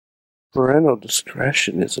Parental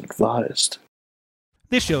discretion is advised.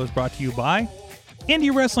 This show is brought to you by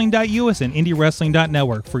IndieWrestling.us and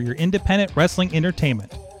IndieWrestling.network for your independent wrestling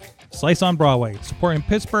entertainment. Slice on Broadway, supporting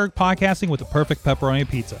Pittsburgh podcasting with the perfect pepperoni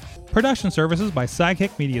pizza. Production services by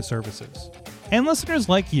Sidekick Media Services. And listeners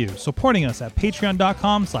like you, supporting us at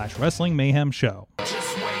patreon.com/Wrestling Mayhem Show.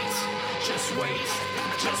 Just wait, just wait,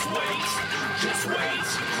 just wait, just wait,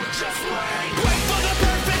 just wait. Wait for the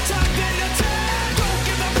perfect time, then attack. Don't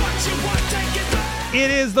give up what you want, take it back. It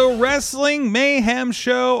is the Wrestling Mayhem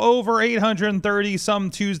Show, over 830 some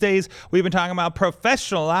Tuesdays. We've been talking about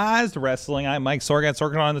professionalized wrestling. I'm Mike Sorgat,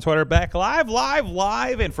 Sorgat on the Twitter, back live,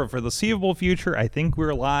 and for the foreseeable future, I think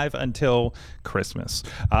we're live until Christmas.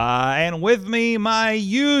 And with me, my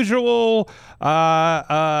usual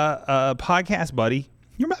podcast buddy.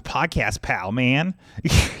 You're my podcast pal, man.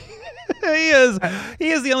 He is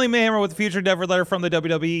the only man with the future endeavor letter from the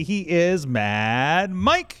WWE. He is Mad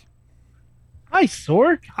Mike. Hi,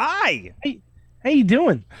 Sorg. Hi. Hey, how you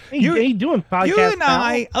doing? How you doing, podcast You and pal?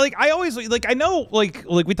 I always I know we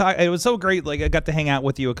talked. It was so great. Like I got to hang out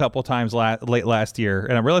with you a couple times late last year,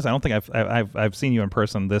 and I realized I don't think I've seen you in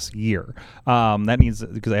person this year. That means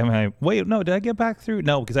because I haven't. Wait, no, did I get back through?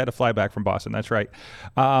 No, because I had to fly back from Boston. That's right.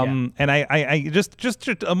 And I just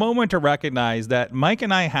a moment to recognize that Mike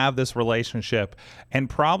and I have this relationship, and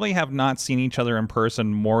probably have not seen each other in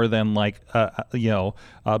person more than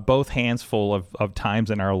both hands full of times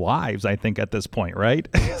in our lives. I think at this point, right?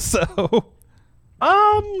 So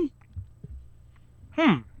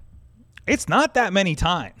it's not that many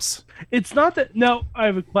times. It's not that. No, I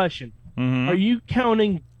have a question. Mm-hmm. Are you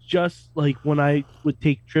counting just like when I would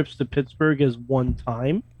take trips to Pittsburgh as one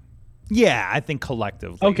time? Yeah, I think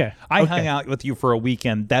collectively. Okay. I hung out with you for a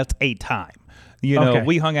weekend. That's a time.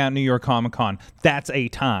 We hung out at New York Comic Con. That's a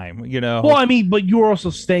time. Well, I mean, but you were also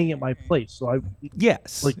staying at my place, so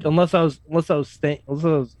yes. Like unless I was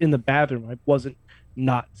in the bathroom, I wasn't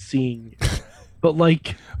not seeing you. But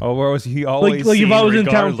like, where was he always? Like if I was regardless. in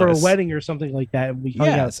town for a wedding or something like that, and we hung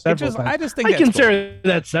out several times. I just think I that's consider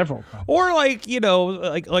that several times. Or like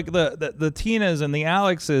the Tinas and the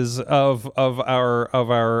Alexes of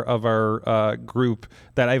our group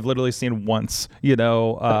that I've literally seen once. That's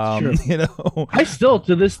true. I still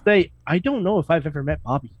to this day I don't know if I've ever met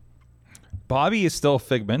Bobby. Bobby is still a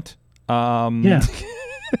figment. Yeah.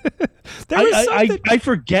 I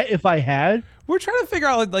forget if I had. We're trying to figure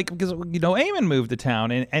out because Eamon moved to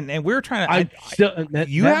town and we're trying to.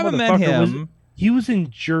 You that haven't met him. He was in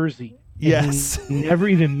Jersey. Yes. He never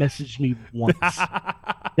even messaged me once.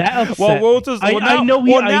 That upset now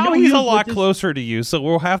he's a lot closer to you, so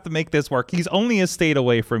we'll have to make this work. He's only a state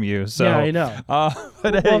away from you, so yeah, I know. But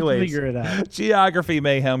we'll anyways, figure it out. Geography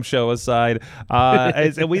Mayhem Show aside,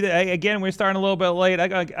 we're starting a little bit late.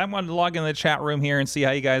 I want to log in the chat room here and see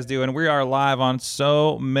how you guys do, and we are live on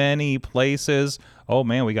so many places. Oh,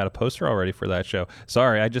 man, we got a poster already for that show.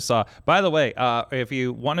 Sorry, I just saw. By the way, if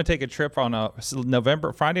you want to take a trip on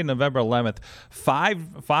Friday, November 11th,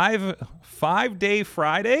 five-day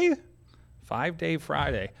Friday,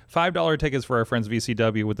 $5 tickets for our friends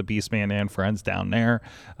VCW with the Beastman and friends down there.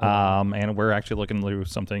 And we're actually looking to do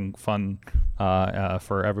something fun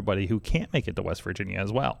for everybody who can't make it to West Virginia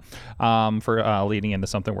as well, for leading into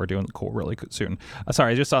something we're doing cool really soon.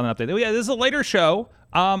 Sorry, I just saw an update. Yeah, this is a later show.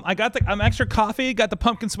 I got I'm extra coffee, got the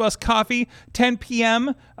pumpkin spice coffee, 10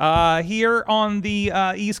 p.m. Here on the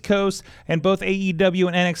East Coast, and both AEW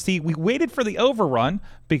and NXT. We waited for the overrun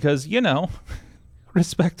because,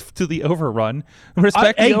 respect to the overrun.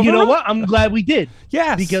 You know what? I'm glad we did.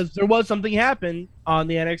 Yes. Because there was something happen on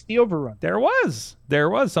the NXT overrun. There was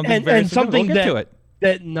something and very something we'll get to it.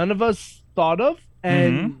 That none of us thought of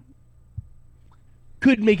and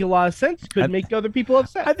could make a lot of sense, could make other people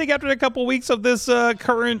upset. I think after a couple weeks of this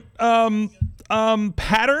current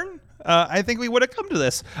pattern, I think we would have come to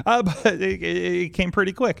this, but it came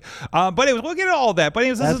pretty quick. But anyways, we'll get to all that. But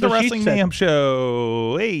anyways, this is the Wrestling Mayhem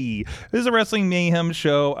Show. Hey, this is a Wrestling Mayhem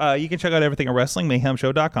Show. You can check out everything at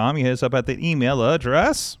WrestlingMayhemShow.com. You hit us up at the email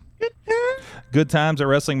address. Good times at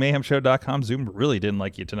WrestlingMayhemShow.com. Zoom really didn't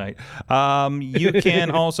like you tonight. You can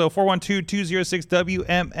also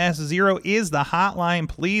 412-206-WMS0 is the hotline.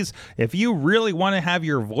 Please, if you really want to have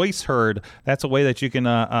your voice heard, that's a way that you can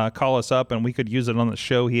call us up, and we could use it on the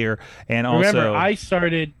show here. And remember, also, I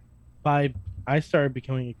started by I started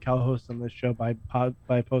becoming a co-host on this show by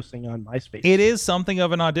posting on MySpace. It is something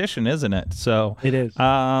of an audition, isn't it? So It is.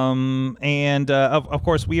 Of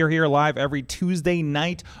course, we are here live every Tuesday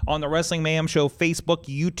night on the Wrestling Mayhem Show Facebook,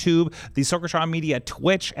 YouTube, the Sorgatron Media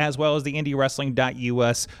Twitch, as well as the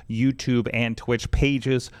IndieWrestling.us YouTube and Twitch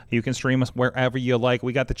pages. You can stream us wherever you like.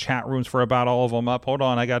 We got the chat rooms for about all of them up. Hold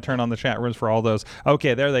on, I got to turn on the chat rooms for all those.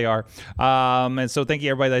 Okay, there they are. And so thank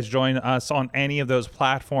you everybody that's joined us on any of those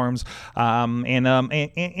platforms.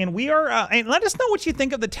 And we are. And let us know what you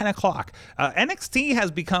think of the 10 o'clock. NXT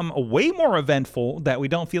has become way more eventful that we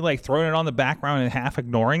don't feel like throwing it on the background and half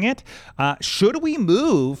ignoring it. Should we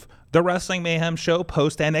move the Wrestling Mayhem Show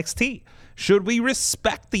post NXT? Should we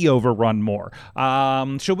respect the overrun more?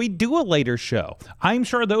 Should we do a later show? I'm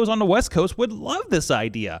sure those on the West Coast would love this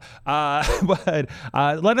idea. But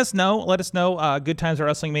let us know. Let us know.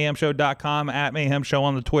 GoodTimesWrestlingMayhemShow.com, at Mayhem Show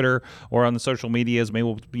on the Twitter or on the social medias.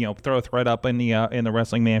 Maybe we'll throw a thread up in the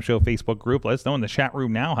Wrestling Mayhem Show Facebook group. Let us know in the chat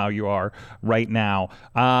room now how you are right now,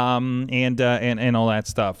 and all that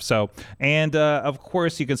stuff. So, and of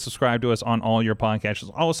course, you can subscribe to us on all your podcasts.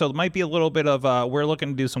 Also, there might be a little bit of we're looking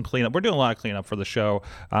to do some cleanup. We're doing a lot of cleanup for the show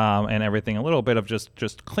and everything. A little bit of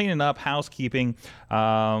just cleaning up, housekeeping.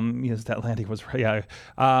 Yes, that landing was yeah.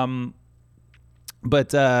 But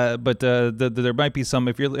there might be some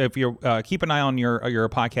if you're keep an eye on your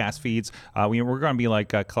podcast feeds. We're going to be like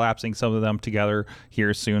collapsing some of them together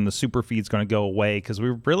here soon. The super feed's going to go away because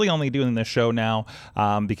we're really only doing this show now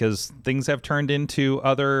because things have turned into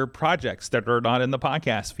other projects that are not in the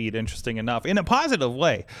podcast feed. Interesting enough, in a positive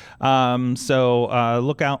way. So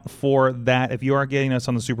look out for that. If you are getting us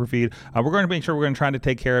on the super feed, we're going to make sure we're going to try to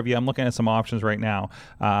take care of you. I'm looking at some options right now,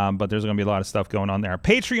 but there's going to be a lot of stuff going on there.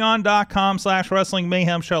 Patreon.com/Wrestling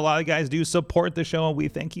Mayhem Show. A lot of guys do support the show, and we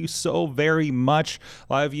thank you so very much.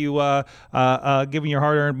 A lot of you giving your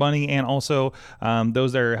hard-earned money, and also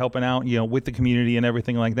those that are helping out, with the community and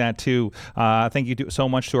everything like that too. Thank you so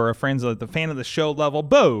much to our friends at the fan of the show level,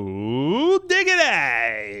 Bo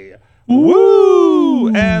Diggity,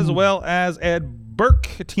 woo, as well as Ed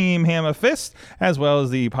Burke, Team Hammer Fist, as well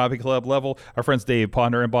as the Poppy Club level, our friends Dave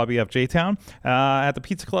Ponder and Bobby F. J-Town. At the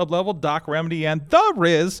Pizza Club level, Doc Remedy and The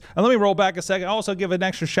Riz. And let me roll back a second. Also give an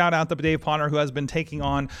extra shout out to Dave Ponder, who has been taking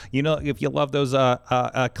on, if you love those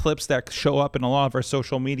clips that show up in a lot of our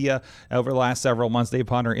social media over the last several months, Dave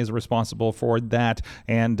Ponder is responsible for that.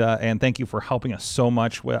 And thank you for helping us so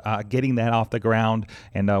much with getting that off the ground.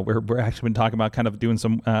 And we're actually been talking about kind of doing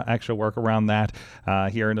some extra work around that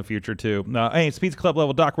here in the future too. Hey, it's Pizza Club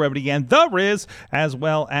level, Doc Remedy and The Riz, as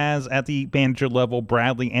well as at the manager level,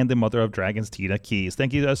 Bradley and the Mother of Dragons, Tina Keys.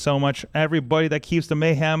 Thank you so much, everybody that keeps the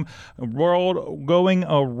Mayhem world going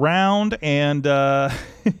around. And I'm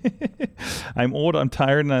old, I'm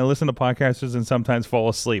tired, and I listen to podcasters and sometimes fall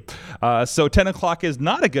asleep. So 10 o'clock is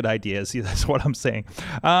not a good idea. See, that's what I'm saying.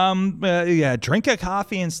 Yeah, drink a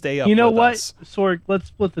coffee and stay up. You know with what, us. Sorg? Let's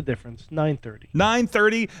split the difference. 9:30.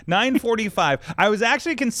 9:30, 9:45. I was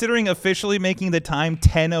actually considering officially making the time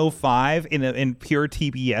 10:05 in pure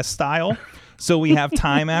TBS style. So we have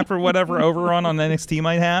time after whatever overrun on NXT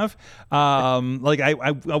might have. I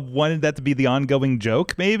wanted that to be the ongoing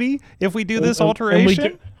joke, maybe, if we do this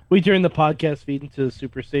alteration. We turn the podcast feed into the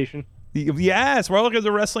Superstation. Yes, we're looking at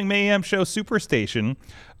the Wrestling Mayhem Show Superstation.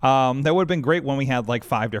 That would have been great when we had like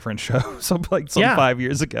 5 different shows, 5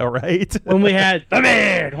 years ago, right? When we had the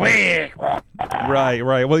midweek. Right.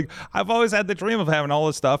 Well, I've always had the dream of having all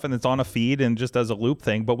this stuff and it's on a feed and just as a loop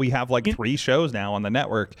thing, but we have like 3 shows now on the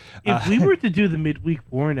network. If we were to do the midweek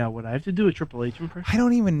war now, would I have to do a Triple H impression? I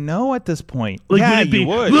don't even know at this point. Like, yeah, would it be you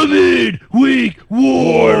would. The midweek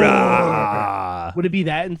war? Would it be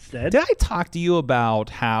that instead? Did I talk to you about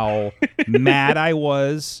how mad I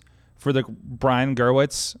was for the Brian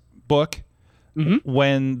Gerwitz book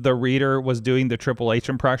when the reader was doing the Triple H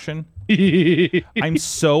impression? I'm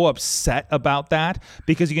so upset about that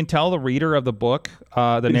because you can tell the reader of the book,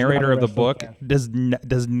 the narrator of the book, does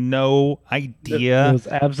no idea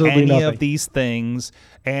absolutely any nothing of these things,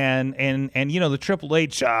 and the Triple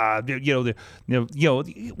H, so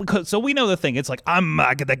we know the thing. It's like I'm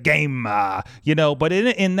the game, but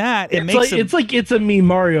in that it makes it's a me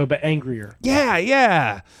Mario but angrier.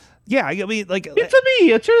 Yeah, I mean, like it's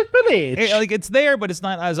a Triple H. Like it's there, but it's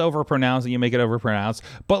not as overpronounced, and you make it overpronounced.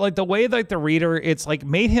 But like the way like the reader, it's like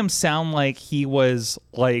made him sound like he was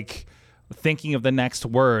like thinking of the next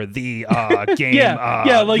word, the game.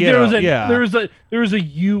 There was a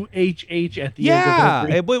UHH at the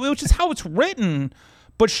end. Yeah, which is how it's written,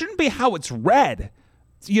 but shouldn't be how it's read.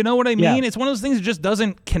 You know what I mean? Yeah. It's one of those things that just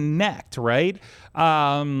doesn't connect, right?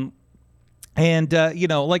 And,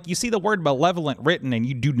 like you see the word malevolent written and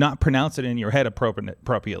you do not pronounce it in your head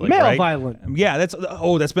appropriately, Male right? violent. Yeah, that's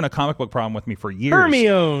been a comic book problem with me for years.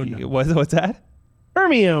 Hermione. What's that?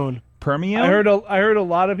 Hermione. Permione? I heard a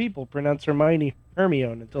lot of people pronounce Hermione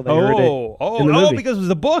Hermione until they heard it. in the movie. Because it was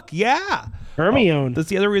a book. Yeah. Hermione. That's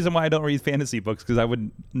the other reason why I don't read fantasy books, because I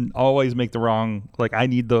would always make the wrong. Like I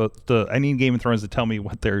need I need Game of Thrones to tell me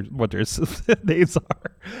what their names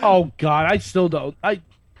are. Oh God, I still don't.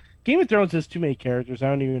 Game of Thrones has too many characters. I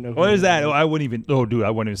don't even know. What is that? I wouldn't even. Oh, dude,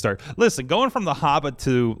 I wouldn't even start. Listen, going from The Hobbit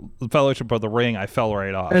to Fellowship of the Ring, I fell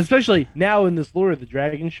right off. And especially now in this Lord of the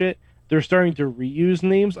Dragon shit, they're starting to reuse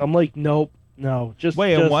names. I'm like, nope, no, just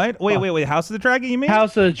what? fuck. Wait. House of the Dragon? You mean?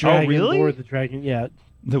 House of the Dragon? really? Lord of the Dragon? Yeah.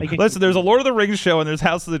 Listen, there's a Lord of the Rings show and there's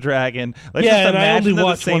House of the Dragon. Let's Yeah, just and I imagine only they're the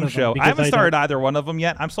watched one same of them show. I because haven't I started don't- either one of them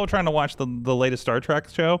yet. I'm still trying to watch the latest Star Trek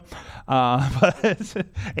show. I still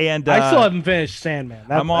haven't finished Sandman.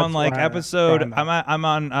 I'm on that's like where episode. I'm at.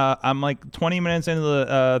 I'm like 20 minutes into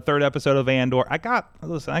the third episode of Andor. I got a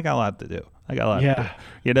lot to do.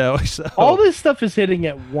 Yeah. So, All this stuff is hitting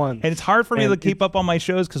at once. and it's hard for me and to keep up on my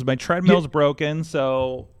shows because my treadmill's broken.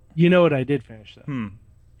 So, You know what I did finish though?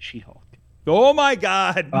 She-Hulk. oh my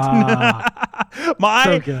God, So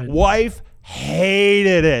my good. wife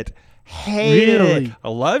hated it. Hated it. Really? I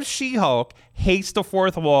love She-Hulk. Hates the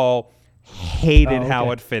fourth wall. Hated Oh, how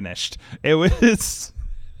okay. it finished. It was.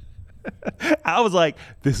 I was like,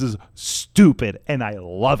 this is stupid, and I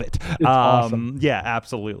love it. It's awesome. Yeah,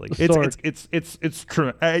 absolutely.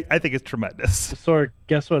 Sorg. I think it's tremendous. Sorg,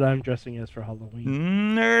 guess what I'm dressing as for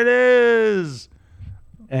Halloween? There it is.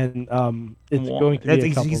 And it's going to be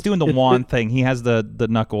a couple. He's doing the It's- wand thing. He has the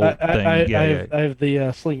knuckle I, thing. I, Yeah. I have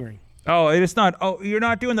the sling ring. Oh, it's not. Oh, you're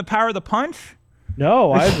not doing the power of the punch?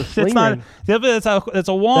 No, I have the sling It's not. ring. That's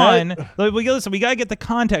a wand. Like, listen, we gotta get the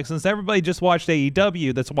context. Since everybody just watched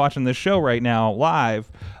AEW, that's watching this show right now live.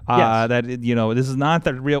 Yes. That this is not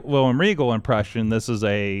the real William Regal impression. This is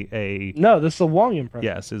a No, this is a Wong impression.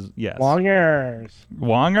 yes. Wongers.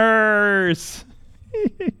 Wongers.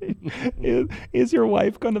 is your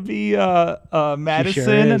wife going to be Madison, She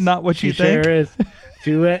sure is. not what she you think? Sure is.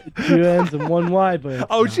 Two N's and one Y, but it's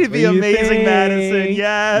Oh, not she'd what be you amazing, think. Madison.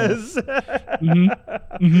 Yes.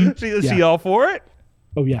 Is she Yeah. all for it?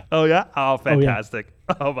 Oh yeah. Oh yeah. Oh, yeah. fantastic.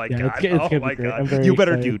 Oh my Yeah, God. it's Oh gonna my be great. God. I'm very You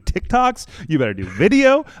better excited. do TikToks. You better do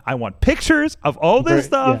video. I want pictures of all this Very-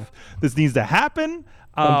 stuff. yeah. This needs to happen.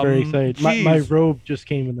 I'm very excited. My geez. robe just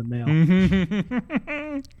came in the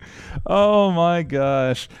mail. Oh my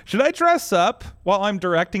gosh. Should I dress up while I'm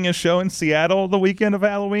directing a show in Seattle the weekend of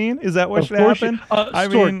Halloween? Is that what Of should course happen?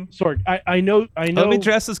 Sorg, I know. Let me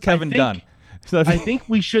dress as Kevin think- Dunn. So, I think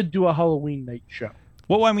we should do a Halloween night show.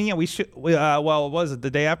 well, I mean, yeah, we should. Well, what was it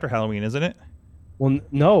the day after Halloween, isn't it? Well,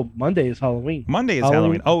 no, Monday is Halloween. Monday is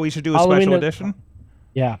Halloween. Oh, we should do a Halloween special is- edition.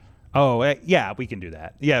 Yeah. Oh, yeah, we can do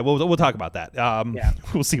that. Yeah, we'll talk about that. Yeah.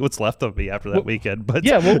 We'll see what's left of me after that weekend. But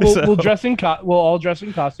Yeah, we'll so- we'll dress in we'll all dress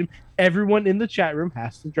in costume. Everyone in the chat room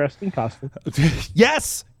has to dress in costume.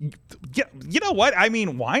 Yes. Yeah, you know what? I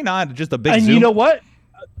mean, why not just a big And Zoom? you know what?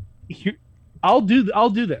 I'll do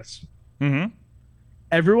this. Mhm.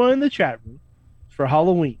 Everyone in the chat room for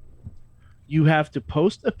Halloween, you have to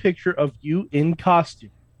post a picture of you in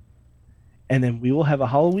costume, and then we will have a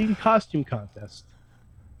Halloween costume contest.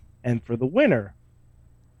 And for the winner,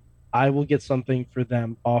 I will get something for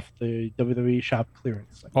them off the WWE shop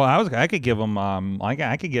clearance. Well, I could give them.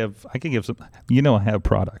 I could give some. I have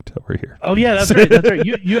product over here. Oh yeah, that's right. That's right.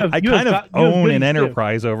 You have. I you kind have of got- you have own an goodies, too.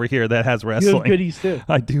 enterprise over here that has You have wrestling. goodies too.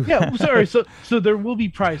 I do. Yeah, sorry. So there will be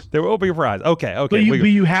prizes. There will be a prize. Okay. But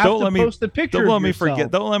you have don't to let me, post a picture. Don't of let me yourself.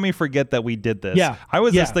 forget. Don't let me forget that we did this. Yeah, I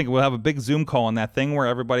was just yeah. thinking we'll have a big Zoom call on that thing where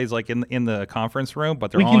everybody's like in the conference room,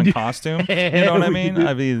 but they're We all can in do- costume. You know what I We mean? can do-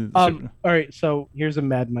 I mean, All right. So here's a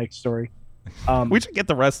Mad Mike story. we should get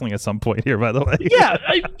the wrestling at some point here. By the way. Yeah,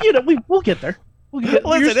 we'll get there. We'll get,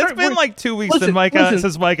 Listen, it's been like 2 weeks Listen, since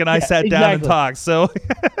Mike and I Yeah, sat down and exactly. talked. So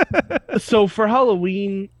So for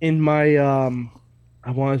Halloween in my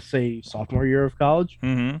I want to say sophomore year of college,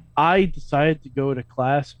 Mhm. I decided to go to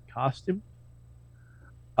class in costume.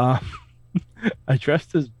 I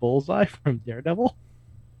dressed as Bullseye from Daredevil,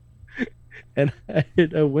 and I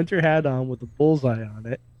had a winter hat on with a bullseye on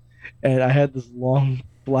it, and I had this long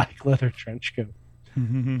black leather trench coat.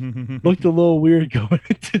 Looked a little weird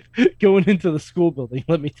going into the school building,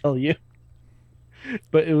 let me tell you.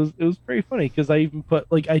 But it was pretty funny because I even put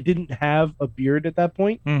I didn't have a beard at that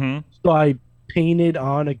point, Mhm. so I painted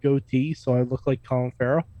on a goatee so I looked like Colin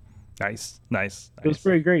Farrell. Nice. It was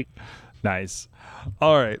pretty great. Nice.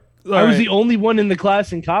 All right. I was the only one in the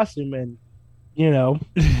class in costume, and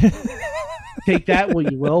take that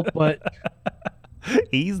what you will, but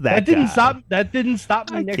He's that. That didn't guy. stop. That didn't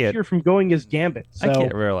stop me I next can't- year from going as Gambit. So I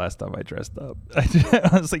can't remember last time I dressed up. I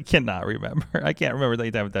honestly cannot remember. I can't remember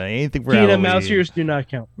the time I've done anything for Tina Halloween. Mouse ears do not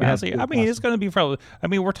count. You have Mouse to ear- do I mean, it's costume. going to be probably. I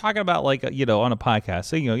mean, we're talking about like on a podcast,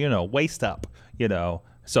 so waist up.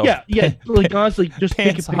 So Yeah. Like honestly, just take a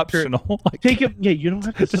pants picture. optional. Like, Take it. Yeah, you don't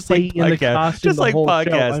have to just stay like in the podcast, costume just the like whole show. I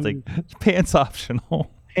podcasting. mean, Pants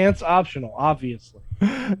optional. pants optional, obviously.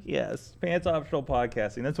 Yes, pants optional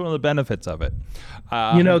podcasting. That's one of the benefits of it.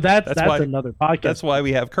 That's why, another podcast. That's why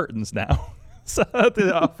we have curtains now. So at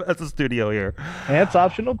the studio here. Pants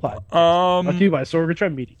optional podcast. Brought to you by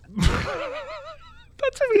Sorgatron Media.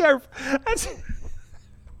 That should be our. That's,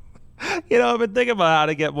 I've been thinking about how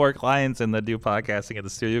to get more clients in that do podcasting at the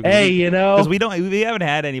studio. Hey, because we haven't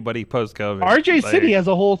had anybody post COVID. RJ City has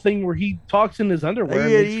a whole thing where he talks in his underwear. and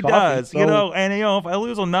Yeah, makes he coffee, does. so- And if I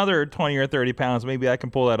lose another 20 or 30 pounds, maybe I can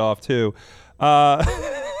pull that off too. Well,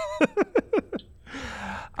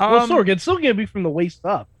 Sorg, it's still gonna be from the waist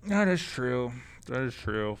up. That is true. That is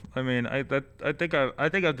true. I mean, I think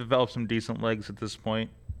I've developed some decent legs at this point.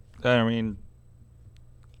 I mean,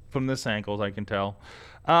 from this angle, I can tell.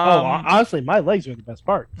 Honestly, my legs are the best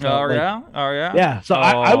part. So, like, Yeah. Oh yeah. Yeah, so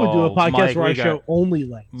I would do a Oh, podcast Mike, where I we got- show only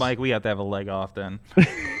legs. Mike, we have to have a leg off then.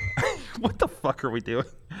 What the fuck are we doing?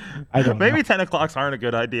 I don't Maybe know. 10 o'clocks aren't a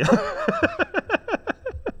good idea.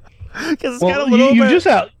 Because it's got Well, a little you've bit. just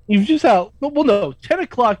out. Well, no, 10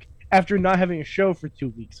 o'clock after not having a show for 2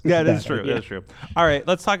 weeks. Yeah, It's a that's bad true. idea. That's true. All right,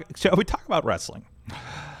 let's talk. Shall we talk about wrestling?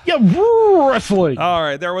 Yeah, wrestling. All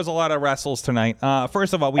right, there was a lot of wrestles tonight.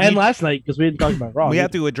 First of all, and last night because we didn't talk about Raw. we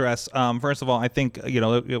have to address. First of all, I think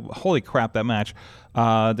holy crap, that match,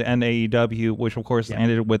 the NAEW, which of course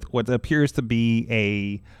ended with what appears to be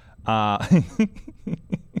a.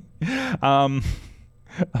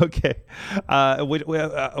 Okay. What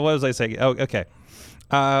was I saying? Oh, okay.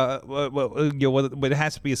 It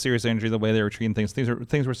has to be a serious injury. The way they were treating things,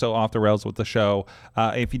 things were so off the rails with the show.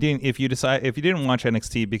 If you didn't watch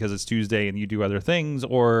NXT because it's Tuesday and you do other things,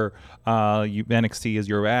 or NXT is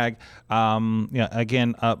your bag.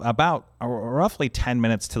 Again, about roughly 10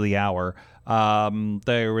 minutes to the hour.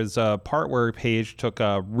 There was a part where Paige took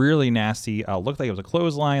a really nasty, looked like it was a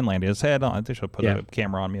clothesline, landed his head on. They should put a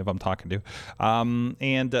camera on me if I'm talking to.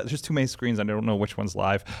 And there's too many screens. I don't know which one's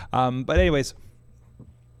live. But anyways.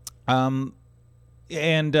 And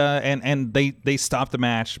they stopped the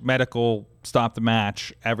match. Medical stopped the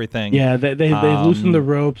match. Everything. Yeah, they loosened the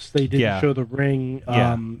ropes. They didn't show the ring.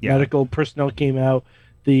 Yeah. Medical personnel came out.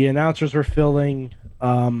 The announcers were filling.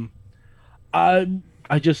 I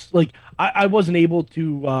just I wasn't able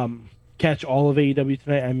to catch all of AEW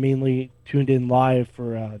tonight. I mainly tuned in live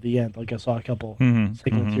for the end. Like I saw a couple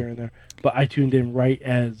segments here and there, but I tuned in right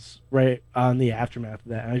on the aftermath of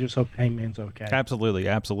that. And I just hope Hangman's okay. Absolutely,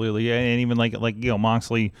 and even like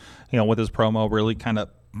Moxley, with his promo really kind of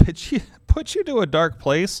puts you to a dark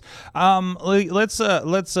place. Let's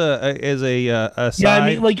as a side. Yeah,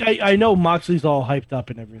 I mean, I know Moxley's all hyped up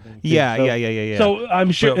and everything. Too, Yeah. So I'm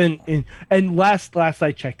sure, So- and last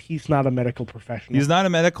I checked, he's not a medical professional. He's not a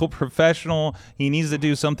medical professional. He needs to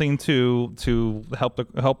do something to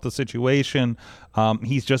help the situation.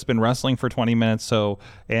 He's just been wrestling for 20 minutes, so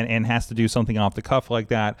and has to do something off the cuff like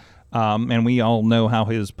that. And we all know how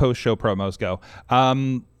his post-show promos go.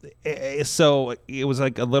 So it was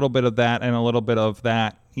like a little bit of that and a little bit of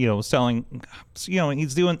that. Selling.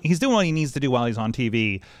 He's doing what he needs to do while he's on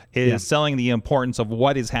TV. Is selling the importance of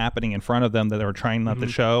what is happening in front of them that they're trying not to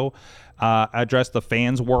show. Address the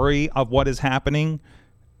fans' worry of what is happening.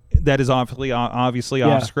 That is obviously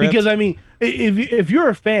off script. Because I mean, if you're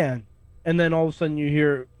a fan, and then all of a sudden you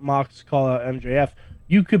hear Mox call out MJF,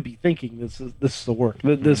 you could be thinking this is the work.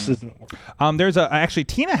 This isn't work. There's actually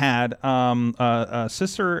Tina had a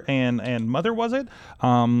sister and mother, was it?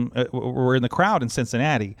 Were in the crowd in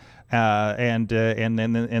Cincinnati,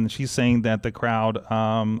 and she's saying that the crowd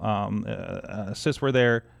sis were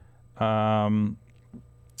there.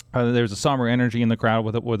 There's a summer energy in the crowd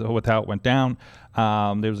with how it went down.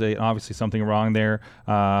 There was obviously something wrong there,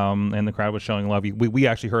 and the crowd was showing love. We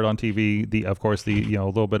actually heard on TV a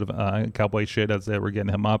little bit of cowboy shit as they were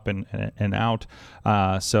getting him up and out.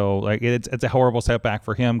 So like it's a horrible setback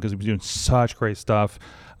for him because he was doing such great stuff.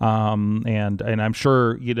 And I'm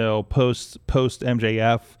sure post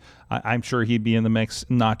MJF. I'm sure he'd be in the mix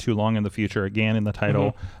not too long in the future again in the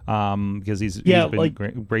title because he's been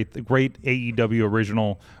great AEW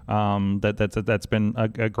original. That's been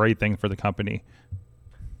a great thing for the company.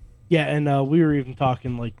 Yeah, and we were even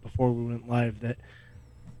talking before we went live that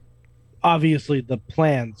obviously the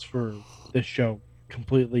plans for this show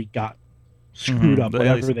completely got screwed up,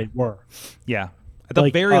 whatever they were. Yeah, at the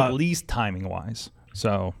very least, timing wise.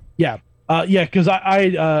 So Yeah. Because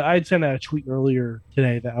I had sent out a tweet earlier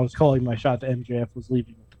today that I was calling my shot that MJF was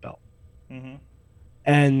leaving with the belt. Mhm.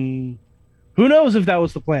 And who knows if that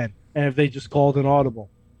was the plan and if they just called an audible.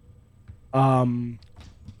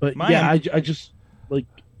 But I just like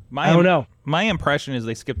I don't know. My impression is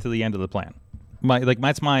they skipped to the end of the plan.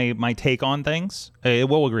 That's my take on things.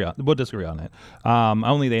 We'll disagree on it.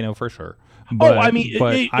 Only they know for sure. But,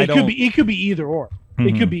 it could be either or.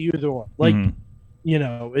 It could be either or. Like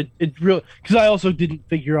it really, because I also didn't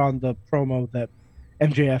figure on the promo that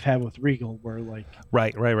MJF had with Regal where like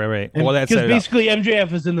right. Well, that's because basically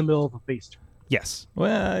MJF is in the middle of a face turn. Yes.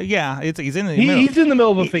 Well, yeah. He's in the middle. He's in the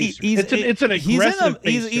middle of a face turn. It's an aggressive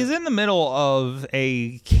face turn. He's in the middle of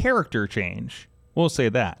a character change. We'll say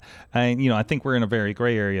that. And I think we're in a very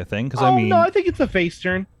gray area thing because no, I think it's a face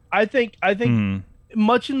turn. I think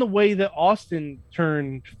much in the way that Austin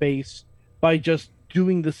turned face by just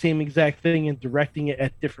doing the same exact thing and directing it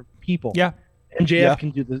at different people. Yeah. MJF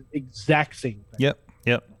can do the exact same thing.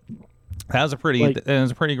 Yep. That was a pretty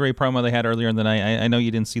great promo they had earlier in the night. I know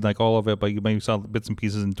you didn't see like all of it, but you maybe saw bits and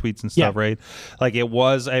pieces and tweets and stuff, right? Like it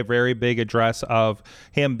was a very big address of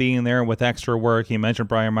him being there with extra work. He mentioned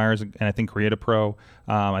Brian Myers and I think Creative Pro.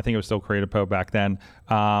 I think it was still Creative Pro back then.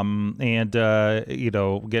 And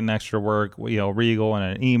getting extra work, Regal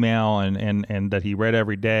and an email and that he read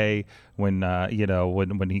every day when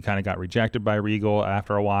he kind of got rejected by Regal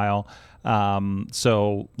after a while.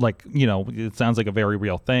 So it sounds like a very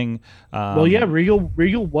real thing. Regal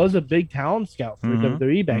was a big talent scout for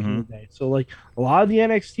WWE back in the day. So like a lot of the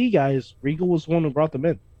NXT guys, Regal was the one who brought them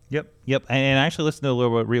in. Yep. And I actually listened to a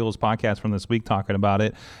little bit of Regal's podcast from this week talking about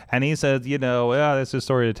it. And he said, this is a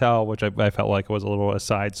story to tell, which I felt like was a little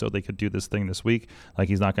aside so they could do this thing this week. Like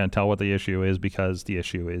he's not going to tell what the issue is because the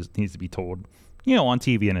issue needs to be told, on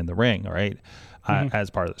TV and in the ring, right? As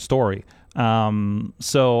part of the story.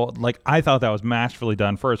 So like I thought that was masterfully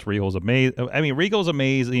done. First, Regal's amazing. I mean, Regal's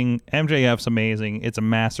amazing. MJF's amazing. It's a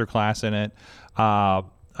masterclass in it.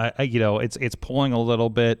 It's pulling a little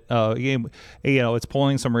bit. It's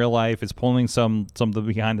pulling some real life. It's pulling some of the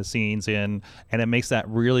behind the scenes in, and it makes that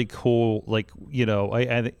really cool. Like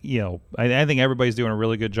I think everybody's doing a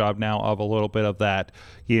really good job now of a little bit of that.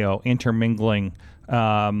 Intermingling.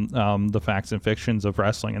 The facts and fictions of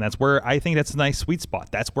wrestling, and that's where I think that's a nice sweet spot.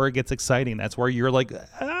 That's where it gets exciting. That's where you're like,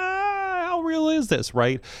 how real is this,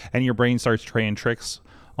 right? And your brain starts trying tricks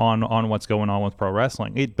on what's going on with pro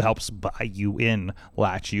wrestling. It helps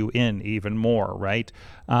latch you in even more, right?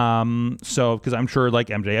 So because I'm sure like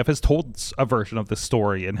MJF has told a version of this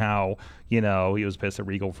story and how he was pissed at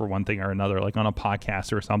Regal for one thing or another, like on a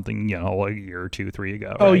podcast or something, a year or 2-3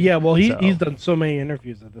 ago. Oh right? yeah, well he's done so many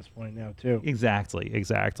interviews at this point now too. Exactly.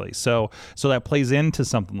 So that plays into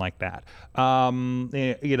something like that. And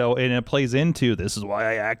it plays into this is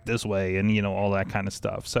why I act this way and all that kind of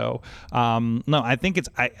stuff. So no, I think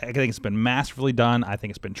it's been masterfully done. I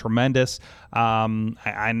think it's been tremendous. And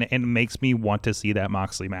it makes me want to see that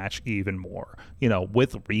Moxley match even more,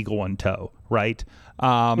 with Regal in tow, right?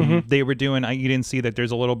 They were doing, you didn't see that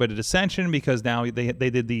there's a little bit of dissension because now they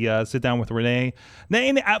did the sit down with Renee.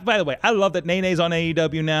 By the way, I love that Nene's on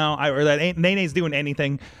AEW now, or that Nene's doing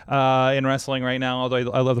anything in wrestling right now,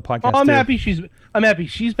 although I love the podcast. I'm happy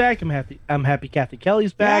she's back. I'm happy Kathy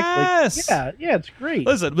Kelly's back. Yes. Like, yeah, it's great.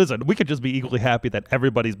 Listen, we could just be equally happy that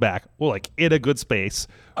everybody's back. Well, like in a good space,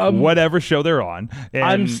 whatever show they're on.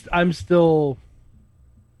 And I'm still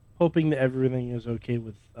hoping that everything is okay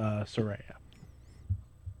with Saraya.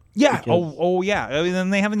 Yeah. Yeah. I mean,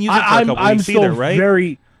 they haven't used it for a couple weeks either,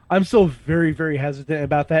 right? I'm still very, very hesitant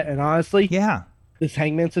about that. And honestly, yeah, this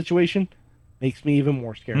Hangman situation makes me even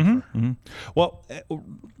more scared. Well,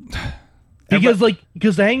 because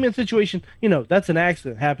the Hangman situation, that's an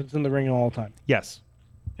accident. It happens in the ring all the time. Yes.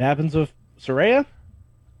 It happens with Saraya.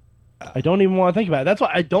 I don't even want to think about it. That's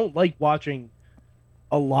why I don't like watching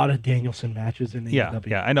a lot of Danielson matches in AEW.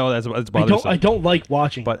 Yeah, I know that's bothersome. I don't like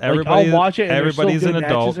watching, but I'll watch it. And everybody's an an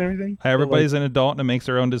adult. Everybody's an an adult and makes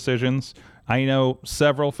their own decisions. I know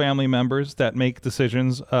several family members that make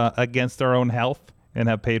decisions against their own health and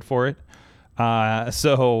have paid for it.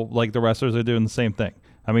 So, like the wrestlers are doing the same thing.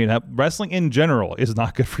 I mean, wrestling in general is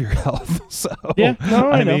not good for your health. So, yeah,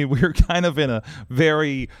 I mean, we're kind of in a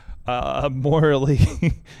very morally,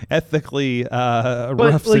 ethically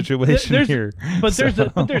rough situation here. But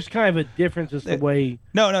there's kind of a difference as the way.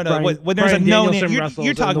 No. When there's a known,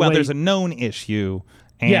 you're talking about there's a known issue,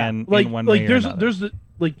 and in one way or another. There's the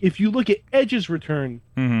if you look at Edge's return,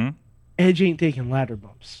 Edge ain't taking ladder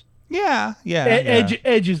bumps. Yeah.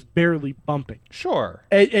 Edge is barely bumping. Sure.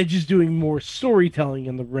 Edge is doing more storytelling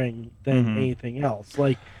in the ring than anything else.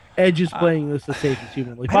 Like Edge is playing this as safe as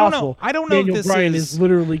humanly I don't know. possible. I don't know if Daniel this Bryan is- is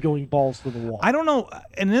literally going balls to the wall. I don't know,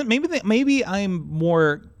 and then maybe I'm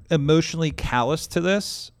more emotionally callous to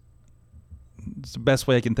this. It's the best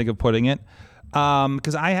way I can think of putting it,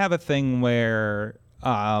 because I have a thing where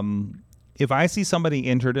if I see somebody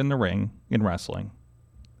injured in the ring in wrestling,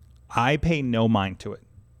 I pay no mind to it,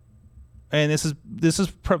 and this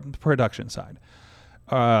is production side.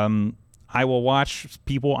 I will watch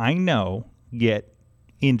people I know get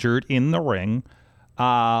injured in the ring.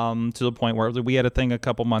 To the point where we had a thing a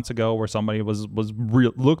couple months ago where somebody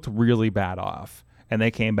looked really bad off, and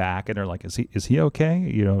they came back and they're like, "Is he okay?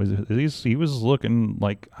 You know, he was looking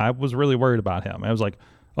like I was really worried about him." I was like,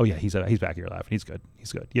 "Oh yeah, he's back here laughing. He's good.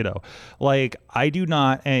 You know, like I do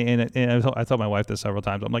not." And I told my wife this several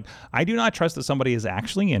times. I'm like, I do not trust that somebody is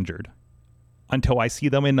actually injured until I see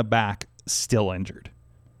them in the back still injured.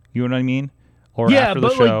 You know what I mean? Or after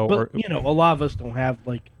the show, but you know, a lot of us don't have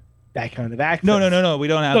like that kind of access. No. We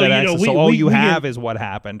don't have So, that you know, access. we- So all we- you we have get- is what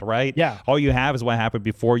happened, right? Yeah. All you have is what happened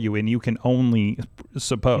before you, and you can only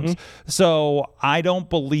suppose. So I don't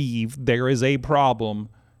believe there is a problem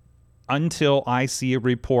until I see a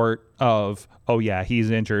report of, oh yeah, he's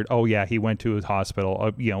injured. Oh yeah, he went to his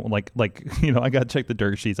hospital. You know, like you know, I gotta check the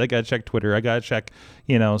dirt sheets. I gotta check Twitter. I gotta check,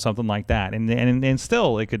 you know, something like that. And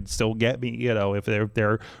still, it could still get me. You know, if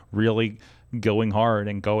they're really going hard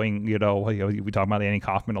and going, you know, we talk about Andy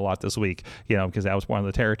Kaufman a lot this week, you know, because that was one of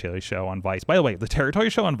the Territory show on Vice. By the way, the Territory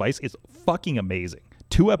show on Vice is fucking amazing.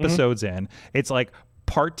 2 episodes in, it's like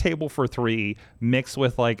part Table for 3 mixed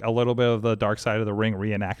with like a little bit of the Dark Side of the Ring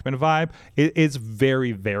reenactment vibe. It's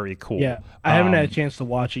very, very cool. Yeah, I haven't had a chance to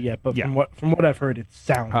watch it yet, but yeah. from what I've heard, it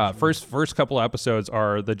sounds First couple episodes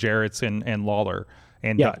are the Jarretts and Lawler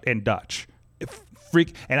and Yeah. and Dutch.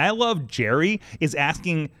 Freak, and I love Jerry is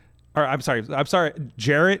asking. Or I'm sorry,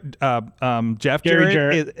 Jarrett, Jeff Jerry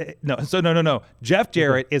Jarrett. No. Jeff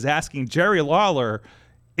Jarrett is asking Jerry Lawler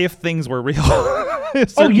if things were real,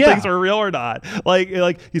 if certain things were real or not.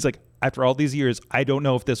 Like he's like, after all these years, I don't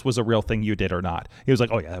know if this was a real thing you did or not. He was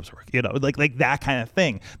like, oh yeah, that was real. You know, like that kind of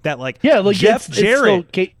thing. That like, Jeff Jarrett. It's still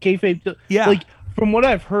kayfabe. Yeah. Like from what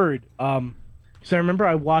I've heard, because I remember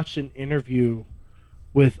I watched an interview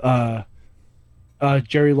with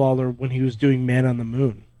Jerry Lawler when he was doing Man on the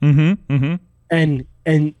Moon. And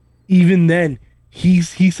even then he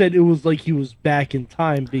said it was like he was back in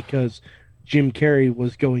time because Jim Carrey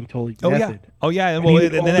was going totally method. Oh yeah. And, Well,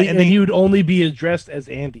 he would only be addressed as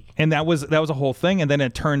Andy. And that was a whole thing, and then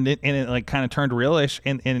it turned it and it like kind of turned realish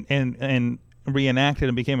and reenacted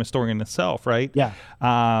and became a story in itself, right? Yeah.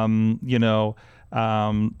 You know,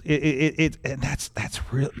 and that's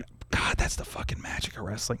really, God, that's the fucking magic of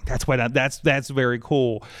wrestling. That's why that's very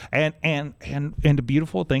cool. And the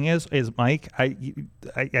beautiful thing is Mike, I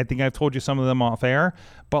think I've told you some of them off air,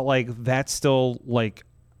 but like that's still like,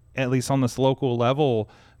 at least on this local level,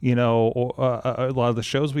 you know, a lot of the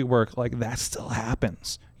shows we work, like that still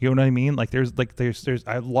happens. You know what I mean? Like there's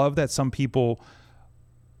I love that some people,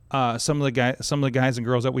 some of the guys and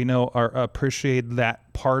girls that we know are appreciate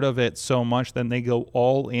that part of it so much, then they go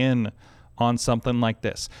all in on something like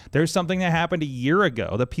this. There's something that happened a year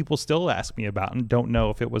ago that people still ask me about and don't know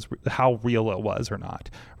if it was how real it was or not,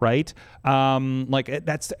 right? Like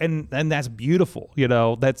that's and that's beautiful, you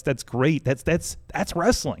know. That's great. That's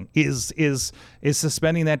wrestling is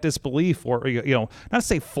suspending that disbelief, or you know, not to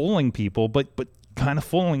say fooling people, but kind of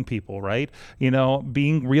fooling people, right? You know,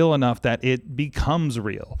 being real enough that it becomes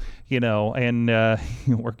real, you know, and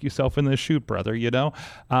you work yourself in the shoot, brother, you know.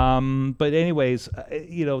 But anyways,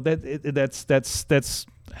 you know, that's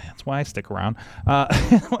why I stick around.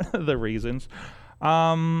 One of the reasons.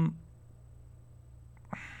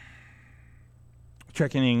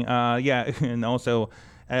 Checking, yeah, and also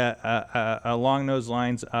along those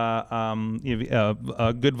lines, good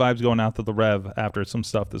vibes going out to the Rev after some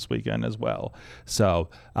stuff this weekend as well. So,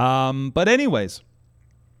 but anyways,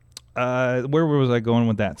 where was I going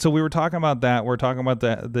with that? So we were talking about that. We're talking about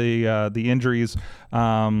the injuries,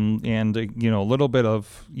 and you know, a little bit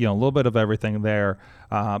of everything there.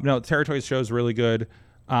 No, Territories show is really good.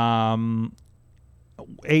 AEW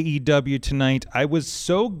tonight, I was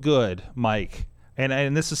so good, Mike.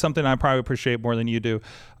 And this is something I probably appreciate more than you do.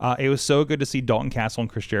 It was so good to see Dalton Castle and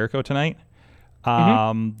Chris Jericho tonight.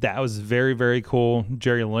 That was very, very cool.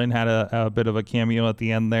 Jerry Lynn had a bit of a cameo at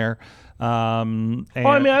the end there. I mean,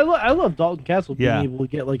 I love Dalton Castle being able to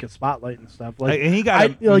get like a spotlight and stuff. Like, and he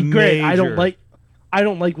got great. I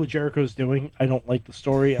don't like what Jericho's doing. I don't like the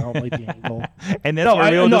story. I don't like the angle. And that's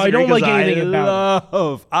I don't like anything about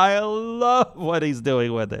it. I love what he's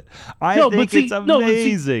doing with it. I think it's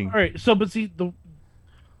amazing. All right, so but see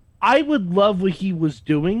I would love what he was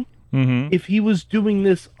doing if he was doing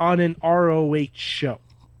this on an ROH show.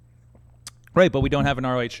 Right, but we don't have an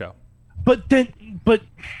ROH show. But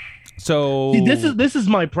So see, this is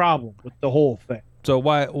my problem with the whole thing. So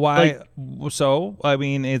why so I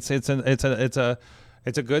mean it's a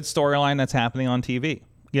good storyline that's happening on TV.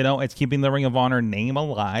 You know, it's keeping the Ring of Honor name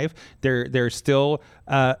alive. They're still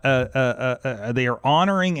they are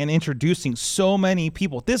honoring and introducing so many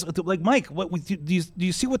people. This, like, Mike, do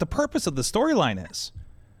you see what the purpose of the storyline is?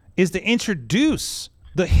 Is to introduce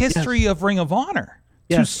the history of Ring of Honor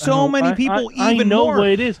to so many people. I even know more. what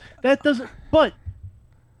it is. That doesn't. But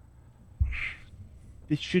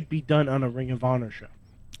this should be done on a Ring of Honor show.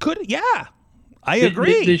 I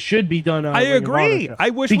agree. This should be done on a Ring of Honor show. I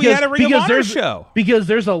wish we had a Ring of Honor show. Because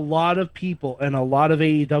there's a lot of people and a lot of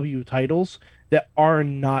AEW titles that are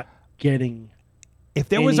not getting. If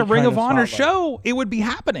there was a Ring of Honor spotlight. show, it would be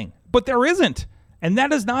happening. But there isn't. And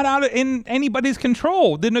that is not out in anybody's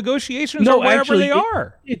control. The negotiations are wherever they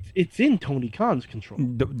are. It's in Tony Khan's control.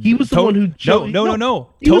 He was the one who chose. No.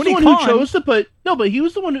 He was Tony the one Khan who chose to put. No, but he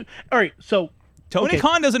was the one who. All right, so Tony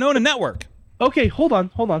Khan doesn't own a network. Okay, hold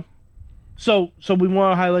on. So we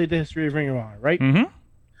want to highlight the history of Ring of Honor, right? Mm-hmm.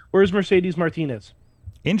 Where's Mercedes Martinez?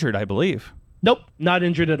 Injured, I believe. Nope, not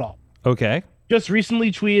injured at all. Okay. Just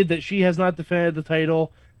recently tweeted that she has not defended the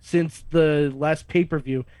title since the last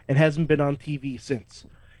pay-per-view and hasn't been on TV since.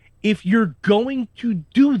 If you're going to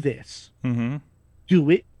do this, do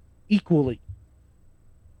it equally.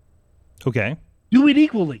 Okay. Do it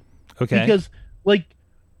equally. Okay. Because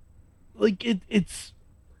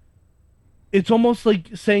it's almost like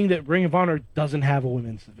saying that Ring of Honor doesn't have a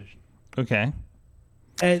women's division. Okay.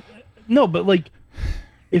 And no, but like,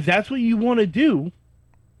 if that's what you want to do,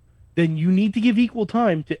 then you need to give equal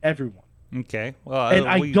time to everyone. Okay. Well,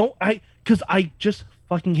 And because I just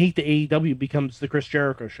fucking hate the AEW becomes the Chris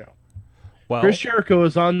Jericho show. Well, Chris Jericho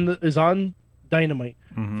is on Dynamite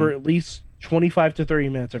for at least 25 to 30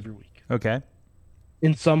 minutes every week okay.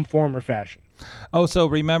 in some form or fashion. Oh, so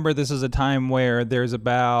remember, this is a time where there's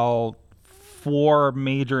about 4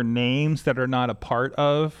 major names that are not a part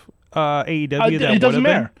of AEW. It doesn't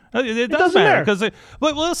matter. It doesn't matter because,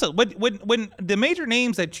 but listen, when the major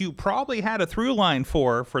names that you probably had a through line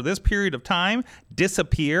for this period of time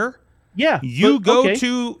disappear, you go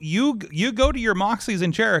to your Moxleys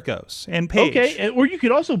and Jerichos and Page. Okay, or you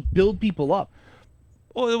could also build people up.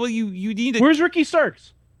 Well, you need to. Where's Ricky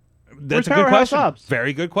Starks? That's Where's a good Powerhouse question. Hobbs?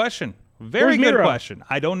 Very good question. Very Where's good Miro? question.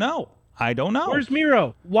 I don't know. Where's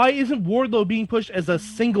Miro? Why isn't Wardlow being pushed as a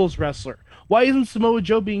singles wrestler? Why isn't Samoa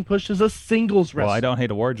Joe being pushed as a singles wrestler? Well, I don't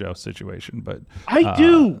hate a Wardlow situation, but I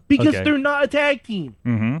do, because okay. they're not a tag team.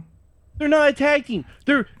 Mm-hmm. They're not a tag team.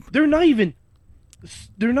 They're not even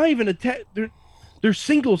a tag. They're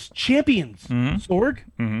singles champions. Sorg.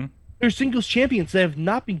 Mm-hmm. They're singles champions that have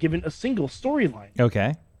not been given a single storyline.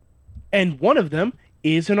 Okay. And one of them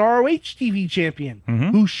is an ROH TV champion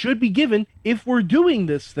who should be given, if we're doing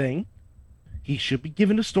this thing, he should be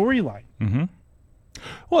given a storyline. Mm-hmm.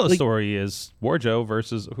 Well, the story is Wardlow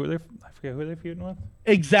versus I forget who they're feuding with.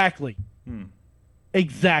 Exactly.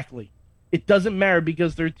 Exactly. It doesn't matter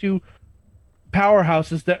because they're two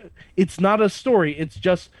powerhouses that it's not a story. It's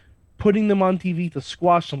just putting them on TV to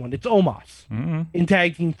squash someone. It's Omos in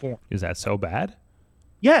tag team form. Is that so bad?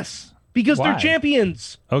 Yes, because Why? they're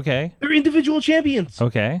champions. Okay. They're individual champions.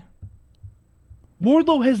 Okay.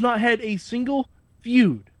 Wardlow has not had a single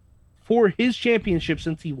feud for his championship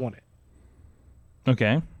since he won it.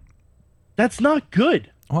 Okay. That's not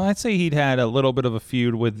good. Well, I'd say he'd had a little bit of a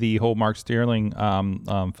feud with the whole Mark Sterling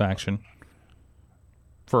faction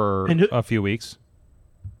for a few weeks.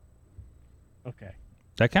 Okay.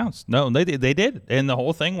 That counts. No, they did. And the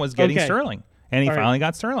whole thing was getting Okay. Sterling. And he All right. finally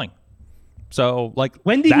got Sterling. So, like,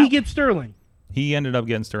 When did he get Sterling? He ended up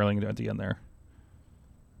getting Sterling at the end there.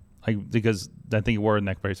 Because I think he wore a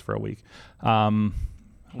neck brace for a week. I'm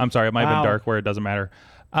sorry, it might have been dark where it doesn't matter.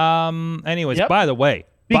 Anyways, Yep. by the way.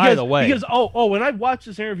 Because when I watched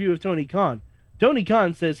this interview with Tony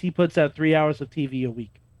Khan says he puts out 3 hours of TV a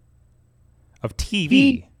week. Of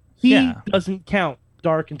TV. He doesn't count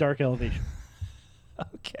Dark and Dark Elevation.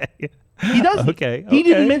 Okay. He doesn't. Okay. He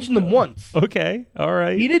didn't mention them once. Okay. All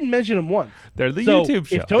right. He didn't mention them once. They're the So, YouTube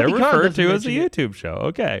show. if Tony They're Khan referred doesn't to as a mention it- YouTube show.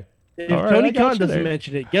 Okay. If All right, I Tony got Khan you doesn't there.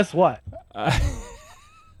 mention it, guess what?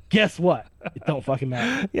 Guess what? It don't fucking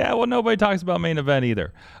matter. Yeah, well, nobody talks about main event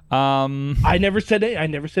either. I never said it. I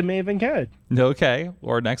never said main event counted. Okay,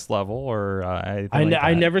 or next level, or anything I like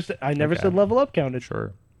that. never said level up counted.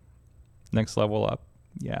 Sure. Next level up.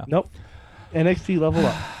 Yeah. Nope. NXT level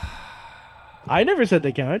up. I never said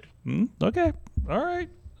they counted. Okay. All right.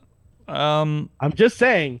 I'm just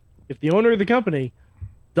saying if the owner of the company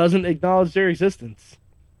doesn't acknowledge their existence.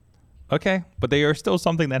 Okay, but they are still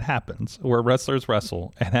something that happens where wrestlers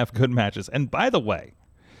wrestle and have good matches. And by the way,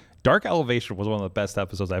 Dark Elevation was one of the best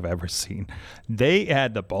episodes I've ever seen. They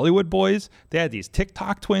had the Bollywood boys. They had these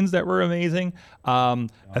TikTok twins that were amazing.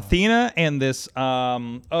 Athena and this.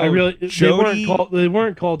 Jody. They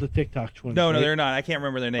weren't called the TikTok twins. No, right? they're not. I can't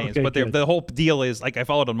remember their names, Okay, but good. the whole deal is like I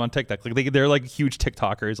followed them on TikTok. Like they're like huge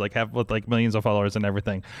TikTokers, like have like millions of followers and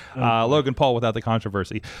everything. Logan Paul without the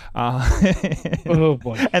controversy. Oh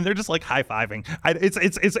boy! And they're just like high fiving.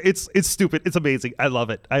 It's stupid. It's amazing. I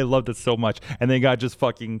love it. I loved it so much. And they got just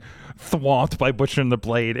fucking thwomped by Butcher and the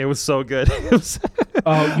Blade. It was so good. It was,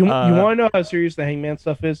 You want to know how serious the Hangman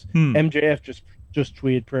stuff is? Hmm. MJF just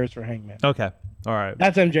tweeted prayers for Hangman. okay. All right.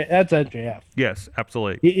 That's MJF. Yes,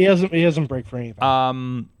 absolutely. He doesn't break for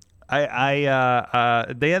anything.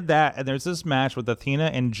 They had that, and there's this match with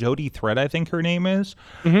Athena and Jody Thread, I think her name is,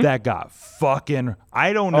 that got fucking.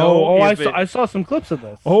 I don't know. I saw some clips of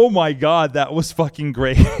this. Oh my god, that was fucking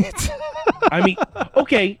great. I mean,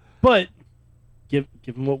 okay, but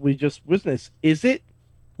given what we just witnessed, is it?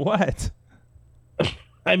 What?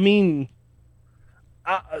 I mean,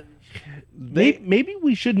 maybe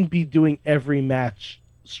we shouldn't be doing every match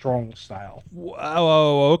strong style.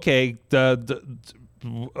 Oh, okay.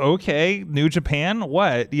 Okay, New Japan.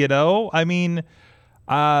 What? You know? I mean,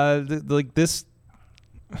 like this.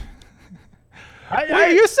 Are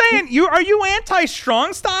you saying are you anti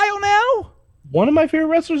strong style now? One of my favorite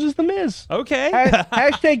wrestlers is The Miz. Okay.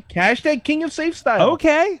 hashtag King of Safe Style.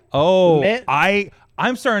 Okay. Oh, Man.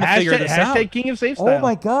 I'm starting to figure this out. Hashtag King of Safe Style. Oh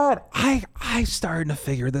my god, I'm starting to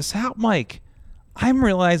figure this out, Mike. I'm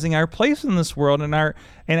realizing our place in this world and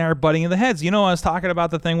our butting of the heads. You know, I was talking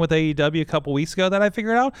about the thing with AEW a couple weeks ago that I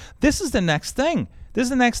figured out. This is the next thing.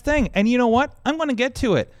 And you know what? I'm going to get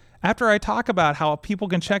to it after I talk about how people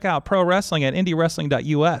can check out pro wrestling at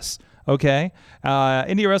indiewrestling.us. Okay,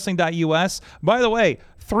 indiewrestling.us. By the way,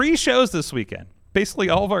 3 shows this weekend. Basically,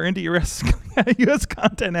 all of our Indie Wrestling US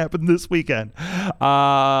content happened this weekend.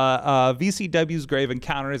 VCW's Grave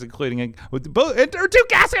Encounters, including with both 2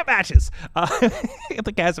 casket matches.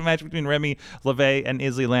 The casket match between Remy LeVay and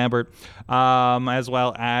Izzy Lambert, as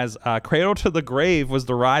well as Cradle to the Grave was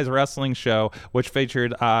the Rise Wrestling show, which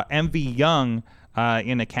featured MV Young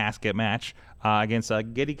in a casket match. Against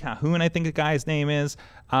Giddy Cahoon, I think the guy's name is.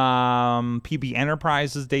 PB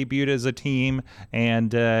Enterprises debuted as a team,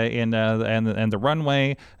 and the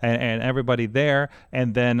Runway and everybody there.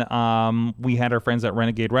 And then we had our friends at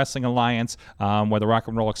Renegade Wrestling Alliance, where the Rock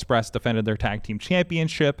and Roll Express defended their tag team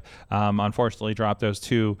championship. Unfortunately, dropped those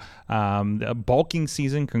 2 bulking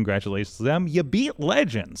season. Congratulations to them. You beat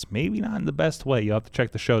Legends, maybe not in the best way. You have to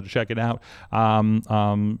check the show to check it out.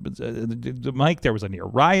 Mike, there was a near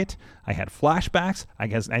riot. I had flashbacks. I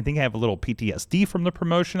think I have a little PTSD from the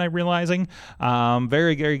promotion, I'm realizing.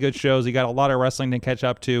 Very, very good shows. You got a lot of wrestling to catch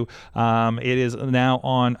up to. It is now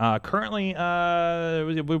on currently,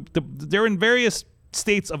 they're in various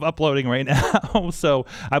states of uploading right now. So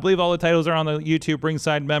I believe all the titles are on the YouTube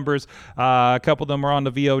Ringside members. A couple of them are on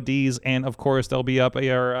the VODs, and of course they'll be up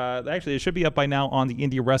actually it should be up by now on the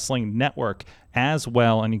Indie Wrestling Network as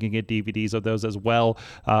well, and you can get DVDs of those as well,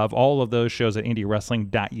 of all of those shows at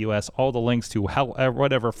indiewrestling.us. All the links to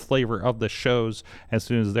whatever flavor of the shows as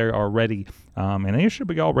soon as they are ready, and they should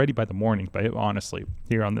be all ready by the morning, but honestly,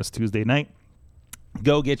 here on this Tuesday night.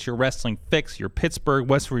 Go get your wrestling fix, your Pittsburgh,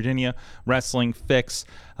 West Virginia wrestling fix,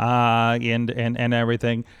 and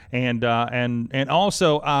everything, and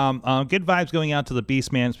also good vibes going out to the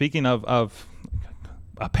Beast Man. Speaking of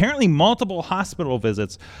apparently multiple hospital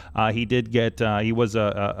visits, he did get he was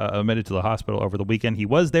admitted to the hospital over the weekend. He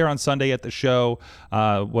was there on Sunday at the show,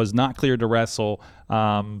 was not cleared to wrestle.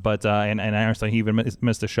 But I understand he even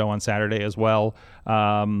missed a show on Saturday as well.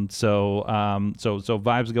 So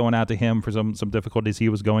vibes going out to him for some difficulties he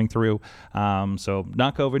was going through. So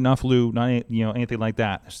not COVID, not flu, not anything like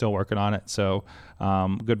that. Still working on it. So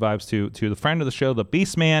good vibes to the friend of the show, the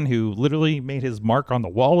Beast Man, who literally made his mark on the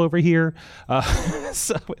wall over here.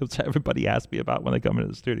 So which everybody asked me about when they come into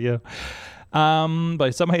the studio.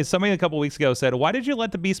 But somebody a couple weeks ago said, "Why did you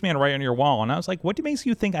let the Beast Man write on your wall?" And I was like, "What makes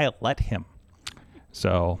you think I let him?"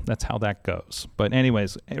 So that's how that goes. But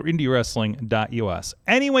anyways, indiewrestling.us.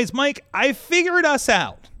 Anyways, Mike, I figured us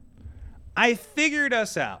out.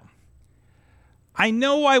 I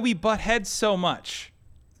know why we butt heads so much.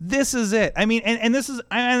 This is it. I mean, and this is,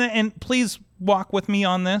 and please walk with me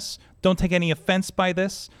on this. Don't take any offense by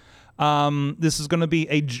this. This is going to be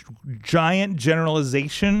a giant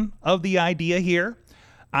generalization of the idea here.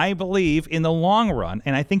 I believe in the long run,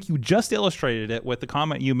 and I think you just illustrated it with the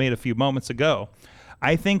comment you made a few moments ago,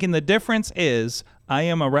 I think in the difference is I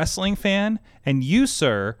am a wrestling fan and you,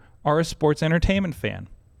 sir, are a sports entertainment fan.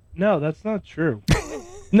 No, that's not true.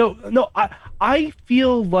 no, I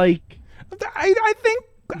feel like I think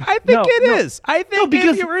No, it no. is. I think no,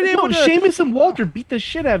 because if you were able to... Sheamus and Walter beat the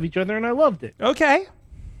shit out of each other, and I loved it. Okay.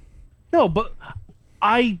 No, but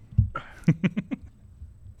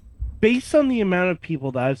based on the amount of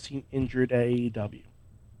people that I've seen injured at AEW,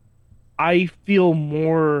 I feel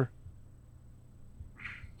more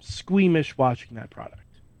squeamish watching that product.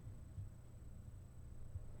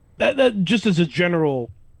 That just as a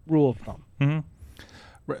general rule of thumb.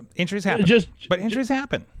 Injuries happen. But injuries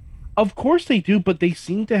happen. Of course they do, but they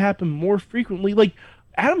seem to happen more frequently. Like,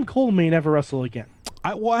 Adam Cole may never wrestle again.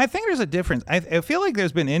 I think there's a difference. I feel like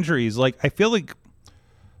there's been injuries. Like, I feel like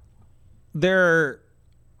I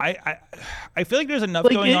feel like there's enough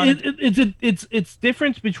going on. It's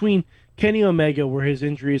difference between Kenny Omega, where his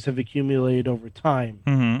injuries have accumulated over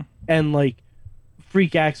time, and like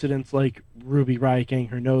freak accidents like Ruby Riott getting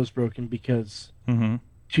her nose broken because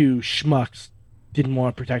two schmucks didn't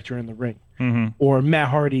want to protect her in the ring, or Matt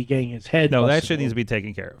Hardy getting his head. No, that busted shit needs to be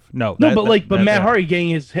taken care of. No, but Matt Hardy getting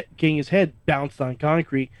his head bounced on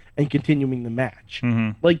concrete and continuing the match.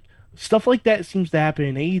 Like, stuff like that seems to happen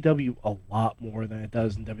in AEW a lot more than it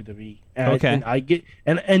does in WWE. And I get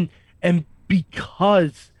and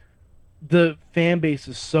because the fan base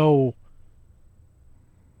is so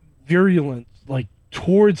virulent, like,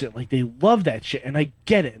 towards it, like, they love that shit, and I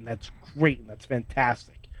get it, and that's great, and that's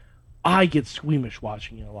fantastic. I get squeamish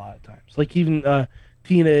watching it a lot of times. Like, even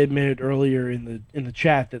Tina admitted earlier in the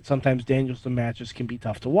chat that sometimes Danielson matches can be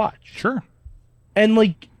tough to watch. Sure. And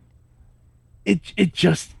like, it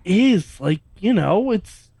just is, like, you know,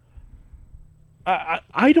 it's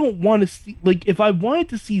I don't want to see, like, if I wanted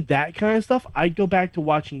to see that kind of stuff, I'd go back to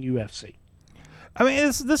watching UFC. I mean,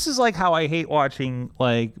 this is like how I hate watching,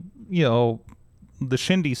 like, you know, the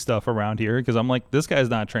shindy stuff around here, because I'm like, this guy's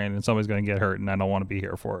not trained and somebody's going to get hurt and I don't want to be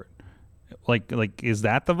here for it. Like, is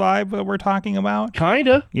that the vibe that we're talking about?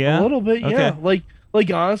 Kinda. Yeah? A little bit, Okay. yeah.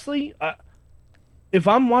 Like honestly, if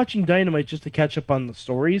I'm watching Dynamite just to catch up on the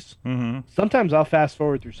stories, sometimes I'll fast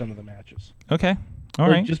forward through some of the matches. Okay. All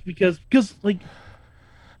Like, right. just because, like,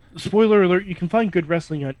 spoiler alert, you can find good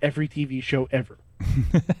wrestling on every TV show ever.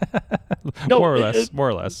 No, more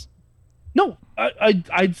or less. No,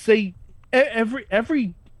 I'd say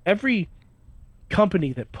every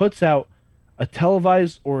company that puts out a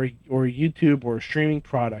televised or a YouTube or a streaming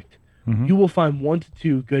product, you will find 1 to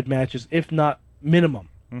 2 good matches, if not minimum,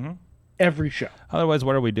 every show. Otherwise,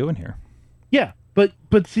 what are we doing here? Yeah, but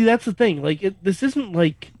see, that's the thing. Like, this isn't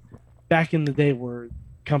like back in the day where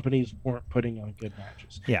companies weren't putting on good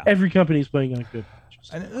matches. Yeah. Every company's putting on good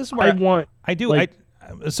matches. And this is where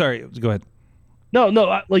sorry, go ahead.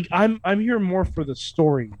 No, I'm here more for the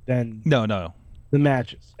story than No. the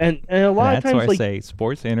matches. And a lot of That's times, why I say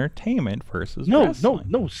sports entertainment versus no,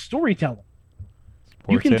 wrestling. storytelling. Sports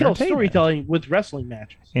You can tell entertainment. storytelling with wrestling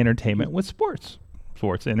matches. Entertainment with sports.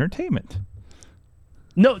 Sports entertainment.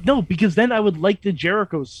 No, because then I would like the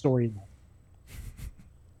Jericho storyline.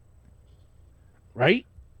 Right?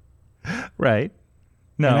 Right.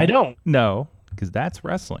 No. And I don't. No, because that's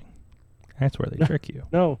wrestling. That's where they trick you.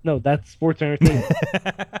 No, that's sports entertainment.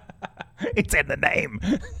 It's in the name.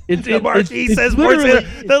 It's The marquee says sports.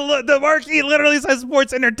 The marquee literally says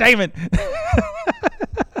sports entertainment.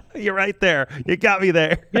 You're right there. You got me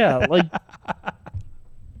there. Yeah, like,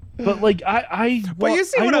 but like Well, you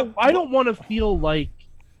see what I don't want to feel like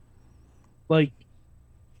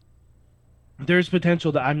there's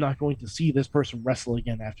potential that I'm not going to see this person wrestle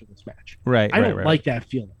again after this match. Right. I don't like that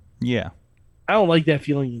feeling. Yeah. I don't like that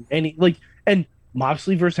feeling in any, like, and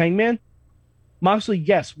Moxley versus Hangman. Moxley,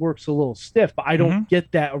 yes, works a little stiff, but I don't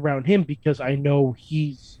get that around him because I know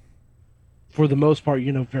he's, for the most part,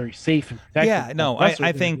 you know, very safe and protected. Yeah, no,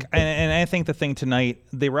 I think, and I think the thing tonight,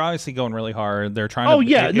 they were obviously going really hard. They're trying Oh, to.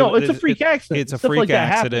 yeah, it's a freak accident. It's a Stuff freak like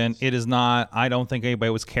that accident. happens. It is not. I don't think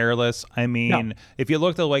anybody was careless. I mean, if you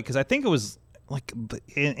looked at the way, because I think it was like,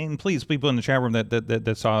 and please, people in the chat room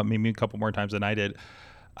that saw maybe a couple more times than I did,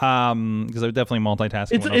 because I was definitely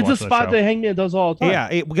multitasking. It's a spot that Hangman does all the time.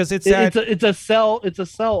 Yeah, because it's a sell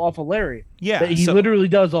off a lariat. Yeah, that he literally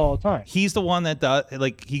does all the time. He's the one that does,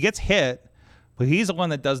 like, he gets hit, but he's the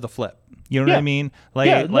one that does the flip. You know what I mean? Like,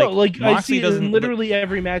 I see it doesn't in literally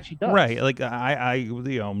every match he does. Right. Like, I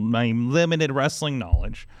you know, my limited wrestling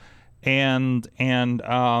knowledge. And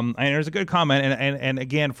there's a good comment, and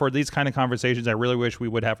again, for these kind of conversations, I really wish we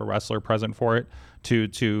would have a wrestler present for it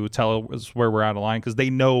to tell us where we're out of line, because they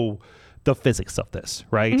know the physics of this,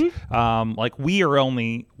 right? Like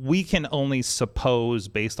we can only suppose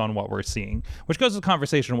based on what we're seeing, which goes to the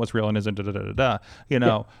conversation of what's real and isn't, you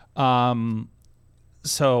know.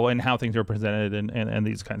 So, and how things are presented and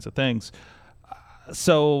these kinds of things.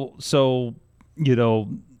 So you know,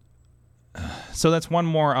 so that's one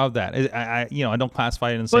more of that. I don't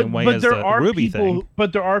classify it in the same way as the Ruby thing.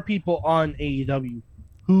 But there are people on AEW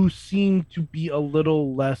who seem to be a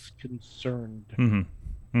little less concerned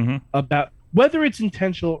about whether it's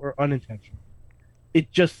intentional or unintentional.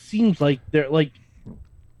 It just seems like there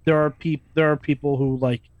are people who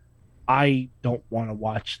like, I don't want to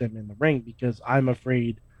watch them in the ring because I'm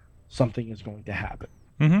afraid something is going to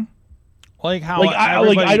happen. Like how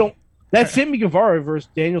I don't. That Sammy Guevara versus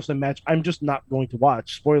Danielson match, I'm just not going to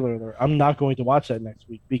watch. Spoiler alert: I'm not going to watch that next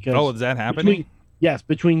week because. Is that happening?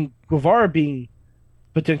 Between Guevara being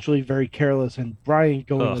potentially very careless and Brian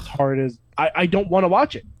going as hard as I don't want to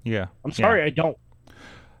watch it. Yeah, I'm sorry, I don't.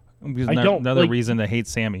 Another reason to hate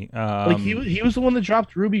Sammy. He was the one that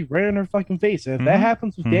dropped Ruby right in her fucking face, and if that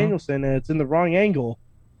happens with Danielson and it's in the wrong angle,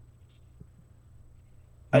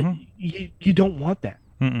 you don't want that.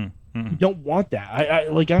 You don't want that.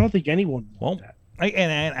 I don't think anyone wants that.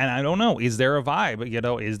 And I don't know. Is there a vibe? You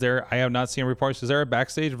know, is there? I have not seen reports. Is there a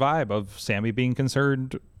backstage vibe of Sammy being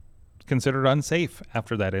considered unsafe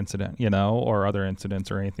after that incident? You know, or other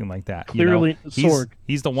incidents or anything like that. Clearly, you know, Sorg.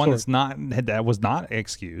 He's the one that was not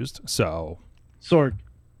excused. So, Sorg,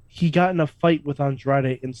 he got in a fight with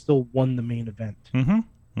Andrade and still won the main event.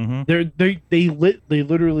 They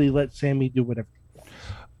literally let Sammy do whatever.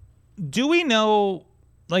 Do we know?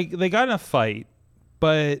 Like, they got in a fight,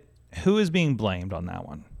 but who is being blamed on that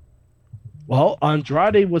one? Well,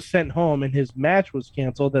 Andrade was sent home and his match was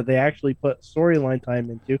canceled that they actually put storyline time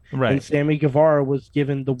into. Right. And Sammy Guevara was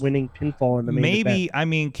given the winning pinfall in the main event. I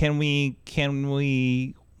mean, can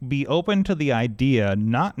we be open to the idea,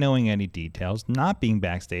 not knowing any details, not being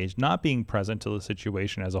backstage, not being present to the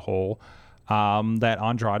situation as a whole, that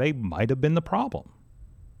Andrade might have been the problem?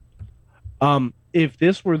 If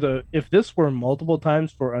this were multiple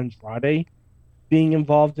times for Andrade being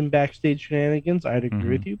involved in backstage shenanigans, I'd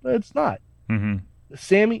agree with you, but it's not.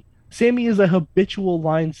 Sammy is a habitual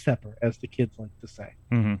line stepper, as the kids like to say.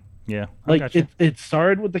 Yeah, like it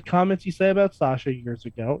started with the comments you say about Sasha years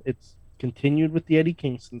ago. It's continued with the Eddie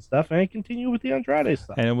Kingston stuff, and it continued with the Andrade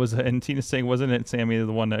stuff. And Tina's saying, wasn't it Sammy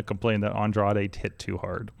the one that complained that Andrade hit too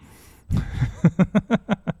hard?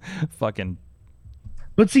 Fucking.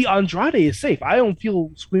 But see, Andrade is safe. I don't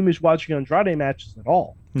feel squeamish watching Andrade matches at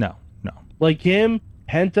all. No. Like him,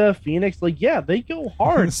 Penta, Phoenix, like, yeah, they go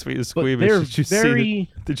hard. Sweet squeamish. Did you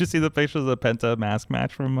see the pictures of the Penta mask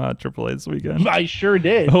match from AAA this weekend? I sure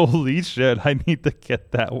did. Holy shit. I need to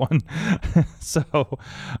get that one. So,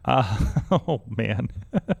 oh, man.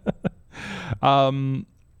 And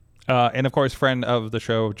of course, friend of the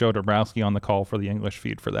show, Joe Dombrowski, on the call for the English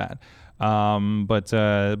feed for that.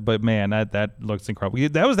 But man, that looks incredible.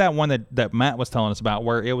 That was that one that Matt was telling us about,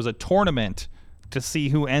 where it was a tournament to see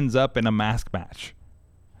who ends up in a mask match.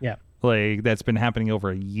 Yeah, like that's been happening over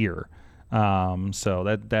a year.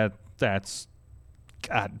 So that's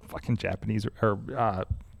God, fucking Japanese or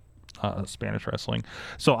Spanish wrestling.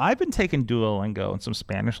 So I've been taking Duolingo and some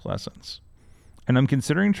Spanish lessons, and I'm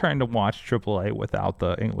considering trying to watch AAA without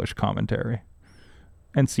the English commentary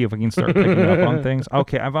and see if we can start picking up on things.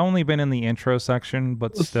 Okay, I've only been in the intro section,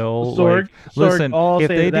 but still, Sorg, listen, Sorg, if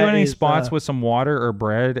they do any is, spots with some water or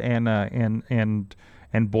bread and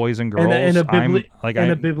boys and girls, and a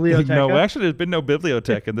biblioteca. No, actually, there's been no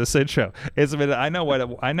biblioteca in this intro. It's been, I know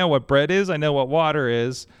what bread is. I know what water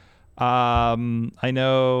is. I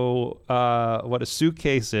know what a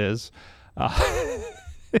suitcase is. I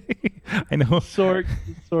know. Sorg,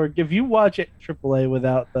 if you watch it AAA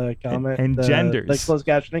without the comment and genders, the closed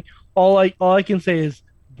captioning, all I can say is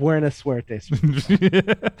Buenas suertes.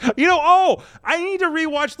 I need to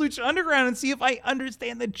rewatch Lucha Underground and see if I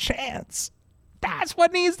understand the chants. That's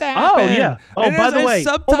what needs to happen. Oh yeah. Oh, and by the way,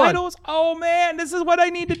 subtitles. Oh man, this is what I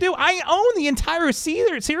need to do. I own the entire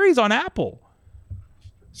series on Apple.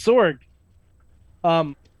 Sorg,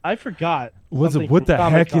 I forgot. What the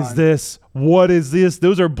heck is this? What is this?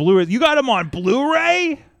 Those are Blu-ray. You got them on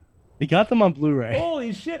Blu-ray? They got them on Blu-ray.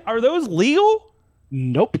 Holy shit! Are those legal?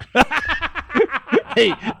 Nope.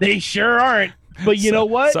 They sure aren't. But you know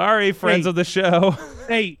what? Sorry, friends of the show.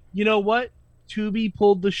 Hey, you know what? Tubi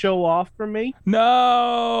pulled the show off from me.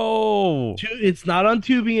 No. It's not on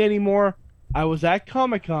Tubi anymore. I was at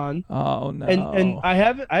Comic-Con. Oh no. And I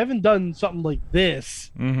haven't done something like this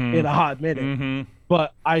in a hot minute.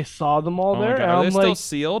 But I saw them all there. And Are I'm they still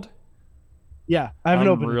sealed? Yeah, I haven't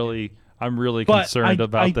opened I'm really concerned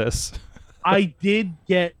about this. I did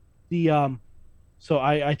get the. So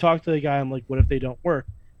I talked to the guy. I'm like, what if they don't work?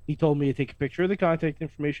 He told me to take a picture of the contact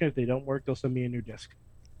information. If they don't work, they'll send me a new disc.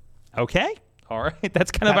 Okay. All right.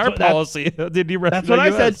 That's kind of That's our what- that's- policy. Did you That's what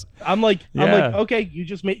I said. US? I'm like, Yeah. okay, you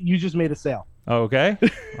just made a sale. Okay.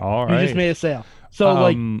 All right. You just made a sale. So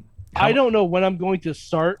like, how- I don't know when I'm going to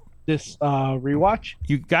start this rewatch.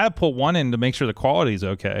 you got to put one in to make sure the quality's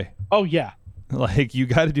okay. Oh yeah, Like you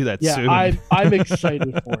got to do that yeah. soon. I'm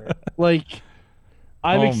excited for it. Like,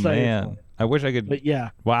 I'm oh excited. man, For it. I wish I could. But yeah,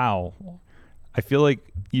 Wow. I feel like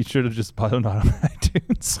you should have just bought it on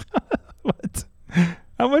iTunes. What?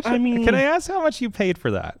 How much? I mean- can I ask how much you paid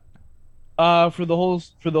for that? for the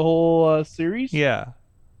whole series, Yeah,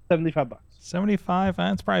 $75. 75.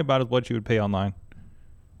 That's probably about what you would pay online.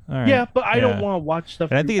 All right. Yeah, but I don't Yeah. want to watch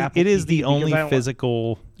stuff. And I through think Apple it is TV the because only I don't want-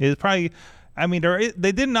 physical. It's probably. I mean,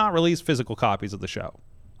 they did not release physical copies of the show.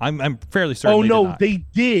 I'm fairly certain. Oh they no, did not. they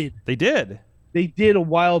did. They did. They did a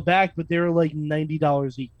while back, but they were like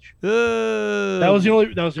 $90 each. That was the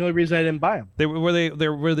only reason I didn't buy them. They were they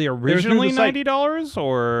through originally the site. $90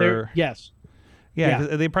 or Yes. yeah, yeah.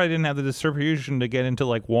 'cause they probably didn't have the distribution to get into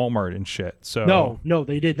like Walmart and shit. So No,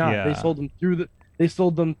 they did not. Yeah. They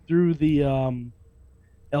sold them through the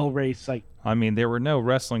El Rey site. I mean, there were no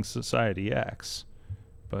Wrestling Society X,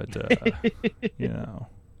 but you know,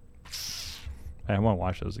 I want to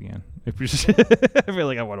watch those again. If you just, I feel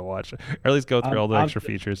like I want to watch it, or at least go through all the I'm- extra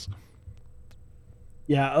features.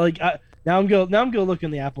 Yeah, like now I'm gonna look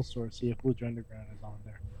in the Apple store to see if Lucha Underground is on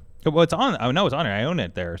there. Well, it's on. I know it's on there. I own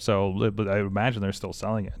it there, so but I imagine they're still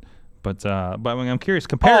selling it. But I mean, I'm curious Oh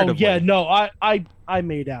comparatively. yeah, no, I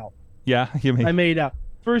made out. Yeah, you mean I made out.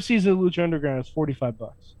 First season of Lucha Underground is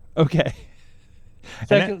 $45. okay?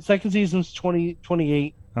 Second season's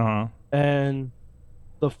 28, Uh huh. and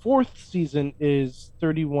the fourth season is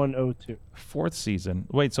 3102. Fourth season.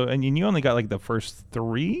 Wait, so and you only got like the first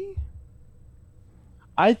three?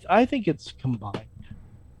 I think it's combined.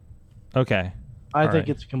 Okay. I All think right.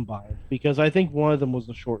 it's combined because I think one of them was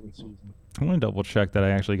the shortened season. I'm gonna double check that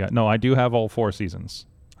I actually got. No, I do have all 4 seasons.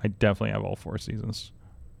 I definitely have all 4 seasons,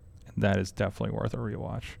 and that is definitely worth a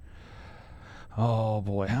rewatch. Oh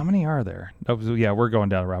boy, how many are there? Oh, so yeah, we're going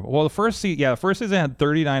down a rabbit. Well, the first season had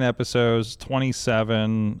 39 episodes,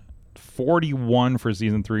 27, 41 for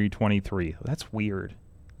season 3, 23. That's weird.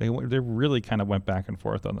 They really kind of went back and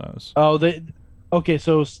forth on those. Oh, okay.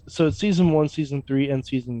 So it's season 1, season 3, and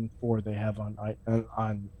season 4 they have on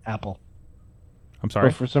Apple. I'm sorry,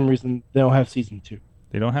 But for some reason they don't have season 2.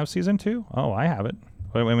 they don't have season 2. Oh, I have it.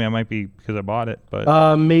 I mean, I might be because I bought it,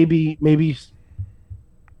 but Maybe.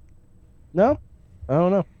 No, I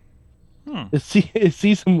don't know. Hmm. Is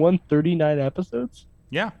season 1 39 episodes?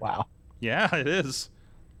 yeah. Wow. Yeah, it is.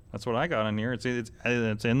 That's what I got in here. It's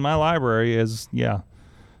in my library.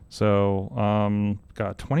 So,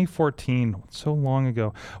 God, 2014, so long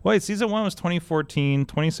ago. Wait, season 1 was 2014,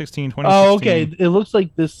 2016, 2016. Oh, okay. It looks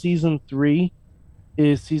like this season 3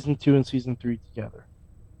 is season 2 and season 3 together.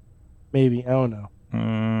 Maybe, I don't know.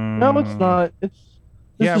 No, it's not. This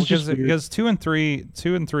Yeah, is just weird. because 2 and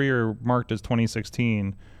 3 are marked as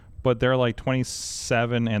 2016, but they're like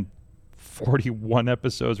 27 and 41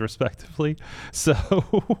 episodes respectively. So,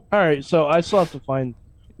 All right, so I still have to find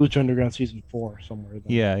Lucha Underground season 4 somewhere. Then.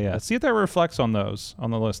 yeah. See if that reflects on those on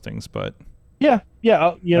the listings, but Yeah. You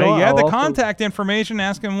know, hey, you have I'll the also- contact information.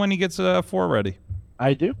 Ask him when he gets 4 ready.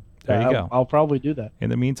 I do. There you go. I'll probably do that. In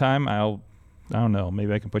the meantime, I don't know.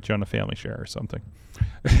 Maybe I can put you on a family share or something.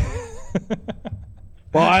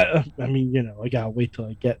 Well, I mean, you know, I gotta wait till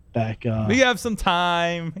I get back. You have some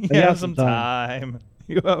time. You I have got some some time.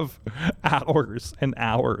 You have hours and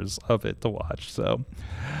hours of it to watch. So,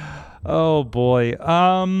 oh boy.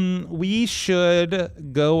 We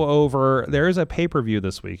should go over. There is a pay-per-view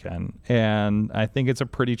this weekend, and I think it's a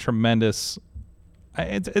pretty tremendous.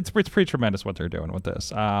 It's pretty tremendous what they're doing with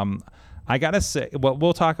this. I gotta say, well,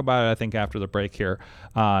 we'll talk about it I think after the break here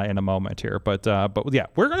in a moment here. But yeah,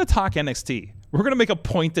 we're gonna talk NXT. We're gonna make a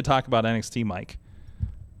point to talk about NXT, Mike.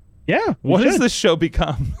 Yeah. What has this show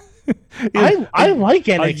become? I like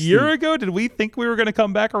NXT. A year ago, did we think we were going to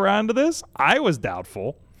come back around to this? I was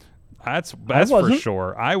doubtful. That's for wasn't.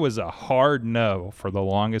 sure. I was a hard no for the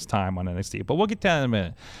longest time on NXT, but we'll get to that in a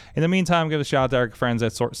minute. In the meantime, give a shout out to our friends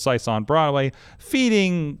at Slice on Broadway,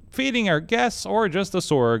 feeding our guests or just the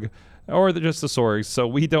Sorg or just the Sorgs, so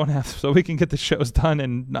we can get the shows done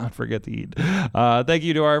and not forget to eat. Thank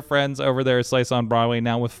you to our friends over there at Slice on Broadway,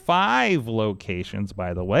 now with 5 locations,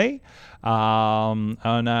 by the way. And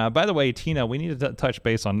by the way, Tina, we need to touch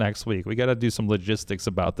base on next week. We got to do some logistics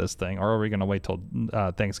about this thing, or are we going to wait till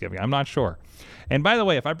Thanksgiving? I'm not sure. And by the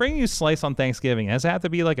way, if I bring you Slice on Thanksgiving, does it have to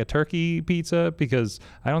be like a turkey pizza? Because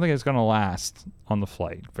I don't think it's going to last on the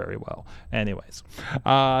flight very well. Anyways,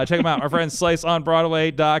 check them out. Our friends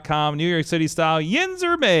sliceonbroadway.com. New York City style. Yins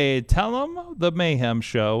are made. Tell them the Mayhem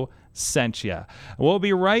Show sent ya. We'll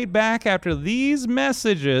be right back after these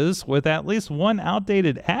messages with at least one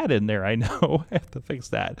outdated ad in there. I know. I have to fix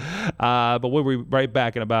that. But we'll be right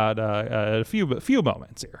back in about a few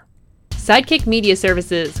moments here. Sidekick Media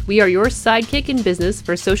Services. We are your sidekick in business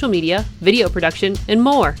for social media, video production, and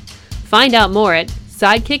more. Find out more at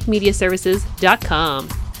sidekickmediaservices.com.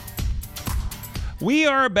 We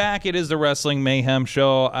are back. It is the Wrestling Mayhem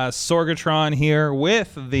Show. Sorgatron here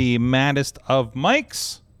with the maddest of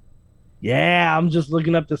mics. Yeah, I'm just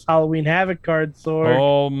looking up this Halloween Havoc card, Sorg.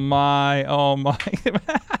 Oh my.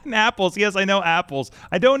 And apples. Yes, I know apples.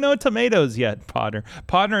 I don't know tomatoes yet, Podner.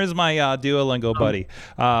 Podner is my Duolingo buddy.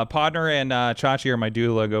 Podner and Chachi are my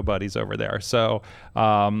Duolingo buddies over there. So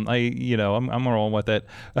I'm rolling with it.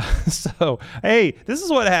 So, hey, this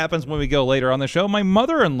is what happens when we go later on the show. My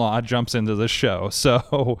mother-in-law jumps into the show.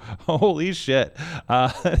 So, holy shit.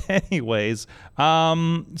 Anyways,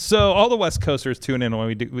 so all the West Coasters tune in when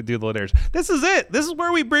we do the letters. This is it. This is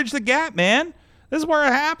where we bridge the gap, man. This is where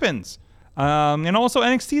it happens. And also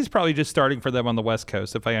NXT is probably just starting for them on the West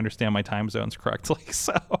Coast, if I understand my time zones correctly.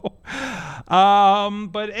 So,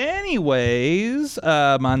 but anyways,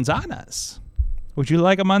 manzanas. Would you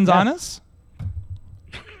like a manzanas?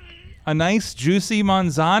 Yes. A nice juicy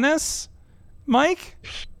manzanas, Mike?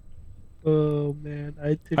 Oh man,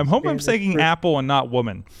 I'm hoping I'm saying apple and not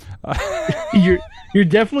woman. You're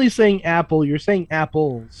definitely saying apple. You're saying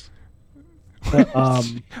apples. Would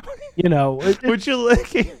you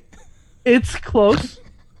like it? It's close.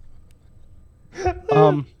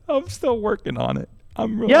 I'm still working on it.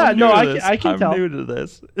 I'm new I to can tell. I'm new to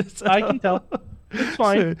this. I can tell. It's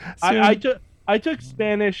fine. I took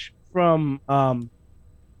Spanish from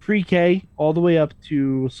pre-K all the way up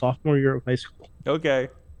to sophomore year of high school. Okay.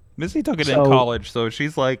 Missy took it in college, so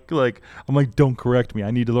she's like, I'm like, don't correct me.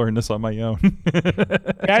 I need to learn this on my own. Yeah,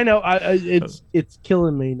 I know. It's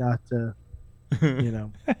killing me not to,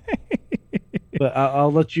 But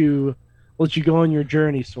I'll let you go on your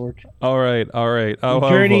journey, Sorg. All right.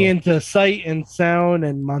 Journey into sight and sound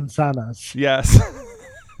and manzanas. Yes.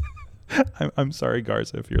 I'm sorry,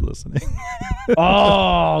 Garza, if you're listening.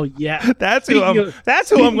 Oh yeah, that's who I'm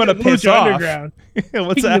going to piss off. Underground.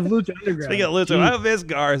 What's that? Lucha Underground. Speaking of Lucha, I miss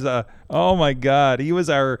Garza. Oh my God, he was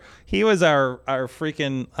our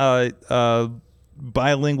freaking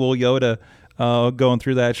bilingual Yoda going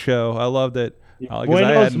through that show. I loved it.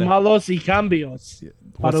 Buenos, malos y cambios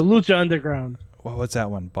para Lucha Underground. Well, what's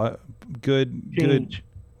that one? Good.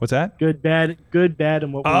 What's that? Good, bad,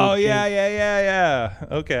 and what? Oh yeah.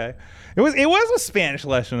 Okay. It was a Spanish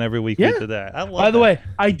lesson every week. We did that. I love. By the way,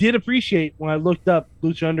 I did appreciate when I looked up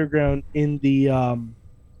Lucha Underground in the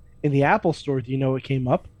Apple Store. Do you know what came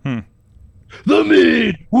up? The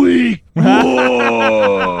Midweek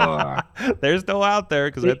War. They're still out there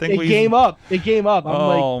because I think it came up. It came up.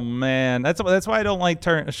 Man, that's why I don't like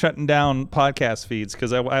shutting down podcast feeds,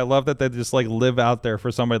 because I love that they just like live out there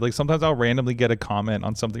for somebody. Like sometimes I'll randomly get a comment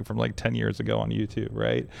on something from like 10 years ago on YouTube,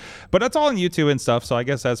 right? But that's all on YouTube and stuff, so I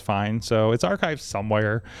guess that's fine. So it's archived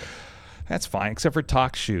somewhere. That's fine, except for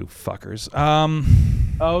Talk Shoe fuckers.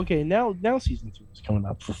 Okay, now season 2 is coming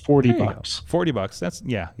up for $40. $40. That's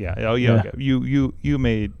yeah. Oh yeah. Okay. You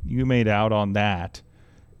made out on that.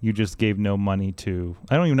 You just gave no money to.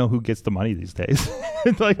 I don't even know who gets the money these days.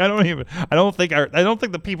 Like I don't think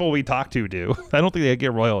the people we talk to do. I don't think they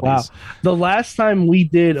get royalties. Wow. The last time we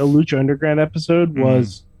did a Lucha Underground episode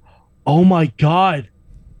was, oh my God,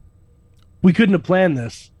 we couldn't have planned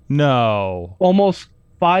this. No. Almost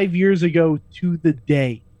 5 years ago to the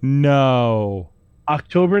day. No.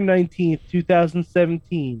 October 19th,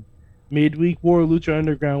 2017. Midweek War Lucha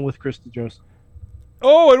Underground with Chris DeJoseph.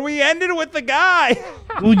 Oh, and we ended with the guy.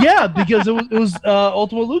 Well, yeah, because it was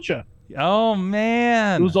Ultima Lucha. Oh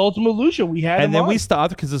man, it was Ultima Lucha. We had, and then we stopped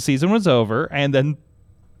because the season was over, and then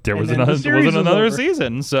there was another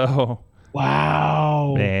season. So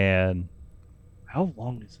wow, man, how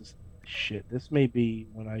long is this shit? This may be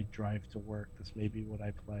when I drive to work. This may be what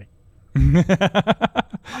I play.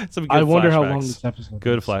 I wonder how long this episode.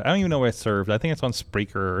 Good flash. I don't even know where it's served. I think it's on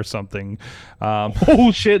Spreaker or something.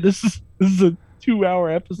 Oh shit! This is 2-hour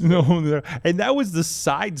episode. No, and that was the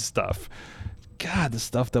side stuff. God, the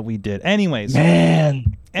stuff that we did. Anyways,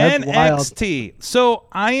 Man, that's wild. NXT. So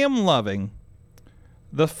I am loving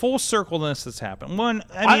the full circleness that's happened. One,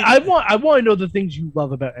 I want to know the things you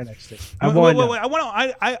love about NXT. I want to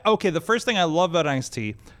know. Okay, the first thing I love about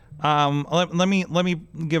NXT. Let me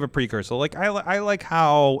give a precursor. Like I like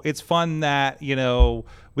how it's fun that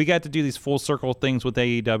we got to do these full circle things with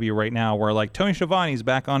AEW right now, where like Tony Schiavone's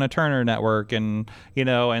back on a Turner network, and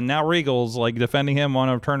and now Regal's like defending him on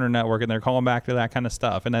a Turner network, and they're calling back to that kind of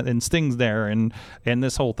stuff, and Sting's there, and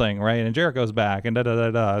this whole thing, right? And Jericho's back, and like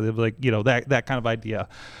that kind of idea,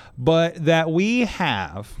 but that we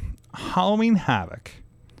have Halloween Havoc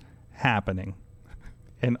happening.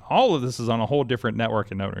 And all of this is on a whole different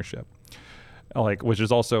network and ownership, which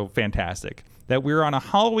is also fantastic. That we're on a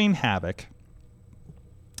Halloween Havoc,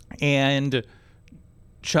 and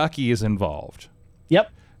Chucky is involved.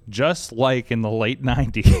 Yep. Just like in the late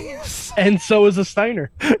 90s. And so is a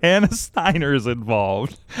Steiner. And a Steiner is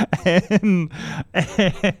involved. And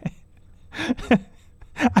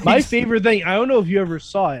my favorite thing, I don't know if you ever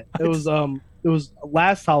saw it. It was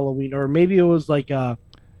last Halloween, or maybe it was like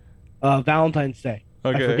Valentine's Day.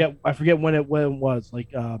 Okay. I forget when it was, like,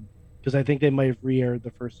 because I think they might have re-aired the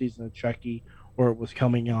first season of Chucky, or it was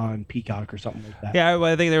coming on Peacock or something like that. Yeah,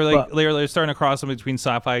 I think they were they were starting to cross them between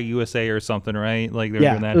Sci-Fi USA or something, right? Like they were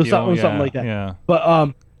doing that it was deal. something like that. Yeah.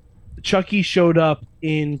 But Chucky showed up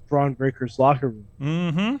in Braun Breaker's locker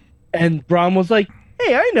room, and Braun was like,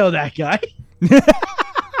 "Hey, I know that guy."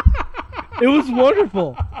 It was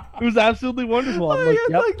wonderful. It was absolutely wonderful. I'm like,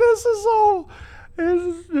 yep. Like this is all.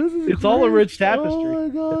 This is It's all a rich tapestry. Oh my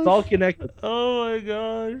gosh. It's all connected. Oh my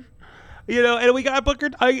gosh. And we got Booker.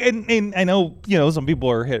 And I know, some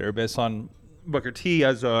people are hit or miss on Booker T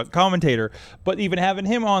as a commentator, but even having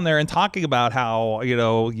him on there and talking about how,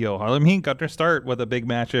 Harlem Heat got their start with a big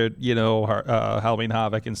match at, Halloween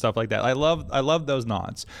Havoc and stuff like that. I love those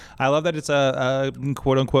nods. I love that it's a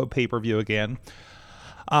quote unquote pay-per-view again.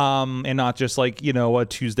 And not just like, a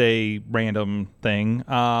Tuesday random thing.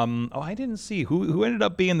 I didn't see who ended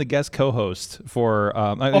up being the guest co-host for.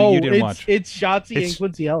 You didn't watch. It's Shotzi and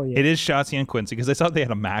Quincy Elliott. It is Shotzi and Quincy, because I thought they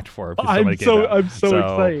had a match for it. I'm so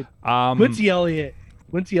excited. Quincy Elliott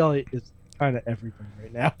is kind of everything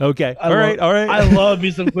right now. Okay, all right. I love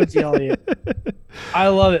me some Quincy Elliott. I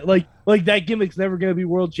love it. Like that gimmick's never gonna be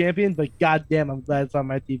world champion, but goddamn, I'm glad it's on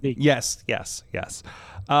my TV. Yes.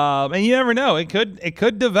 And you never know. It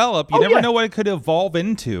could develop. You never know what it could evolve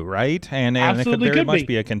into, right? And it could very much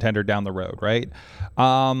be a contender down the road, right?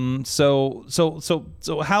 So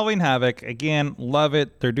Halloween Havoc, again, love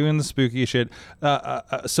it. They're doing the spooky shit.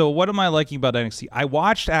 So what am I liking about NXT? I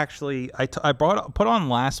watched actually. I put on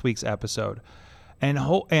last week's episode.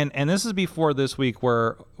 And this is before this week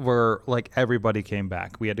where like everybody came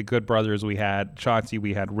back. We had the Good Brothers, we had Shotzi,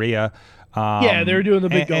 we had Rhea. They were doing the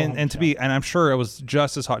big and I'm sure it was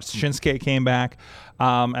just as hot. Shinsuke came back,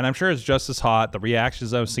 and I'm sure it's just as hot. The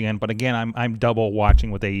reactions I was seeing, but again, I'm double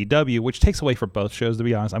watching with AEW, which takes away from both shows. To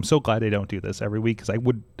be honest, I'm so glad they don't do this every week, because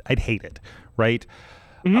I'd hate it, right?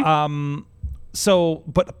 Mm-hmm.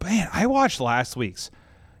 But man, I watched last week's.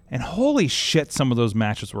 And holy shit, some of those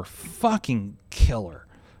matches were fucking killer.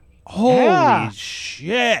 Holy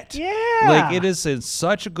shit. Yeah. Like, it is in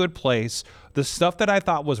such a good place. The stuff that I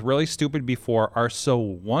thought was really stupid before are so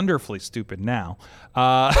wonderfully stupid now,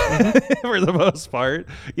 for the most part.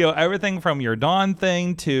 Everything from your Dawn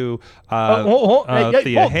thing to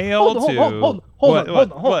Thea Hale to...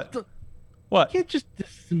 What? You can't just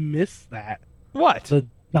dismiss that. What? The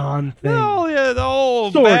Dawn thing. Oh, yeah, the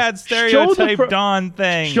old Sorg, bad stereotype Dawn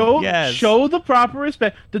thing. Show the proper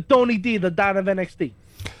respect to Tony D, the Don of NXT.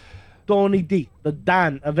 Tony D, the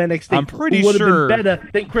Don of NXT. I'm pretty would sure have been better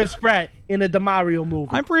than Chris Pratt in a DeMario movie.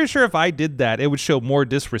 I'm pretty sure if I did that, it would show more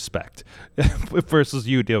disrespect versus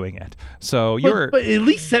you doing it. So but at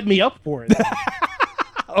least set me up for it.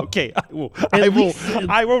 Okay,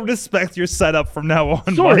 I will respect your setup from now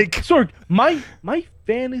on, Mike. Sorg, my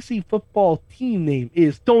fantasy football team name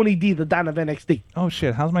is Tony D, the Don of NXT. Oh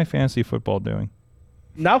shit, how's my fantasy football doing?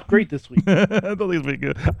 Not great this week. I don't think it's been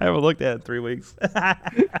good. I haven't looked at it in 3 weeks. I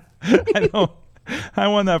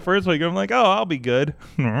won that first week. I'm like, I'll be good.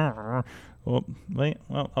 I'll wait.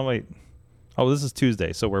 Oh, this is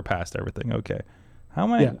Tuesday, so we're past everything. Okay. How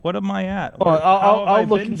am I? Yeah. What am I at? I'll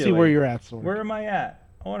look and see where you're at. Sorg. Where am I at?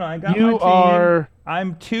 Hold on, I got you my team. Are.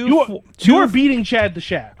 I'm two. You are beating Chad the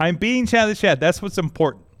Shad. I'm beating Chad the Shad. That's what's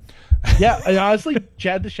important. Yeah, and honestly,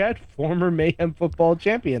 Chad the Shad, former Mayhem football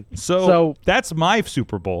champion. So that's my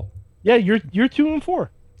Super Bowl. Yeah, you're 2-4.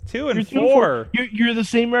 2 and You're 4. You're the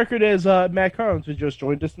same record as Matt Carlins, who just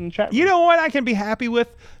joined us in the chat room. You know what I can be happy with?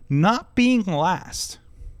 Not being last.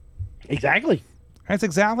 Exactly. That's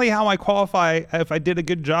exactly how I qualify if I did a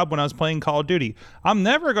good job when I was playing Call of Duty. I'm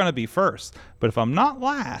never going to be first, but if I'm not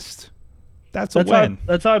last, that's a win.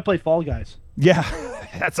 That's how I play Fall Guys. Yeah,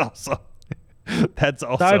 that's also. That's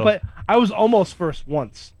how I play. I was almost first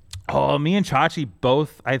once. Oh, me and Chachi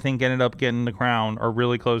both, I think, ended up getting the crown or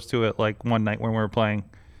really close to it. Like one night when we were playing.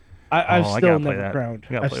 I've I still gotta play never that. crowned.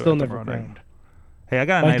 I gotta I've play still that never tomorrow night. crowned. Hey, I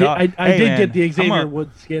got a night off. I Hey, did man, get the I'm Xavier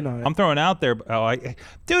Woods skin on it. I'm throwing out there.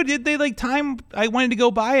 Dude, they like time. I wanted to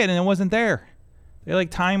go buy it and it wasn't there. They like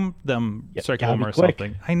timed them circulum or quick.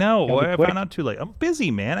 something. I know. Gotta be I quick. found out too late. I'm busy,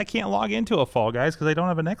 man. I can't log into a Fall Guys because I don't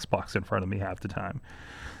have an Xbox in front of me half the time.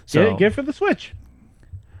 So Get it for the Switch.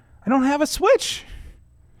 I don't have a Switch.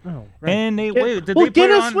 Oh, right. And they wait. Did well, they put get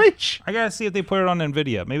it a on? Switch. I gotta see if they put it on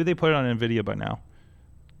Nvidia. Maybe they put it on Nvidia by now.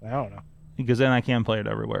 I don't know. Because then I can play it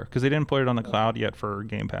everywhere. Because they didn't put it on the cloud yet for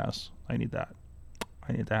Game Pass. I need that.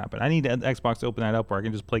 I need it to happen. I need Xbox to open that up where I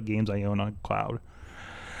can just play games I own on cloud.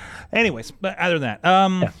 Anyways, but other than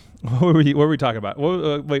that, what were we talking about?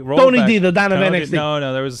 Wait, roll Tony back. D, the Don of Okay, NXT.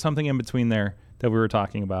 No, there was something in between there that we were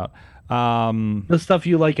talking about. The stuff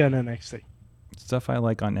you like on NXT. Stuff I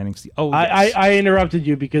like on NXT. Oh, I yes. I interrupted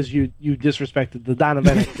you because you disrespected the Don of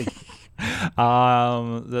NXT.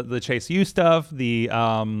 The Chase U stuff, the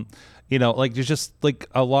like there's just like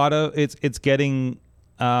a lot of it's getting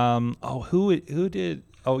who did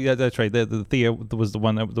that's right, the Thea was the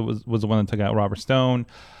one that was the one that took out Robert Stone.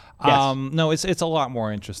 Yes. No, it's a lot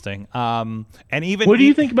more interesting. And even What do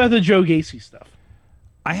you think about the Joe Gacy stuff?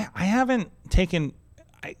 I haven't taken.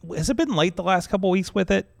 Has it been late the last couple weeks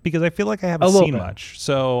with it? Because I feel like I haven't A little seen bit. much.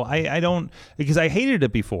 So I don't, because I hated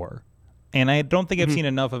it before, and I don't think I've seen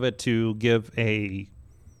enough of it to give a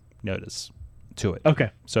notice to it.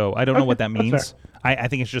 Okay. So I don't know what that that's means. I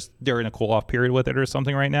think it's just they're in a cool off period with it or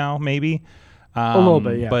something right now, maybe. A little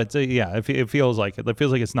bit, yeah. But it feels like it. It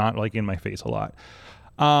feels like it's not like in my face a lot.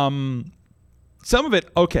 Some of it,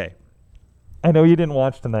 okay. I know you didn't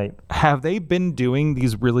watch tonight. Have they been doing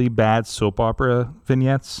these really bad soap opera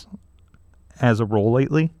vignettes as a role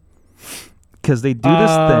lately? Because they do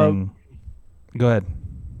this thing. Go ahead.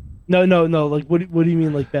 No. Like, what do you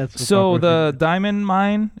mean, like bad? soap So opera the Diamond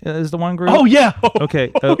Mine is the one group. thing? Oh yeah.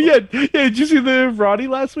 Okay. Oh yeah. Did you see the Roddy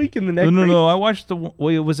last week in the neck? brace? No. I watched the.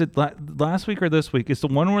 Wait, was it last week or this week? It's the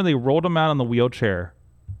one where they rolled him out on the wheelchair.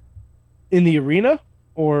 In the arena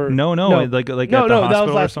or No, like at the that was hospital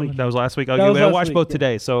or last something. week. That was last week. That Okay, was I last watched week, both yeah.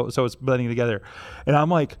 today, so it's blending together, and I'm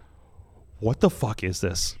like, what the fuck is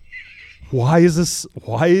this? Why is this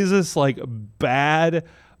like bad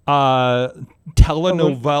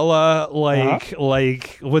telenovela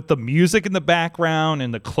like with the music in the background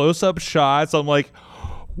and the close-up shots? I'm like,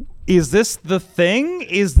 is this the thing?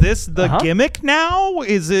 Is this the gimmick now?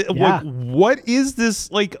 Is it Yeah. what is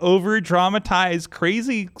this like over dramatized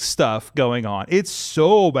crazy stuff going on? It's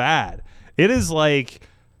so bad. It is like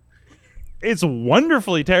it's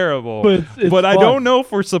wonderfully terrible. But it's I fun. don't know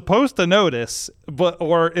if we're supposed to notice,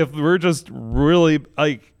 or if we're just really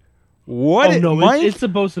like what Oh no, Mike, it's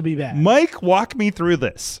supposed to be bad. Mike, walk me through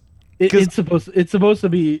this. It's supposed to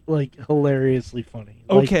be like hilariously funny.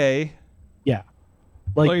 Like, Okay. Yeah.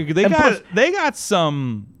 Like They and got plus-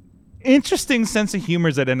 some interesting sense of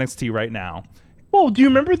humors at NXT right now. Well, do you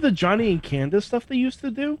remember the Johnny and Candace stuff they used to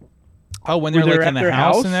do? Oh, when they're Where like they're in at the their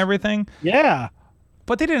house house? and everything. Yeah.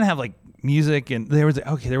 But they didn't have like music and there was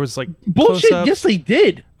like Bullshit. close-ups. Yes, they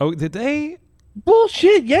did. Oh, did they?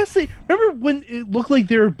 Bullshit. Yes, they. Remember when it looked like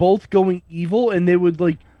they were both going evil and they would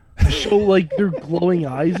like show like their glowing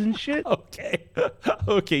eyes and shit? Okay.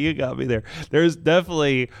 Okay, you got me there. There's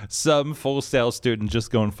definitely some Full Sail student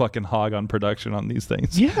just going fucking hog on production on these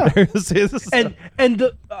things. Yeah. There's And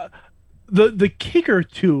the kicker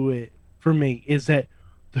to it for me is that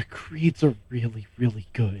the Creeds are really, really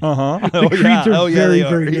good. uh-huh. The Creeds are very,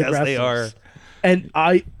 very good Yes, they are. wrestlers. And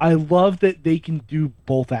I love that they can do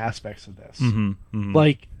both aspects of this. Mm-hmm.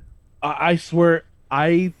 Like, I swear,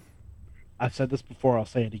 I've said this before, I'll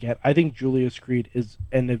say it again. I think Julius Creed is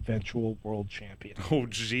an eventual world champion. Oh,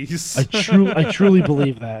 jeez. I truly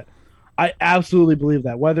believe that. I absolutely believe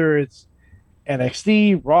that. Whether it's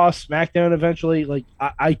NXT, Raw, SmackDown eventually, like,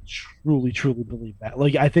 I truly, truly believe that.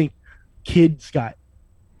 Like, I think Kid's got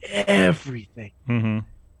everything. Mm-hmm.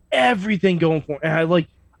 Everything going for him. And I like,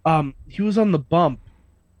 he was on the bump.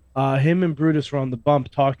 Him and Brutus were on the bump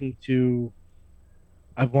talking to,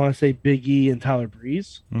 I want to say, Big E and Tyler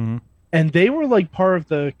Breeze. Mm-hmm. And they were like part of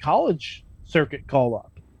the college circuit call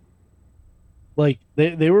up. Like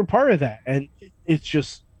they were part of that. And it's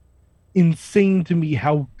just insane to me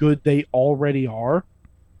how good they already are,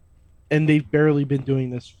 and they've barely been doing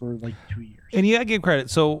this for like 2 years. And you gotta give credit.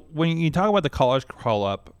 So when you talk about the college call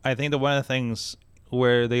up, I think that one of the things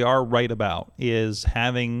where they are right about is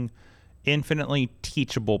having infinitely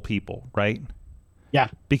teachable people, right? Yeah.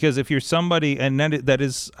 Because if you're somebody, and that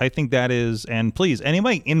is, I think that is, and please,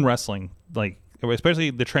 anybody in wrestling, like, especially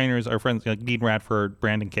the trainers, our friends, like Dean Radford,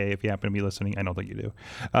 Brandon Kay, if you happen to be listening, I don't think you do.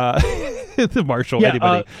 The Marshall, Yeah,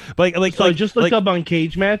 anybody. So I just looked up on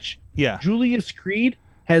Cage Match. Yeah. Julius Creed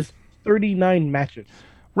has 39 matches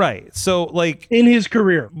Right. So, like, in his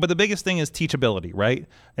career. but the biggest thing is teachability, right?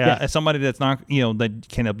 Yes. As somebody that's not, that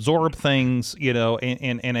can absorb things,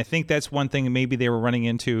 and I think that's one thing maybe they were running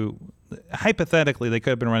into, hypothetically, they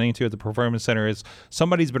could have been running into at the Performance Center is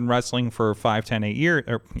somebody's been wrestling for 5, 10, 8 years,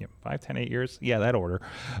 or 5, 10, 8 years. Yeah, that order.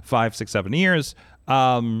 5, 6, 7 years.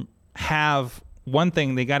 Have one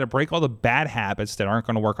thing, they got to break all the bad habits that aren't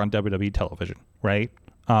going to work on WWE television, right?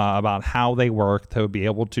 About how they work to be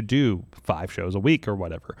able to do 5 shows a week or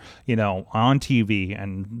whatever, on TV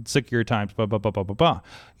and secure times, blah, blah, blah, blah, blah,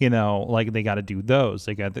 blah. Like they got to do those.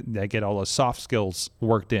 They get all the soft skills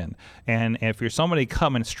worked in. And if you're somebody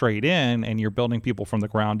coming straight in and you're building people from the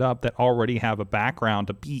ground up that already have a background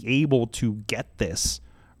to be able to get this,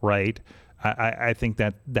 right? I think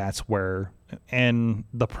that's where, and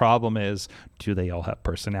the problem is, do they all have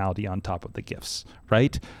personality on top of the gifts,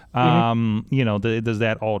 right? Does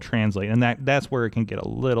that all translate? And that's where it can get a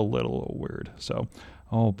little weird. So,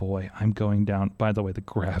 oh boy, I'm going down. By the way, the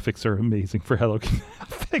graphics are amazing for Hello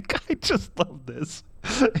Graphic. I just love this.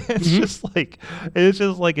 It's just like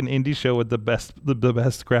an indie show with the best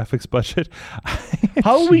graphics budget.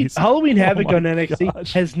 Halloween Havoc my on NXT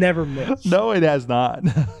gosh. has never missed. No, it has not.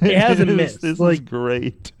 It hasn't missed. This is Like,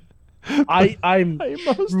 great. I'm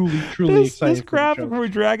truly excited. This graphic for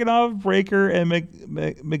Dragunov, Breaker, and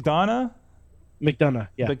McDonough. McDonough,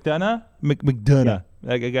 yeah. McDonough.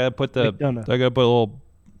 I gotta put McDonough. I gotta put a little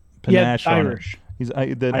panache on Irish. it. He's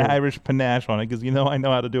Irish panache on it because I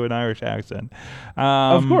know how to do an Irish accent.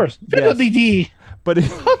 Of course. Yes. But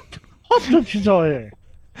Sure.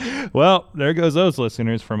 well, there goes those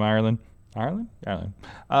listeners from Ireland. Ireland.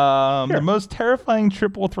 The most terrifying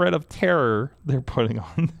triple threat of terror they're putting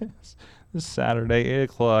on this Saturday, 8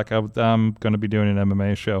 o'clock. I'm going to be doing an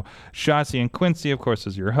MMA show. Shotzi and Quincy, of course,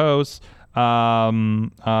 is your host. We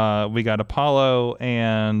got Apollo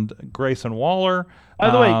and Grayson Waller. By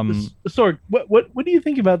the way, Sorg, what do you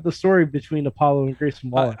think about the story between Apollo and Grayson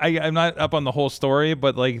Waller? I'm not up on the whole story,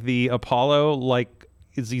 but like the Apollo, like,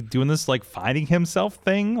 is he doing this like fighting himself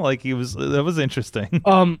thing? Like that was interesting.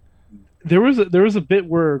 There was a bit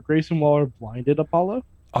where Grayson Waller blinded Apollo.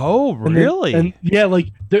 Oh, really? And yeah,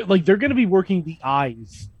 they're gonna be working the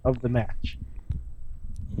eyes of the match.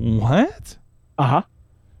 What? Oh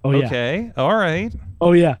yeah. Okay. All right.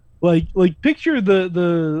 Oh yeah. Like picture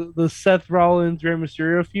the Seth Rollins Rey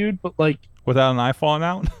Mysterio feud, but like without an eye falling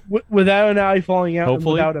out. Without an eye falling out,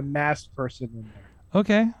 Hopefully. and without a masked person in there.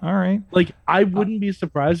 Okay. All right. Like I wouldn't be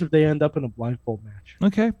surprised if they end up in a blindfold match.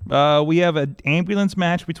 Okay. We have an ambulance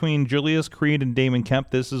match between Julius Creed and Damon Kemp.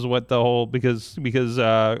 This is what the whole because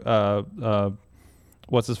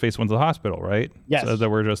what's his face went to the hospital, right? Yes. So that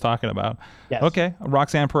we're just talking about. Yes. Okay.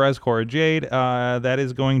 Roxanne Perez, Cora Jade. That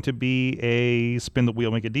is going to be a spin the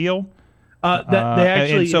wheel, make a deal. They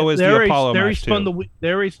actually and so is they the already- Apollo they already match spun too. they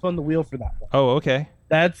already spun the wheel for that one. Oh, okay.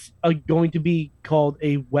 That's going to be called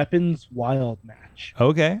a Weapons Wild match.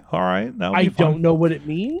 Okay. All right. That'll I be fun. don't know what it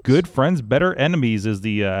means. Good friends, better enemies is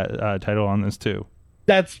the title on this too.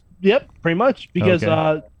 That's pretty much because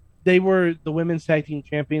Okay. they were the women's tag team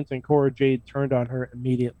champions, and Cora Jade turned on her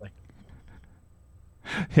immediately.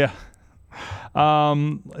 Yeah.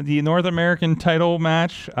 The North American title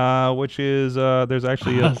match, which is there's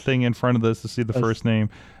actually a thing in front of this to see the first name.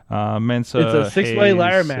 Mensa. It's a six-way Hayes,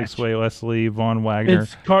 ladder match. Six-way Wesley Von Wagner.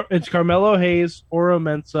 It's Carmelo Hayes, Oro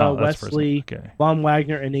Mensa, Oh, that's first Wesley, name. Okay. Von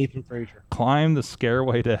Wagner, and Nathan Frazier. Climb the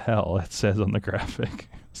stairway to hell. It says on the graphic.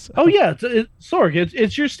 So, Oh yeah, Sorg,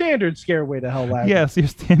 it's your standard Scareway to Hell ladder. yes, your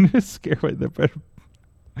standard stairway. They're better.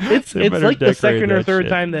 it's they better like the decorate second or that third shit.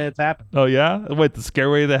 time that it's happened. Oh yeah. Wait, the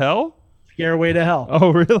stairway to hell. Scareway to Hell.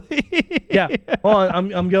 Oh really? Yeah. Hold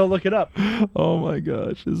on, I'm gonna look it up. Oh my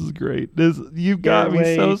gosh, this is great. You got me so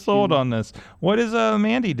Stairway sold to- on this. What is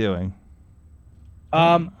Mandy doing?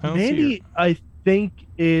 I don't see Mandy, I think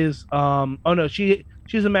is oh no, she's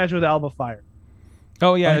a match with Alba Fire.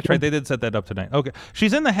 Oh yeah, I that's right. don't- They did set that up tonight. Okay,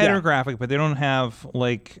 she's in the header Yeah. graphic, but they don't have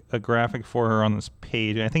like a graphic for her on this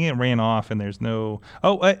page. I think it ran off, and there's no.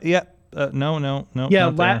 Oh yeah, no, Yeah,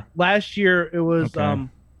 not there. last year it was Okay.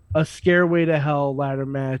 a Scareway to Hell ladder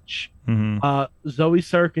match Zoe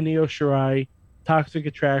Stark and Io Shirai, Toxic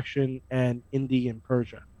Attraction, and Indy and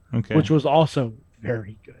Persia, Okay. which was also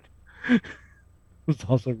very good. It was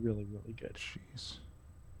also really, really good. Jeez.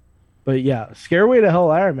 But yeah, Scareway to Hell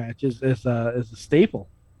ladder match is a staple.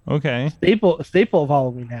 Okay. A staple of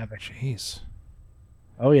Halloween Havoc. Jeez.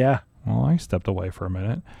 Oh yeah. Well, I stepped away for a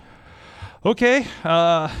minute. Okay.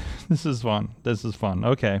 This is fun.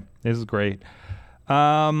 Okay. This is great.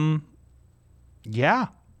 Yeah.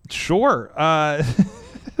 Sure.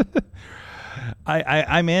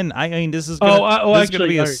 I'm in. I mean, this is gonna, this is gonna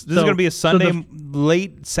be a, this is gonna be a Sunday,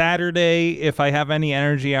 late Saturday, if I have any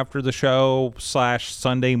energy after the show /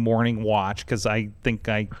 Sunday morning watch, because I think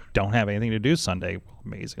I don't have anything to do Sunday.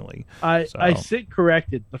 Amazingly, I sit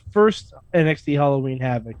corrected. The first NXT Halloween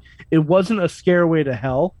Havoc, it wasn't a Scareway to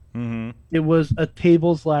Hell. Mm-hmm. It was a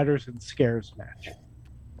tables, ladders, and scares match,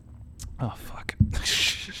 Oh fuck.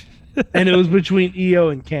 and it was between Io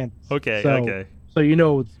and Candice. Okay. So, Okay. So you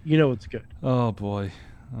know it's good. Oh boy.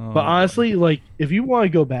 Oh, But honestly, like if you want to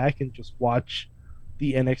go back and just watch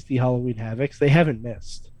the NXT Halloween Havocs, they haven't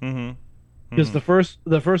missed. Mm-hmm. Because the first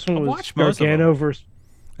one I've was watched most of Gargano them. versus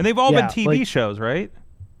And they've all Yeah, been TV like- shows, right?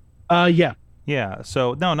 yeah. Yeah.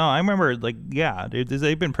 So no, I remember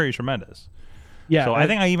they've been pretty tremendous. Yeah. So I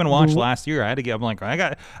think I even watched Mhm. last year. I had to get. I'm like,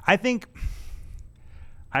 I think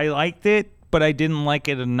I liked it, but I didn't like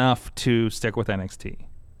it enough to stick with NXT.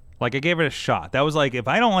 Like I gave it a shot. That was like, if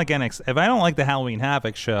I don't like if I don't like the Halloween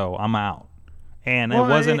Havoc show, I'm out. And Well, it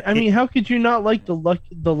wasn't. I mean, how could you not like the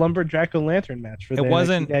Lumberjack and Lantern match for the it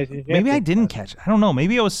wasn't. NXT Tag Team Maybe I Championship didn't match? catch it. I don't know.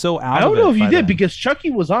 Maybe I was so out. I don't of know it if you by did then. because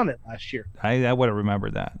Chucky was on it last year. I would have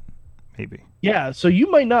remembered that. Maybe. Yeah, so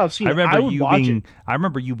you might not have seen I it. I remember would you watch being. it. I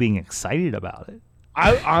remember you being excited about it.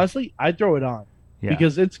 I honestly, I'd throw it on Yeah.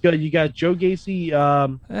 because it's good. You got Joe Gacy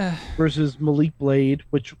versus Malik Blade,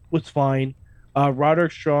 which was fine.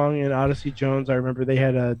 Roderick Strong and Odyssey Jones, I remember they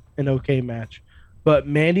had an okay match. But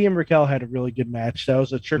Mandy and Raquel had a really good match. That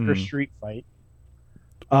was a trick or street fight.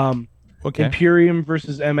 Okay. Imperium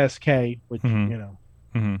versus MSK, which, Mhm. you know,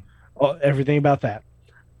 Mhm. everything about that.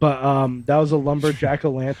 But that was a Lumberjack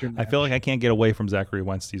of Lantern I match. feel like I can't get away from Zachary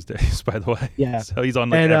Wentz these days. By the way, Yeah. So he's on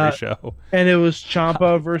like And, every show. And it was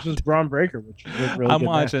Ciampa versus Braun Breaker, which was a really I'm good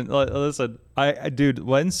match. watching. Listen, I dude,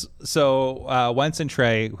 Wentz. So Wentz and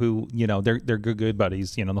Trey, who they're good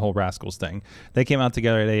buddies. The whole Rascals thing. They came out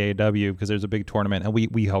together at AAW because there's a big tournament, and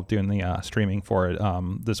we helped doing the streaming for it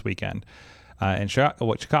this weekend. In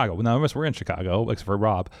Chicago. None of us were in Chicago except for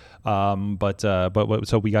Rob. But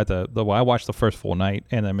so we got I watched the first full night,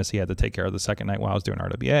 and then Missy had to take care of the second night while I was doing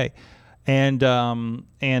RWA. And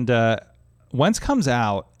Wentz comes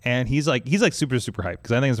out, and he's like super hyped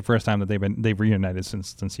because I think it's the first time that they've reunited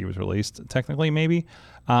since he was released, technically maybe.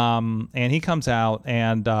 And he comes out,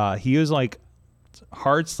 and he was like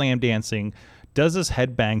hard slam dancing. Does this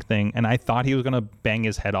headbang thing, and I thought he was gonna bang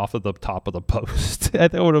his head off of the top of the post. I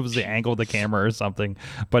thought it was the angle of the camera or something,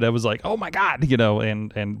 but it was like, oh my god,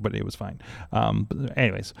 but it was fine. But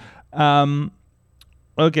anyways,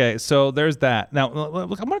 okay, so there's that. Now,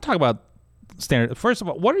 look, I'm gonna talk about standard. First of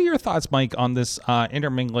all, what are your thoughts, Mike, on this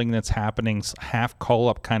intermingling that's happening, half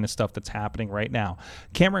call-up kind of stuff that's happening right now?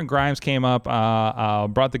 Cameron Grimes came up,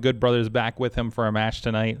 brought the Good Brothers back with him for a match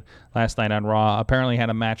last night on Raw. Apparently had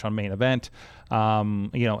a match on Main Event.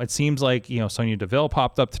 It seems like, Sonya Deville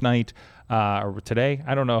popped up tonight. Or today,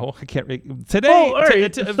 I don't know. I can't. Today, Oh, all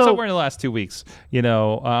right. somewhere in the last 2 weeks.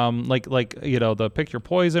 The Pick Your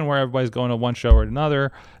Poison, where everybody's going to one show or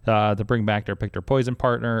another to bring back their Pick Your Poison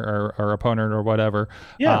partner or opponent or whatever.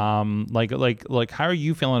 Yeah. How are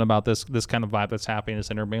you feeling about this kind of vibe that's happening, this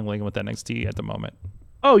intermingling with NXT at the moment?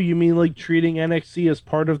 Oh, you mean like treating NXT as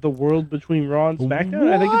part of the world between Raw and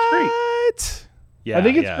SmackDown? I think it's great. What? Yeah, I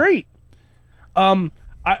think it's great.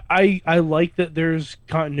 I like that there's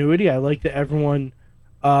continuity. I like that everyone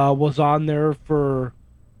was on there for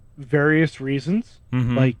various reasons.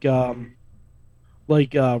 Mhm.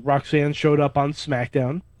 Like Roxanne showed up on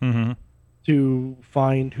SmackDown Mm-hmm. to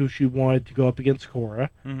find who she wanted to go up against Cora,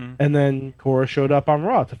 Mm-hmm. and then Cora showed up on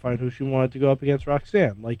Raw to find who she wanted to go up against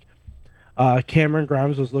Roxanne. Like Cameron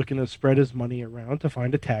Grimes was looking to spread his money around to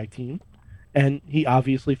find a tag team, and he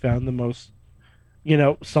obviously found the most.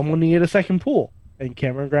 Someone needed a second pool. And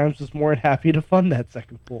Cameron Grimes was more than happy to fund that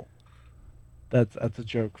second pool. That's a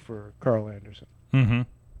joke for Carl Anderson, Mm-hmm.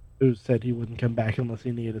 who said he wouldn't come back unless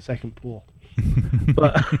he needed a second pool.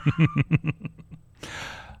 But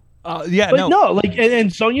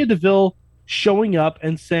and Sonya Deville showing up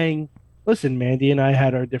and saying, "Listen, Mandy and I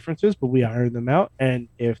had our differences, but we ironed them out. And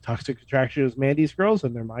if Toxic Attraction is Mandy's girls,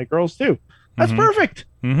 then they're my girls too. That's Mhm. perfect.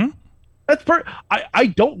 Mm-hmm. That's I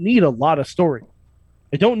don't need a lot of story.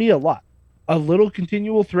 I don't need a lot. A little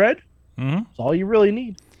continual thread. Mm-hmm. That's all you really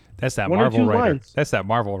need. That's that One or Marvel two writer. lines. That's that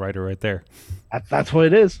Marvel writer right there. That's what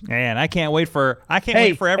it is. Man, I can't wait for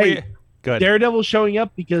Hey, every. hey, Good. Daredevil showing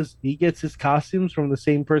up because he gets his costumes from the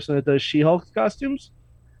same person that does She-Hulk's costumes.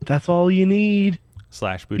 That's all you need.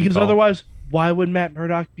 Slash booty Because call. otherwise, why would Matt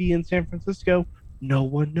Murdock be in San Francisco? No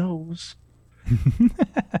one knows.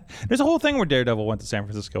 There's a whole thing where Daredevil went to San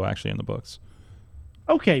Francisco actually in the books.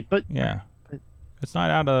 Okay, but Yeah, it's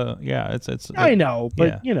not out of It's. I know, but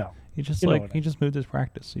yeah. you know, He just you know what I he just moved his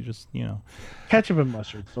practice. He just ketchup and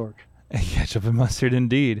mustard, Sork. ketchup and mustard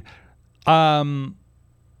indeed.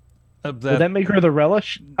 Would that make her the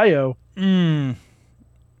relish? Hi-yo. Mm-hmm.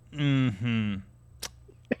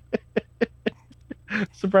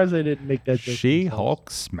 Surprised I didn't make that joke. She-Hulk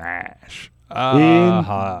smash. In-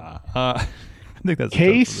 I think that's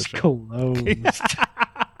Case the joke for the show. closed.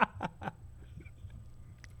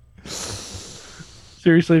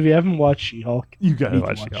 Seriously, if you haven't watched She-Hulk, You gotta need to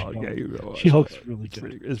watch watch She-Hulk. She-Hulk. Yeah, you gotta watch She-Hulk's it. really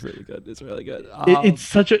good. It's really good. It's really good. It's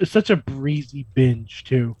such a breezy binge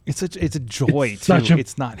too. It's a joy It's too. such a-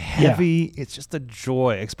 It's not heavy. It's just a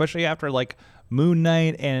joy, especially after like Moon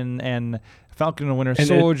Knight and Falcon and Winter And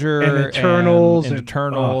Soldier and Eternals and and-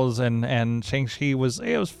 Eternals and Shang-Chi was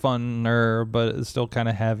funner, but it's still kind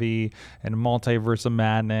of heavy, and Multiverse of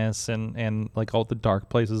Madness and like all the dark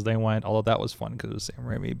places they went. Although that was fun because it was Sam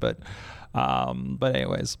Raimi, but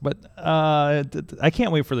anyways, I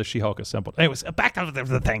can't wait for the She-Hulk assembled. Anyways, back to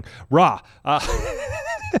the thing. Raw.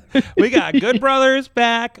 We got Good Brothers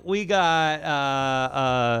back. We got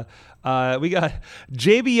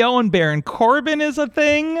JBL and Baron Corbin is a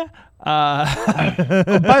thing.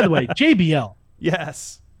 Oh, by the way, JBL,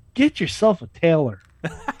 Yes. get yourself a tailor.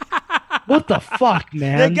 What the fuck, They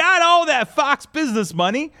man? got all that Fox business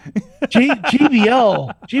money.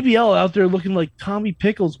 JBL out there looking like Tommy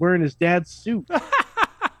Pickles wearing his dad's suit.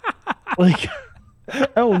 Like, I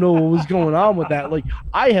don't know what was going on with that. Like,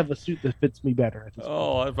 I have a suit that fits me better. At this point.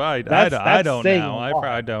 Oh, I That's don't saying know. a I lot.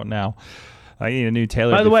 probably don't know. I need a new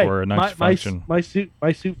tailor By the way, before a next function. my suit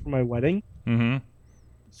for my wedding, Mm-hmm.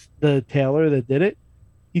 the tailor that did it,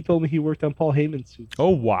 he told me he worked on Paul Heyman's suit. Oh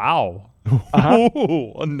wow! Uh-huh.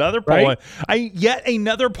 Ooh, another Paul. Right? Yet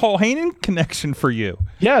another Paul Heyman connection for you.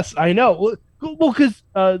 Yes, I know. Well, because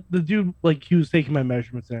the dude, like, he was taking my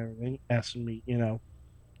measurements and everything, asking me,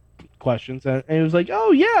 questions, and he was like,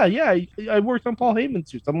 "Oh yeah, I worked on Paul Heyman's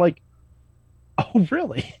suits." I'm like, "Oh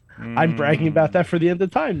really?" I'm bragging about that for the end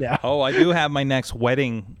of time now. Oh, I do have my next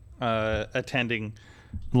wedding attending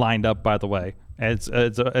lined up. By the way, it's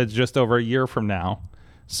just over a year from now.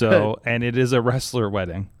 So, and it is a wrestler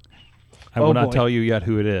wedding. I will not boy. tell you yet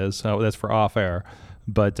who it is. So that's for off air.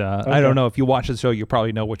 But I Okay. don't know if you watch the show, you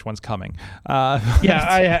probably know which one's coming. Yeah,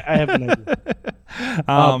 I have an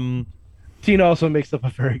idea. Tina also makes up a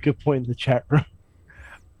very good point in the chat room.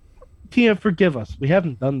 Tina, forgive us. We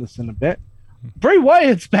haven't done this in a bit. Bray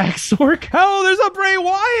Wyatt's back, Sork. Oh, there's a Bray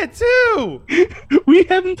Wyatt too. We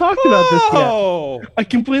haven't talked about this yet. Oh. I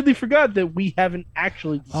completely forgot that we haven't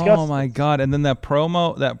actually discussed. Oh my god! And then that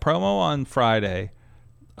promo on Friday,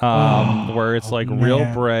 where it's like real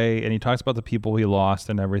man. Bray, and he talks about the people he lost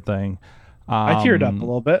and everything. I teared up a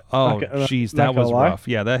little bit. Oh, Not gonna- jeez, not that was gonna lie. rough.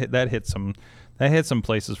 Yeah, that hit some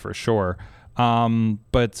places for sure.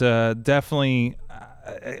 But definitely,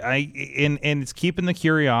 and it's keeping the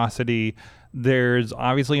curiosity. There's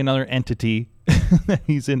obviously another entity that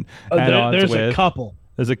he's in at odds There's with. a couple.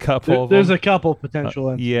 There's a couple. of There's them. a couple potential.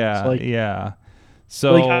 entities. Yeah, Like, yeah.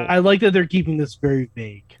 So like I like that they're keeping this very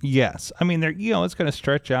vague. yes, I mean they're it's going to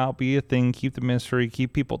stretch out, be a thing, keep the mystery,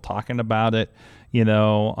 keep people talking about it,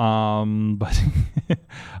 But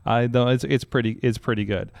I know it's pretty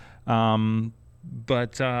good.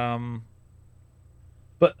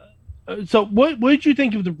 So what did you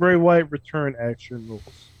think of the Bray Wyatt return action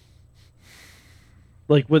rules?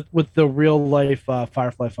 Like with the real life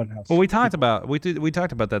Firefly Funhouse. Well, we talked about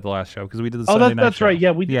that the last show because we did the Oh, Sunday night that's show. right.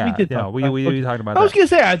 Yeah, we did. Yeah, Talk we okay. talked about I was that. gonna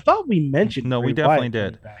say I thought we mentioned. No, we Bray definitely Wyatt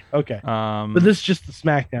did. coming back. Okay, But but this is just the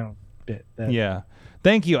SmackDown bit. yeah.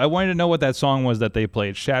 Thank you. I wanted to know what that song was that they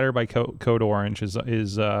played. "Shatter" by Code Orange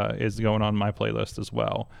is going on my playlist as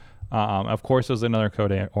well. Of course, there's another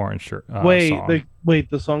Code Orange song.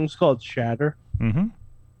 The song's called Shatter. Mm-hmm.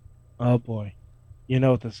 Oh boy, you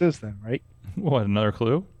know what this is then, right? What, another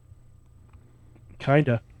clue?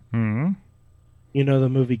 Kinda. Mm-hmm. You know the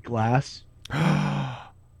movie Glass?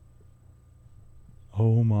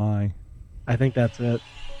 Oh my. I think that's it.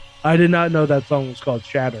 I did not know that song was called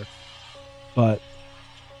Shatter, but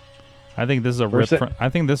I think this is a First rip. thing- I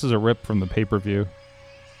think this is a rip from the pay-per-view.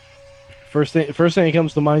 first thing that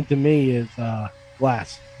comes to mind to me is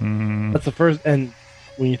Glass. Mm-hmm. That's the first, and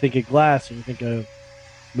when you think of Glass and you think of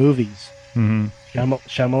movies, Mm-hmm.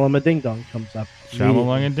 Shamalama Ding Dong comes up.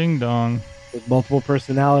 Shamalung and Ding Dong. With multiple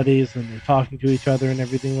personalities and they're talking to each other and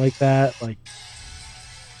everything like that. Like,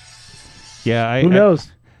 Yeah, who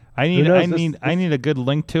knows? I need knows? I need I need a good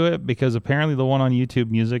link to it because apparently the one on YouTube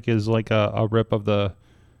Music is like a rip of the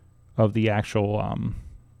actual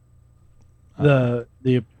The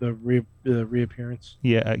reappearance.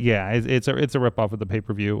 yeah it's a rip off of the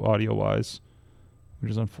pay-per-view audio wise,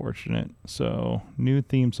 which is unfortunate. So new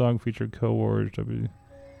theme song featured Co-Wars W.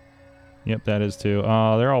 Yep, that is too.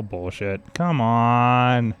 Oh, they're all bullshit. Come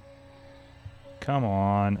on.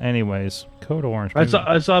 Anyways, Code Orange.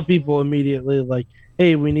 I saw people immediately like,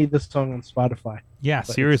 "Hey, we need this song on Spotify." Yeah, But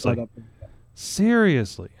it's seriously. not up in-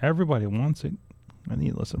 Seriously, everybody wants it. I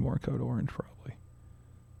need to listen more Code Orange probably.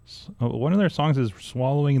 So, one of their songs is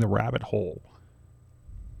 "Swallowing the Rabbit Hole,"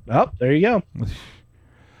 Oh, there you go.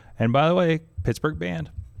 and by the way, Pittsburgh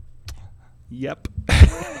band. Yep.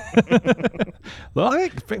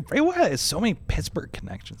 Look, there's so many Pittsburgh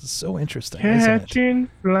connections. It's so interesting, isn't it? Catching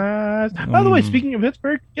flies. By the way, speaking of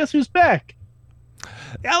Pittsburgh, guess who's back?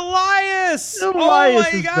 Elias! Oh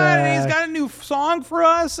Elias my is God! back. He's got a new song for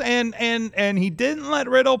us, and he didn't let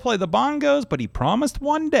Riddle play the bongos, but he promised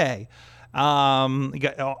one day. He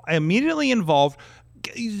got immediately involved.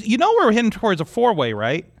 You know we're heading towards a four-way,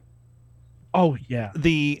 right? Oh yeah.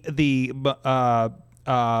 The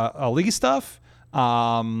Ali stuff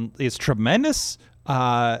is tremendous.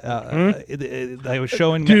 I was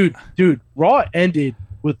showing Dude, Raw ended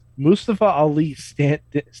with Mustafa Ali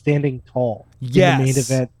standing tall in the main Yes.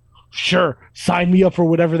 event. Sure, sign me up for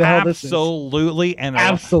whatever the hell this is. absolutely, and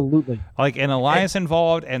Absolutely. like an Elias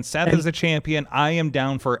involved, and Seth is the champion. I am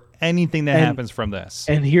down for anything that and- happens from this.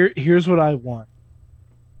 And here's what I want.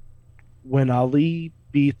 When Ali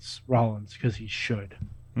beats Rollins, because he should,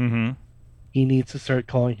 Mm-hmm. he needs to start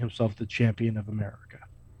calling himself the champion of America.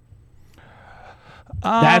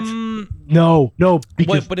 That's- No,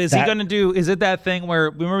 because but is he going to do? Is it that thing where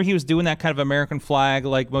remember he was doing that kind of American flag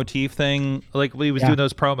like motif thing, like when he was Yeah. doing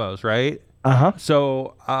those promos, right? Uh-huh.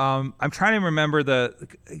 So I'm trying to remember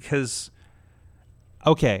because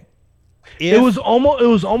okay, It was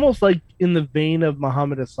almost like in the vein of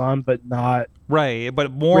Muhammad Hassan, but not. right,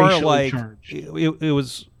 but more racially like charged. it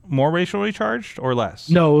was more racially charged or less.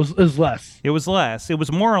 No, it was less. It was less. It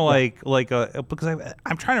was more like a because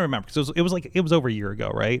I'm trying to remember because it was over a year ago,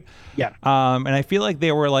 right? Yeah. And I feel like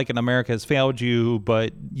they were like an America has failed you,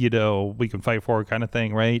 but you know we can fight for it kind of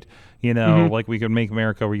thing, right? You know, like we can make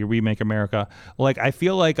America, we can remake America. Like I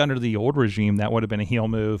feel like under the old regime that would have been a heel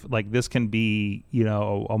move. Like this can be, you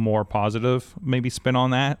know, a more positive maybe spin on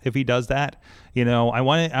that if he does that. You know, I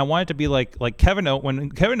want it to be like Kevin when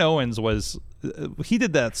Kevin Owens was he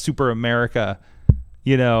did that Super America,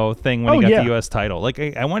 you know, thing when he got the U.S. title. Like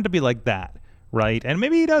I want it to be like that. Right. And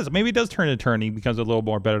maybe he does. Maybe he does turn a turn. He becomes a little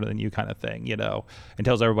more better than you kind of thing, you know, and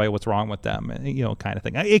tells everybody what's wrong with them, and, you know, kind of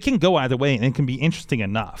thing. It can go either way and it can be interesting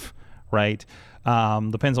enough. Right.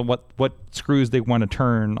 Depends on what screws they want to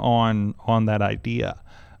turn on that idea.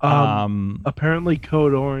 Apparently,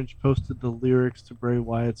 Code Orange posted the lyrics to Bray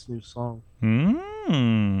Wyatt's new song. Do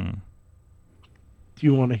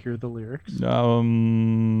you want to hear the lyrics? Are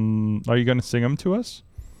you going to sing them to us?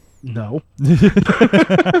 No.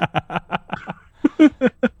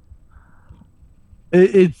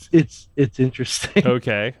 It's interesting.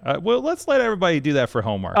 Okay. Well, let's let everybody do that for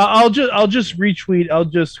homework. I'll just retweet. I'll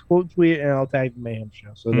just quote tweet and I'll tag the Mayhem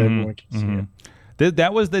Show so that everyone can see it.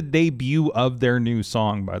 That was the debut of their new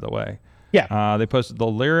song, by the way. Yeah. They posted the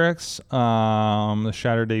lyrics, the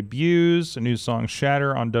Shatter debuts, a new song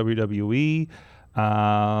Shatter on WWE. But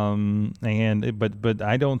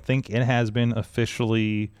I don't think it has been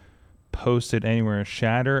officially posted anywhere.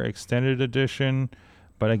 Shatter Extended Edition.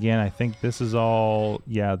 But again, I think this is all,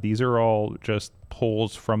 these are all just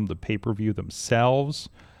polls from the pay-per-view themselves.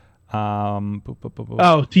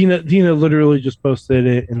 Oh, Tina literally just posted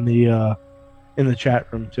it in the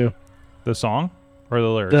chat room too. The song or the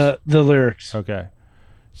lyrics? The lyrics. Okay.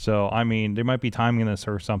 So, I mean, they might be timing this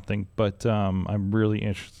or something, but I'm really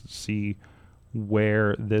interested to see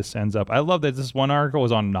where this ends up. I love that this one article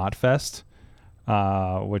was on Knotfest,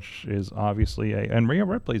 which is obviously and Rhea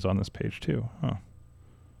Ripley's on this page too. Huh.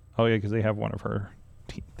 Oh, yeah, because they have one of her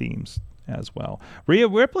themes as well. Rhea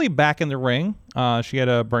Ripley back in the ring. She had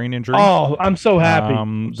a brain injury. Oh, I'm so happy.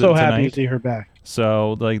 I'm so happy tonight. to see her back.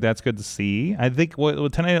 So, like, that's good to see. I think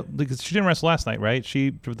what tonight, because she didn't wrestle last night, right?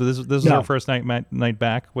 This is her first night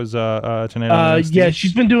back. Was tonight? Yeah,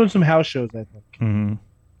 she's been doing some house shows, I think. Mm-hmm.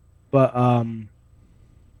 But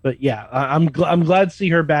yeah, I'm glad to see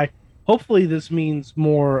her back. Hopefully, this means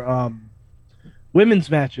more women's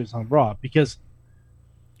matches on Raw, because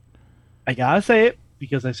I gotta say it,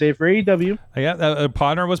 because I say it for AEW. Yeah,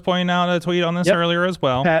 Podner was pointing out a tweet on this Yep. earlier as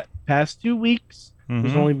well. Past 2 weeks,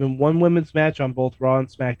 there's Mhm. only been one women's match on both Raw and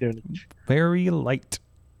SmackDown each. Very light.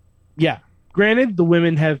 Yeah, granted, the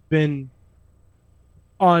women have been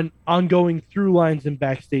on ongoing through lines and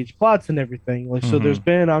backstage plots and everything. Like, so there's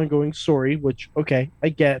been an ongoing story, which okay, I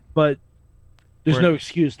get, but there's We're- no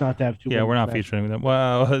excuse not to have two. Yeah, we're not women's matches. featuring them.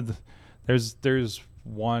 Well, there's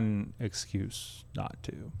one excuse not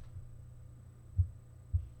to.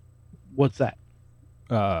 What's that?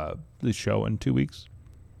 The show in 2 weeks.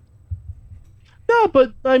 No,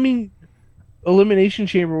 but I mean, Elimination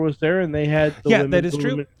Chamber was there, and they had the Yeah, women- that is the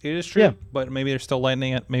true. women- It is true. Yeah. But maybe they're still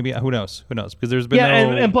lightening it. Maybe who knows? Who knows? Because there's been Yeah,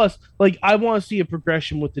 no. and plus, like, I want to see a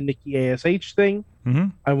progression with the Nikki ASH thing.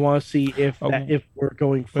 Mhm. I want to see if Oh. if we're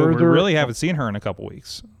going Well, further. we really haven't seen her in a couple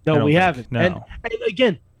weeks. I No, don't we think. haven't. No. And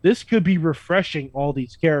again, this could be refreshing all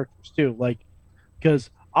these characters too, like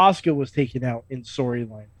because Asuka was taken out in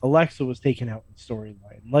storyline, Alexa was taken out in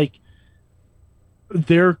storyline. Like,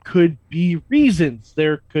 there could be reasons.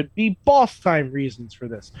 There could be boss time reasons for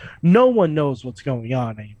this. No one knows what's going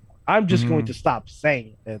on anymore. I'm just going to stop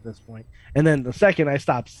saying it at this point. And then the second I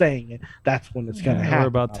stop saying it, that's when it's going to Yeah, happen. we're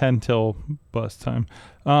about 10 till bus time.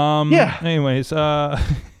 Yeah. Anyways,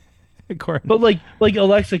 Gordon. But like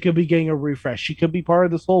Alexa could be getting a refresh. She could be part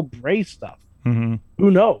of this whole Bray stuff. Mm-hmm.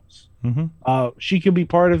 Who knows? Mm-hmm. She could be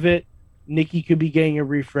part of it. Nikki could be getting a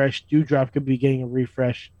refresh. Dewdrop could be getting a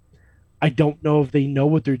refresh. I don't know if they know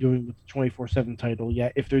what they're doing with the 24/7 title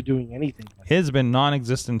yet, if they're doing anything. It's been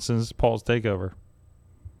non-existent since Paul's takeover.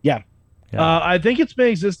 Yeah. Yeah. I think it's been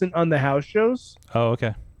existent on the house shows. Oh,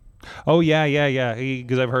 okay. Oh, yeah.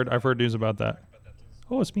 Because I've heard news about that.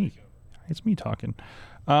 Oh, it's me. It's me talking.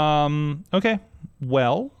 Okay.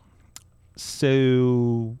 Well. Sorry.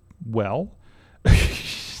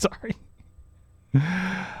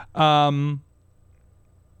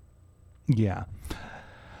 Yeah.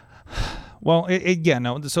 Well,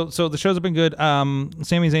 no. So the shows have been good.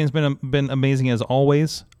 Sami Zayn's been amazing as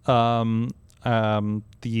always. The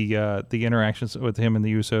interactions with him and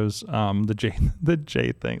the Usos, the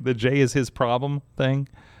Jay thing, the Jay is his problem thing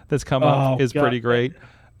that's come up is God. pretty great.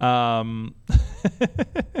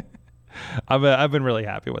 I've been really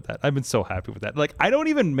happy with that. I've been so happy with that. Like, I don't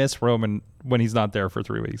even miss Roman when he's not there for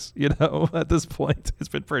 3 weeks. You know, at this point, it's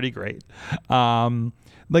been pretty great.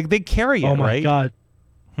 Like, they carry it, Oh my right? God.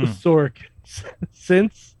 The Sorg.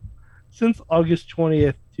 Since August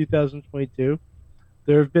 20th, 2022,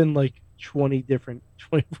 there have been like 20 different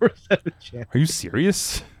 24/7 channels. Are you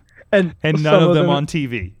serious? And And some none of them on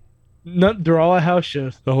TV. They're all at house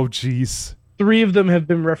shows. Oh, jeez. 3 of them have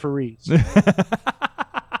been referees.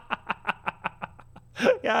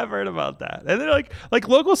 Yeah, I've heard about that. And they're like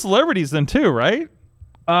local celebrities then too, right?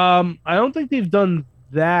 I don't think they've done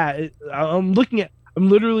that. I'm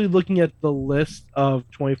literally looking at the list of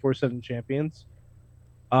 24/7 champions.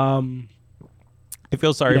 I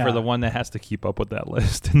feel sorry for Yeah. the one that has to keep up with that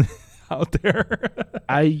list out there.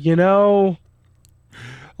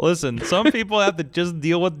 Listen, some people have to just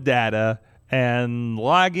deal with data and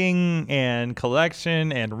logging and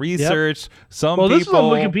collection and research. Some well, people. this is on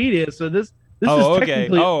Wikipedia, so this Oh, is okay.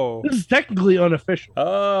 technically this is technically unofficial.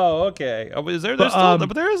 Oh, okay. Oh, is there? There's But, still,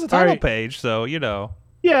 but there is a title alright. page, so you know.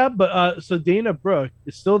 Yeah, but so Dana Brooke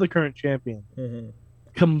is still the current champion.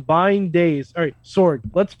 Combined days. All right, Sorg.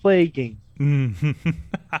 Let's play a game.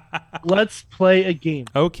 Let's play a game.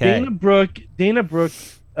 Okay. Dana Brooke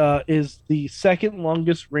is the second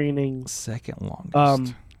longest reigning Second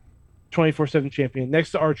longest. 24/7 champion,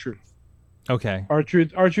 next to R-Truth. Okay.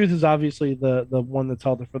 R-Truth is obviously the one that's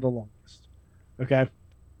held it for the longest. Okay.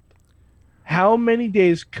 How many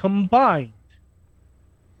days combined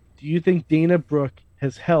do you think Dana Brooke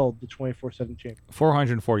has held the 24/7 champion?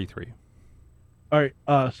 443. All right.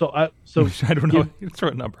 So I don't know. Throw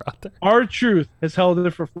a number out there. R-Truth has held it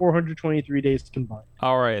for 423 days combined.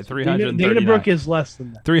 All right, 339. Dana Brooke is less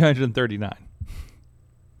than that. 339.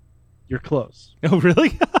 You're close. Oh,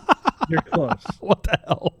 really? You're close. What the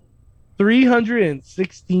hell?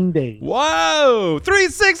 316 days. Whoa!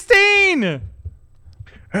 316!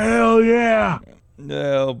 Hell yeah!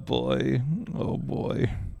 Oh, boy. Oh, boy.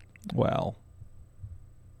 Wow.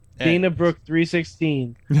 Dana Brooke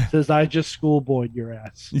 316 says, "I just schoolboyed your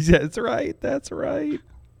ass." Yeah, that's right. That's right.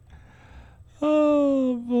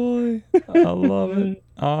 Oh, boy. I love it.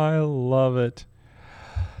 I love it.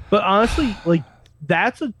 But honestly, like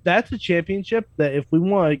that's a championship that if we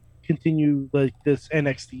want to continue like this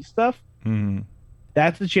NXT stuff, Mm,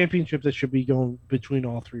 that's a championship that should be going between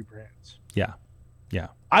all 3 brands. yeah. Yeah.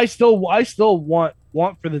 I still want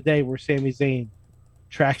for the day where Sami Zayn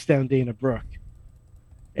tracks down Dana Brooke,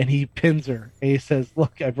 and he pins her, and he says,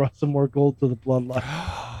 "Look, I brought some more gold to the bloodline."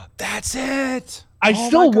 That's it. I Oh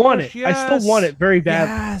still my want gosh, it. I still want it very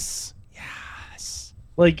badly. Yes. Yes.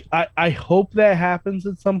 Like I hope that happens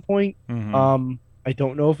at some point. Mhm. I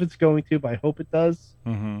don't know if it's going to, but I hope it does.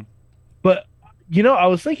 Mhm. But I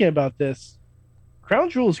was thinking about this.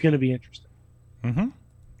 Crown Jewel is going to be interesting Mhm.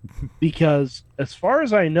 because, as far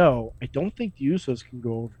as I know, I don't think the Usos can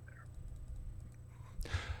go over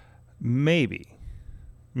there. Maybe.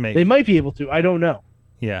 They might be able to. I don't know.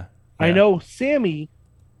 Yeah. I Yeah. know Sammy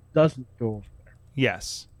doesn't go over there,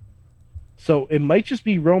 Yes. so it might just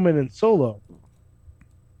be Roman and Solo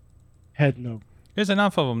heading over. There's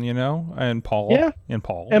enough of them, and Paul. Yeah. And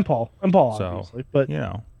Paul. And Paul, So, obviously, but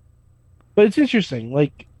you but it's interesting.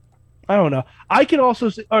 Like, I don't know. I can also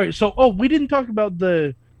say, all right. So, we didn't talk about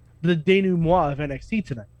the denouement of NXT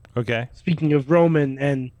tonight. Okay. Speaking of Roman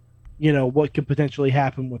and what could potentially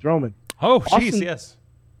happen with Roman, Oh, jeez, Austin- yes.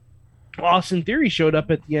 Austin Theory showed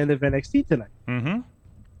up at the end of NXT tonight, Mm-hmm.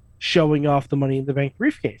 showing off the Money in the Bank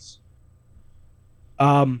briefcase.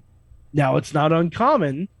 Now it's not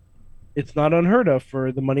uncommon, it's not unheard of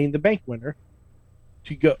for the Money in the Bank winner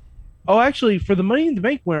to go. Oh, actually, for the Money in the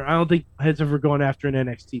Bank winner, I don't think has ever gone after an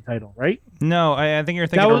NXT title, right? No, I think you're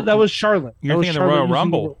thinking That was Charlotte. You're That was thinking the Charlotte Royal using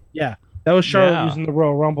Rumble. yeah, that was Charlotte Yeah. using the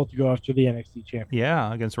Royal Rumble to go after the NXT champion.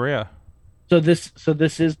 Yeah, against Rhea. So this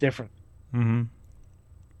is different. Mm-hmm.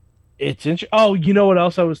 It's interesting. Oh, you know what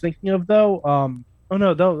else I was thinking of though? Oh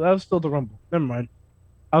no, that was still the Rumble. Never mind.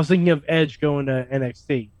 I was thinking of Edge going to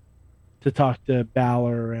NXT to talk to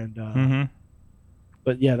Balor and. Mm-hmm.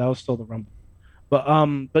 But yeah, that was still the Rumble. But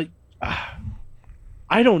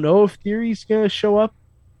I don't know if Theory's gonna show up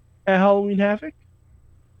at Halloween Havoc.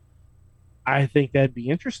 I think that'd be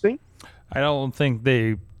interesting. I don't think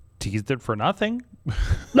they teased it for nothing.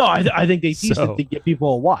 No, I think they teased So- it to get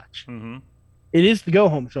people to watch. Mm-hmm. It is the go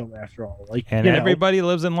home show after all. Like, And everybody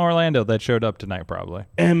lives in Orlando that showed up tonight, probably.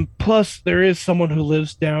 and plus there is someone who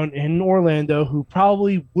lives down in Orlando who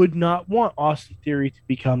probably would not want Austin Theory to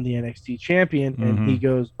become the NXT champion, and he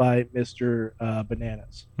goes by Mr.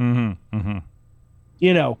 Bananas. Mm-hmm.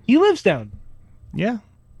 Mm-hmm. He lives down. Yeah.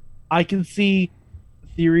 I can see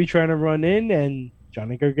Theory trying to run in and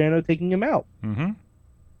Johnny Gargano taking him out. Mm-hmm.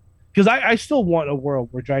 Because I still want a world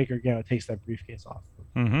where Johnny Gargano takes that briefcase off.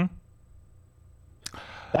 Mm-hmm.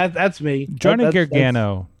 That's me. Johnny That's-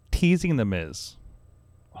 Gargano teasing the Miz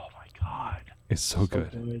oh my god, is so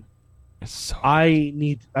good. It's so I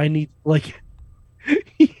need like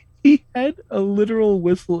he had a literal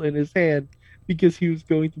whistle in his hand because he was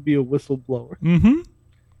going to be a whistleblower. Mm-hmm.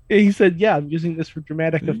 And he said, "Yeah, I'm using this for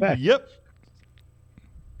dramatic effect." Yep.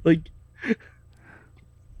 Like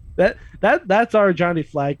that's our Johnny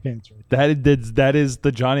Flag Pants right That is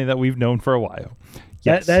the Johnny that we've known for a while.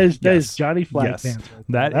 there. Yes. That is Yes. Johnny Flag Yes. Pants right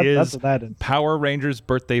there. That is that's what that is. Power Rangers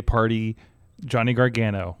birthday party Johnny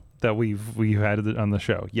Gargano that we've had on the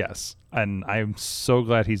show. Yes. And I'm so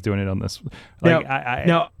glad he's doing it on this. Like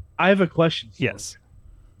Now I have a question. for yes. you.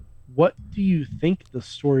 What do you think the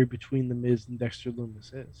story between the Miz and Dexter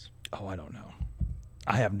Lumis is? Oh, I don't know.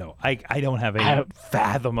 I have no. I don't have a I have-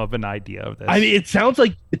 fathom of an idea of this. I mean, it sounds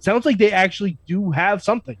like they actually do have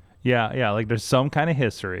something. yeah. Like there's some kind of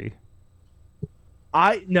history.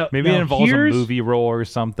 Maybe now it involves a here's- movie role or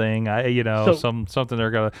something. So- Something they're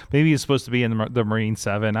gonna. Maybe he's supposed to be in the Marine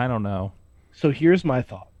 7. I don't know. So here's my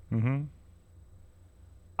thought. Mm-hmm.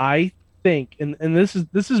 I think, and this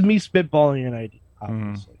is me spitballing an idea,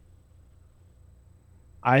 obviously.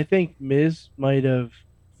 I think Miz might have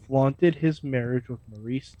flaunted his marriage with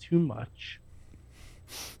Maurice too much,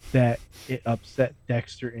 that it upset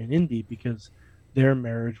Dexter and Indy because their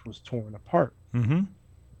marriage was torn apart. Mm-hmm.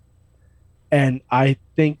 And I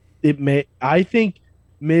think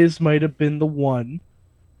Miz might have been the one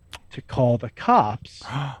to call the cops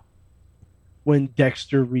when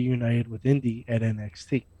Dexter reunited with Indy at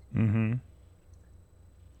NXT. Mm-hmm.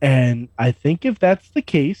 And I think if that's the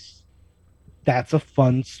case, that's a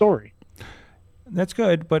fun story. That's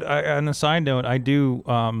good, but on a side note, I do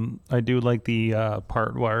like the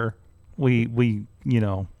part where we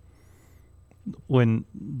when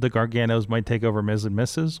the Garganos might take over Miz and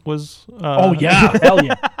Mrs. was. Oh yeah, hell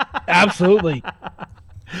yeah, absolutely,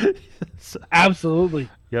 absolutely.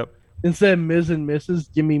 Yep. Instead of Miz and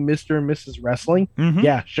Mrs., give me Mr. and Mrs. Wrestling. Mm-hmm.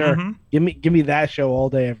 Yeah, sure. Mm-hmm. Give me that show all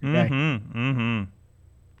day, every day. Mm-hmm. Mm-hmm.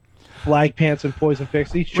 Flag Pants and Poison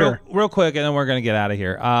Pixie. Sure. Real quick, and then we're gonna get out of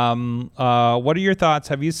here. What are your thoughts?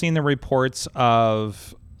 Have you seen the reports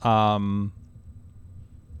of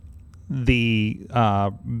the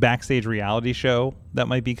backstage reality show that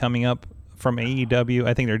might be coming up from AEW?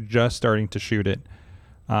 I think they're just starting to shoot it.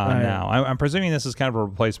 now. I'm presuming this is kind of a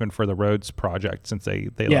replacement for the Rhodes project since they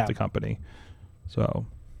Yeah. left the company. So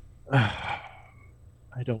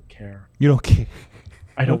I don't care. you don't care.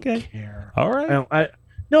 I don't Okay. care. All right.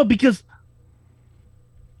 No, because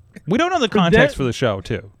We don't know the For context that- for the show,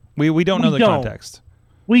 too. We don't know the don't. context.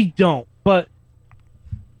 we don't. But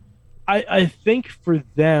I think for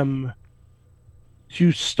them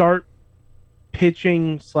to start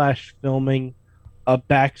pitching / filming a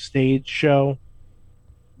backstage show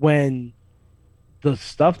when the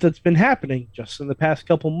stuff that's been happening just in the past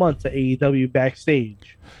couple months at AEW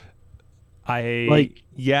backstage.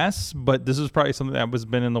 Yes, but this is probably something that was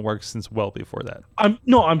been in the works since well before that.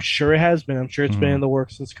 I'm sure it has been. I'm sure it's been Mhm. in the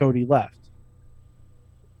works since Cody left.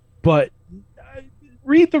 But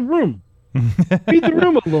read the room. Read the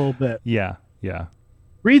room a little bit. Yeah.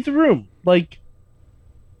 Read the room. Like,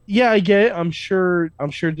 yeah, I get it. I'm sure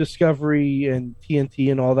Discovery and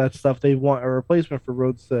TNT and all that stuff, they want a replacement for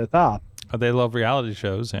Roads to the Top. They love reality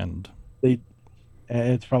shows and And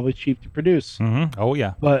it's probably cheap to produce. oh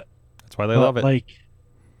yeah, But that's why they love it. Like,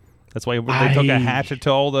 That's why they took a I- hatchet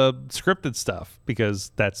to all the scripted stuff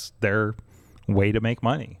because that's their way to make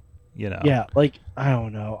money. yeah, like, I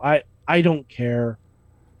don't know. I don't care.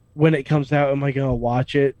 When it comes out, am I going to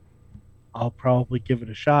watch it? I'll probably give it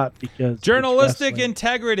a shot because it's Journalistic wrestling.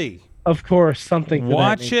 integrity. Of course, something. For that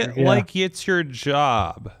Watch nature, it yeah. like it's your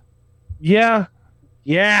job. Yeah.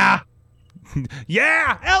 Yeah,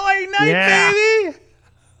 LA Night, Yeah. baby.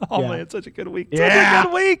 Oh Yeah. man, it's such a good week. Yeah. Such a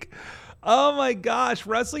good week. Oh my gosh,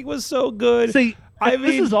 wrestling was so good. See, I this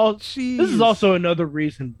mean, is all. jeez. This is also another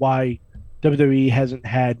reason why WWE hasn't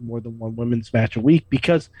had more than one women's match a week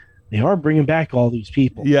because they are bringing back all these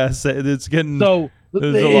people. Yes, it's getting. So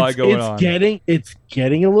There's a lot going on. It's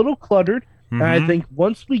getting a little cluttered, and I Mhm. think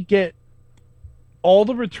once we get all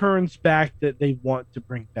the returns back that they want to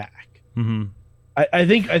bring back, Mhm. I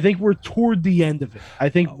think we're toward the end of it. I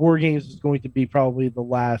think War Games is going to be probably the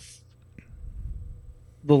last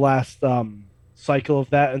cycle of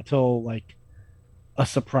that until like a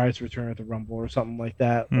surprise return at the Rumble or something like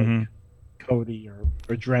that, like Mhm. Cody or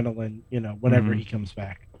Adrenaline, whenever Mhm. he comes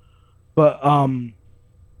back. But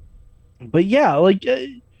yeah, like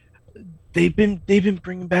they've been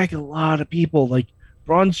bringing back a lot of people. Like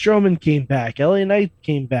Braun Strowman came back, LA Knight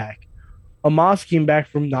came back, Amos came back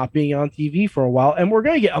from not being on TV for a while, and we're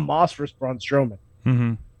gonna get Amos versus Braun Strowman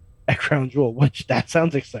Mhm. at Crown Jewel, which that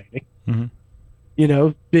sounds exciting. Mhm.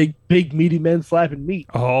 Big meaty men slapping meat.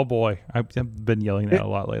 Oh boy, I've been yelling that a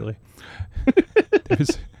lot lately.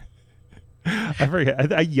 I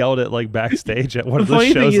forget. I yelled it like backstage at one of The the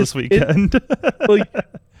funny thing shows is, this weekend. Like,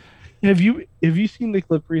 have you seen the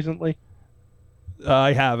clip recently?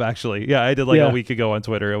 I have actually. Yeah, I did like Yeah. a week ago on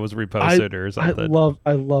Twitter. It was reposted or I something. love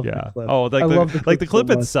yeah. the clip. Oh, like I love the clip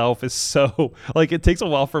so much. itself is so like it takes a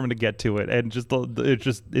while for him to get to it, and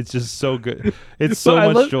it's just so good. It's so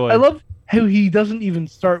But much joy. I love how he doesn't even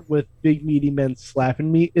start with big meaty men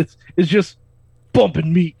slapping meat. It's just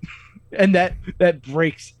bumping meat, and that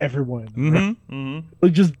breaks everyone.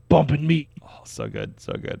 Like just bumping meat. Oh, so good,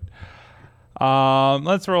 so good.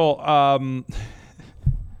 Let's roll.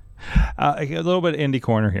 A little bit of indie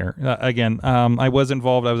corner here. Again, I was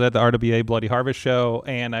involved. I was at the RWA Bloody Harvest show,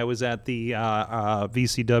 and I was at the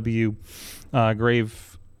VCW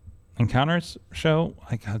Grave Encounters show.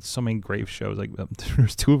 I got so many Grave shows. Like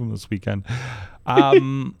there's 2 of them this weekend. But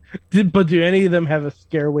do any of them have a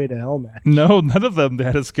Scareway to Hell match? No, none of them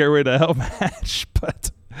had a Scareway to Hell match.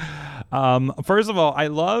 But first of all, I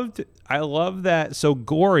love that. So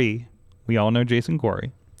Gory, we all know Jason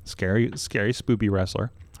Gory, scary spoopy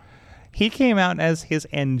wrestler. He came out as his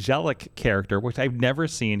angelic character, which I've never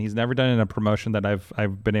seen. He's never done in a promotion that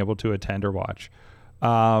I've been able to attend or watch.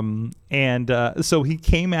 So he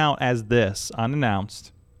came out as this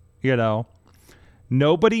unannounced.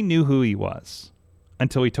 Nobody knew who he was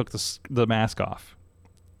until he took the mask off.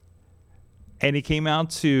 And he came out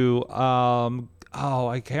to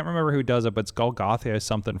I can't remember who does it, but it's Golgotha or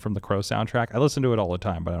something from the Crow soundtrack. I listen to it all the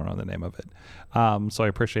time, but I don't know the name of it. So I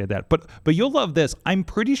appreciate that. But you'll love this. I'm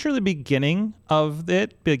pretty sure the beginning of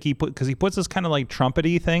it, like he puts this kind of like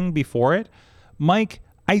trumpety thing before it. Mike,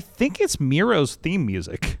 I think it's Miro's theme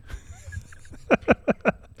music.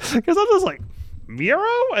 Because I'm just like, Miro?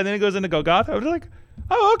 And then it goes into Golgotha. I'm just like,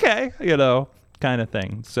 oh, okay, kind of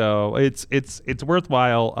thing. So it's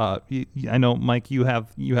worthwhile. I know, Mike, you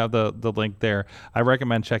have the link there. I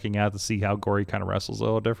recommend checking out to see how Gory kind of wrestles a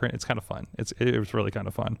little different. It's kind of fun. It was really kind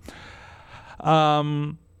of fun.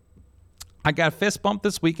 I got fist bumped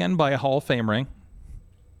this weekend by a Hall of Fame ring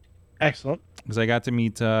Excellent. because I got to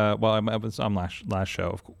meet. I was on last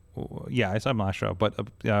show, yeah, I saw him last show, but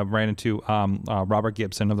ran into Robert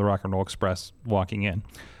Gibson of the Rock and Roll Express walking in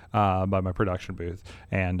by my production booth,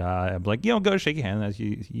 and I'm like, go shake your hand as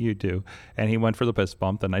you do, and he went for the fist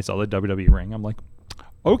bump, and I saw the WWE ring. I'm like,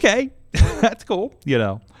 okay, that's cool,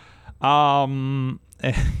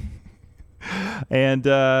 And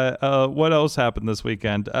what else happened this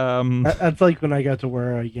weekend? That's like when I got to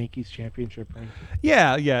wear a Yankees championship ring.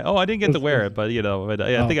 Yeah. Oh, I didn't get to wear it, but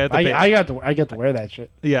I think I got to wear that shit.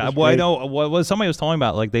 Yeah, It's well, I great. know what somebody was telling me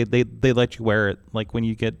about. Like they let you wear it, like when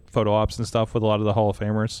you get photo ops and stuff with a lot of the Hall of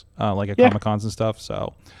Famers, like at Yeah. Comic Cons and stuff.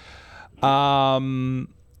 So,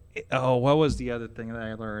 what was the other thing that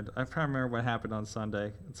I learned? I'm trying to remember what happened on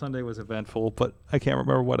Sunday. Sunday was eventful, but I can't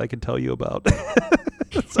remember what I could tell you about.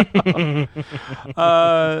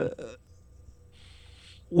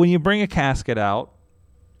 When you bring a casket out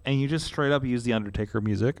and you just straight up use the Undertaker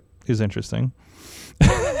music is interesting.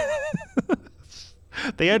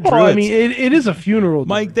 They had druids. Well, I mean, it is a funeral.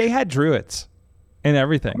 Mike, they had druids and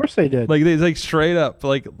everything. Of course they did. Like they straight up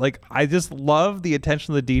like I just love the attention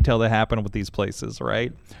to the detail that happened with these places,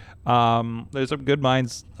 right? There's some good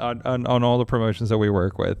minds on all the promotions that we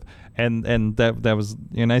work with, and that was,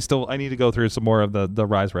 and I need to go through some more of the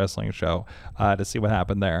Rise Wrestling show to see what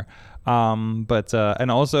happened there. But and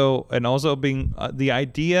also being the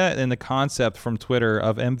idea and the concept from Twitter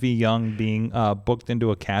of MV Young being booked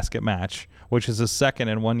into a casket match, which is his second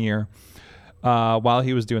in 1 year, while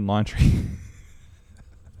he was doing laundry.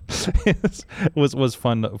 was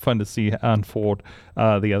fun to see unfold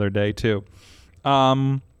the other day too.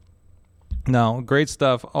 No, great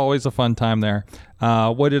stuff. Always a fun time there.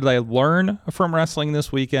 What did I learn from wrestling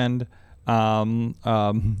this weekend?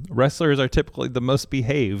 Wrestlers are typically the most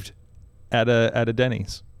behaved at a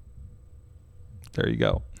Denny's. There you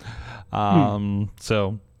go.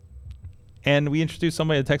 So, and we introduced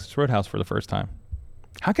somebody at Texas Roadhouse for the first time.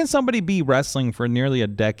 How can somebody be wrestling for nearly a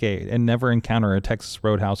decade and never encounter a Texas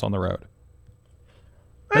Roadhouse on the road?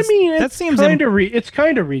 I mean, that it's seems kind of it's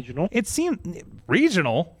kind of regional. It seems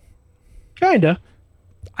regional. Kinda.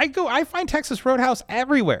 I find Texas Roadhouse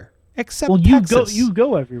everywhere except Well, Texas. you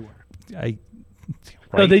go everywhere. Right.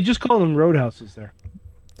 No, they just call them roadhouses there.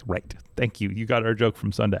 Right. Thank you. You got our joke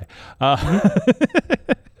from Sunday.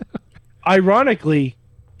 Ironically,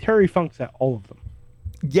 Terry Funk's at all of them.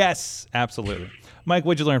 Yes, absolutely. Mike,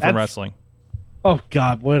 what'd you learn from That's- wrestling? Oh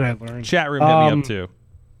God, what did I learn? Chat room hit me up too.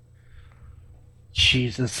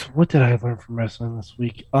 Jesus, what did I learn from wrestling this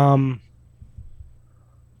week? I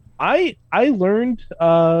learned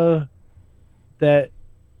that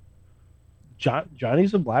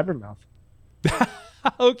Johnny's a blabbermouth.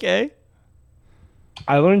 Okay.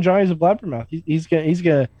 I learned Johnny's a blabbermouth. He's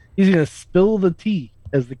gonna spill the tea,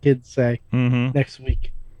 as the kids say, Mm-hmm. next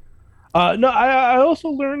week. No, I also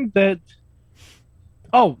learned that.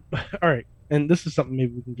 Oh, all right, and this is something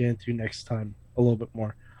maybe we can get into next time a little bit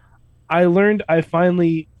more. I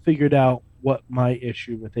finally figured out what my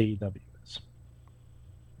issue with AEW is.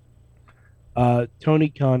 Tony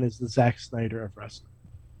Khan is the Zack Snyder of wrestling.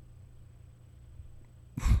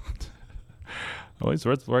 Oh, he's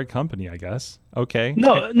with the right company, I guess. Okay.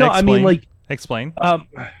 No, I mean, Explain. like, Explain.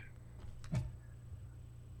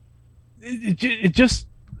 it just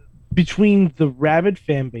between the rabid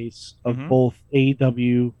fan base of Mhm. both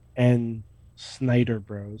AEW and Snyder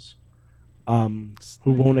Bros, who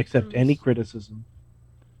won't accept any criticism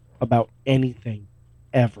about anything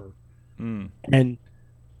ever, and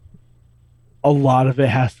a lot of it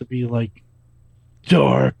has to be like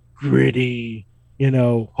dark, gritty,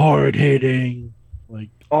 hard hitting, like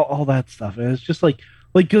all that stuff. And it's just like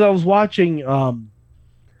because I was watching, I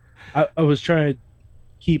was trying to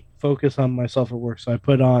keep focus on myself at work, so I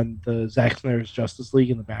put on the Zack Snyder's Justice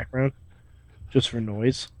League in the background just for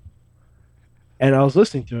noise, and I was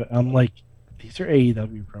listening to it, and I'm like, these are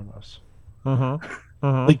AEW promos.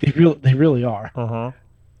 Like they really are.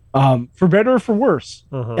 For better or for worse.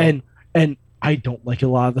 And I don't like a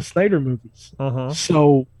lot of the Snyder movies,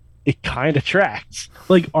 so it kind of tracks.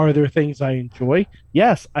 Like, are there things I enjoy?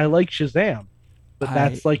 Yes, I like Shazam, but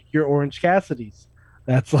that's like your Orange Cassidy's.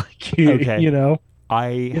 That's like Okay.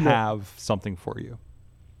 I have something for you.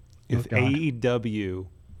 If God. AEW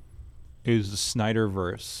is the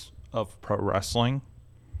Snyderverse of pro wrestling,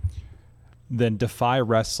 then Defy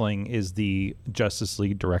Wrestling is the Justice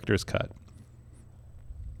League director's cut.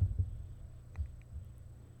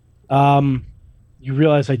 You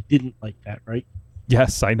realize I didn't like that, right?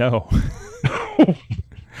 Yes, I know.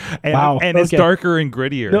 And, Wow, and it's okay. darker and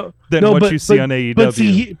grittier than what you see on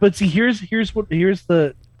AEW. But see, here's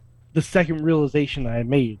the second realization I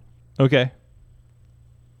made. Okay.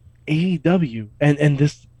 AEW and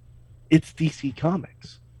this, it's DC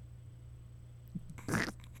Comics.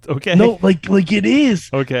 Okay. No, like it is.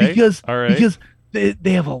 Okay. Because All right. because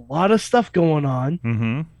they have a lot of stuff going on.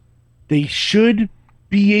 Mm-hmm. They should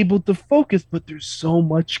be able to focus, but there's so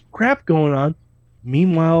much crap going on.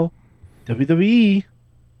 Meanwhile, WWE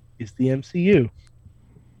is the MCU.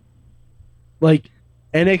 Like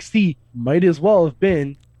NXT might as well have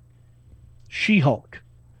been She-Hulk,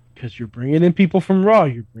 because you're bringing in people from Raw,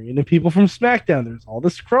 you're bringing in people from SmackDown. There's all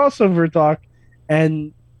this crossover talk,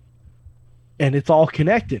 and it's all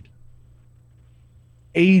connected.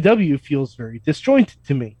 AEW feels very disjointed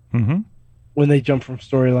to me Mm-hmm. when they jump from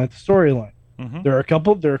storyline to storyline. Mm-hmm. There are a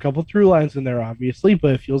couple through lines in there, obviously,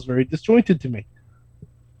 but it feels very disjointed to me.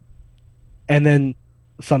 And then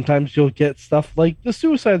sometimes you'll get stuff like the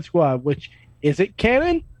Suicide Squad, which is it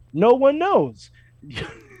canon? No one knows.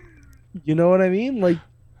 You know what I mean? Like,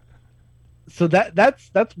 so that's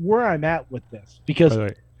where I'm at with this, because By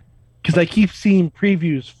the way, I keep seeing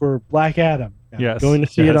previews for Black Adam. Now, yes. going to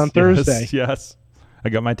see it on Thursday. Yes. I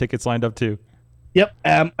got my tickets lined up too. Yep,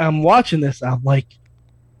 I'm watching this. I'm like,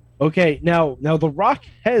 okay, now The Rock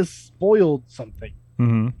has spoiled something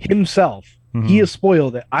Mm-hmm. himself. Mhm. He has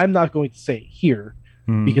spoiled it. I'm not going to say it here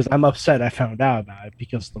Mm-hmm. because I'm upset I found out about it,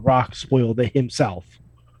 because The Rock spoiled it himself.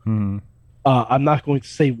 Mm-hmm. I'm not going to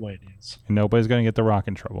say what it is. And nobody's going to get The Rock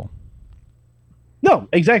in trouble. No,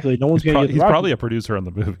 exactly. No one's going to get The He's Rock. probably a producer on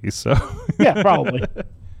the movie, so Yeah, probably.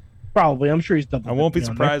 Probably. I'm sure he's double. I won't be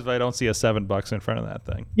dipping on there. surprised if I don't see a $7 in front of that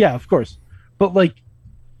thing. Yeah, of course.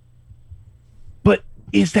 But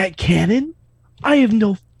is that canon? I have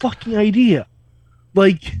no fucking idea.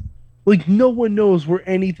 Like no one knows where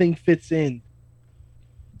anything fits in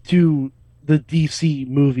to the DC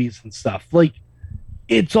movies and stuff. Like,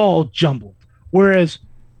 it's all jumbled. Whereas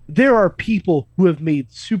there are people who have made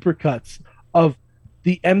supercuts of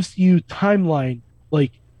the MCU timeline,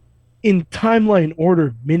 like in timeline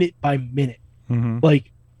order, minute by minute. Mm-hmm.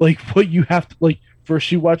 Like what you have to, like,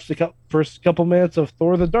 first you watch the first couple minutes of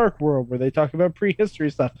Thor: The Dark World, where they talk about prehistory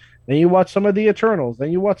stuff. Then you watch some of the Eternals.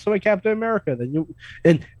 Then you watch some of Captain America.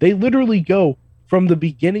 And they literally go from the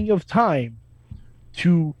beginning of time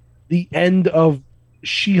to the end of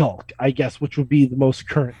She-Hulk, I guess, which would be the most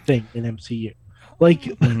current thing in MCU. Like,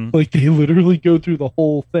 Mhm. like they literally go through the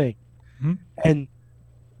whole thing. Mhm. And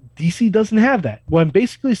DC doesn't have that. What I'm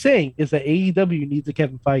basically saying is that AEW needs a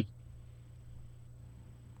Kevin Feige.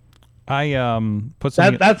 I put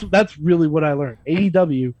something. That's really what I learned.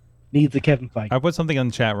 AEW needs a Kevin Feige. I put something in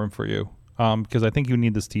the chat room for you because I think you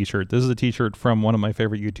need this T-shirt. This is a T-shirt from one of my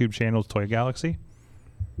favorite YouTube channels, Toy Galaxy.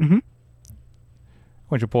 Mm-hmm.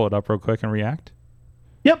 Why don't you pull it up real quick and react?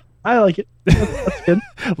 Yep, I like it. That's good.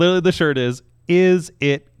 Literally, the shirt is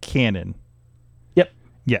it canon? Yep.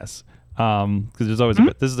 Yes. Because there's always a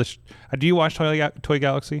bit. This is the. Do you watch Toy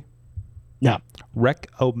Galaxy? No.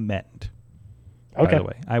 Recommend. Okay. By the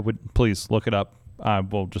way, I would please look it up.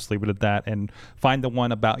 We'll just leave it at that and find the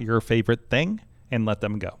one about your favorite thing and let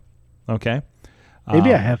them go. Okay.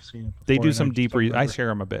 Maybe I have seen it. They before do and I some just deep. don't I remember. share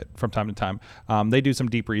them a bit from time to time. They do some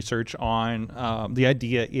deep research on. The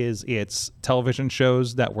idea is it's television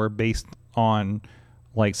shows that were based on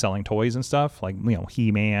like selling toys and stuff, like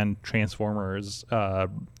He-Man, Transformers,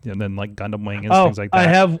 and then like Gundam Wing and things like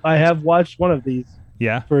that. I have watched one of these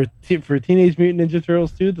Yeah. for Teenage Mutant Ninja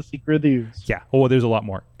Turtles 2, The Secret of the Ooze. Yeah. Oh, there's a lot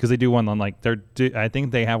more because they do one on like I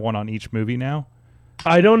think they have one on each movie now.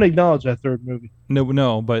 I don't acknowledge that third movie.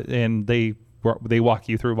 No, but and they walk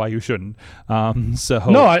you through why you shouldn't. So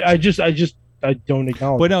No, I don't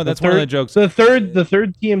acknowledge. But no, it. that's one of the jokes. The third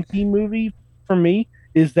TMT movie for me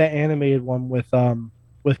is that animated one with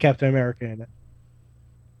Captain America in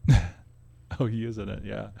it Oh, he is in it.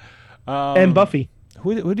 Yeah. and Buffy.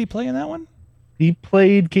 Who did he play in that one? He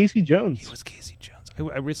played Casey Jones, He was Casey Jones.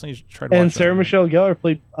 I recently tried to watch and that Sarah movie. Michelle Gellar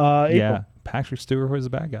played April. Yeah, Patrick Stewart was the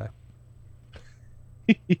bad guy.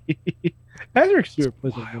 Patrick Stewart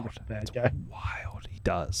plays a Wild. wonderful bad It's guy. wild.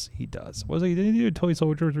 He does. Was he? Did he do a Toy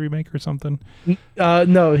Soldiers remake or something?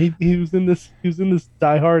 No, he was in this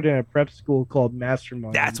Die Hard in a prep school called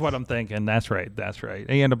Mastermind. That's what I'm thinking. That's right. And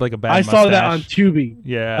he ended up like a bad. I saw that on mustache. Tubi.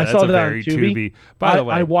 Yeah, I that's saw a that on very Tubi. Tubi. By the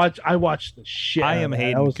way, I watched the shit. I out am of that. That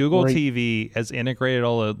hating was Google great. TV has integrated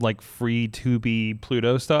all the like free Tubi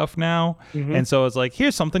Pluto stuff now, Mhm. and so it's like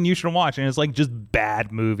here's something you should watch, and it's like just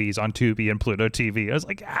bad movies on Tubi and Pluto TV. I was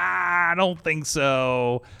like, I don't think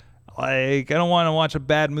so. Like, I don't want to watch a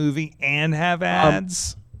bad movie and have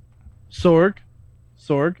ads. Sorg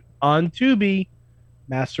on Tubi.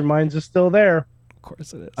 Masterminds is still there. Of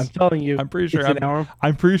course it is. I'm telling you. I'm pretty sure it's an hour.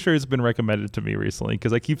 I'm pretty sure it's been recommended to me recently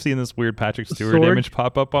because I keep seeing this weird Patrick Stewart Sorg? image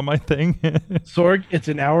pop up on my thing. Sorg, it's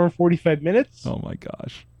an hour and 45 minutes. Oh my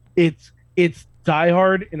gosh. It's Die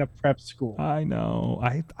Hard in a prep school. I know.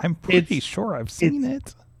 I'm pretty It's- sure I've seen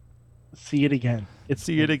it. See it again.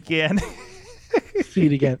 See it again. See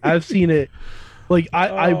it again. I've seen it. Like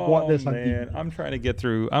I want this on man. DVD. I'm trying to get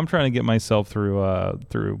through. I'm trying to get myself through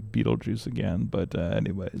Beetlejuice again. But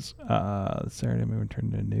anyways, Saturday movie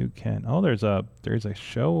turned to New Kent. Oh, there's a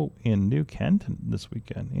show in New Kent this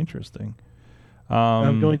weekend. Interesting.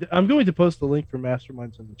 I'm going to post the link for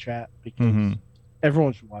Masterminds in the chat because Mhm.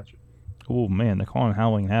 everyone should watch it. Oh man, they're calling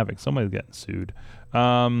Halloween Havoc. Somebody's getting sued.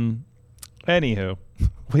 Anywho,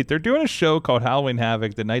 wait, they're doing a show called Halloween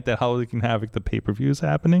Havoc the night that Halloween Havoc the pay-per-view is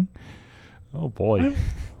happening. Oh boy.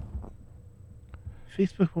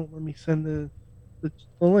 Facebook won't let me send the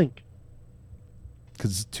link.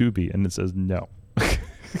 Because it's Tubi and it says no.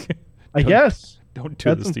 I guess. Don't do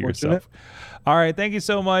That's this to unfortunate. yourself. All right, thank you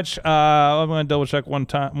so much. I'm going to double check one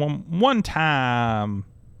time.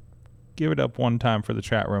 Give it up one time for the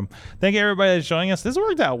chat room. Thank you everybody that's joining us. This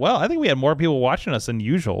worked out well. I think we had more people watching us than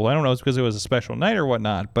usual. I don't know if it's because it was a special night or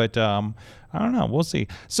whatnot, but I don't know. We'll see.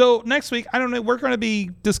 So next week, I don't know. We're going to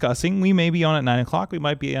be discussing. We may be on at 9 o'clock. We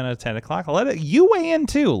might be on at 10 o'clock. You weigh in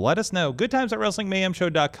too. Let us know.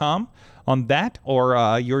 GoodTimes@WrestlingMayhemShow.com on that,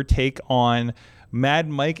 or your take on Mad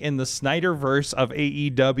Mike in the Snyderverse of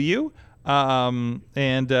AEW.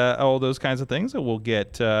 And all those kinds of things that we'll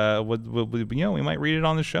get. We might read it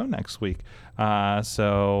on the show next week.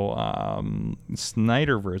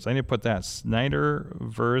 Snyderverse. I need to put that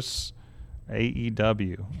Snyderverse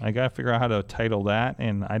AEW. I gotta figure out how to title that,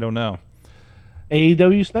 and I don't know.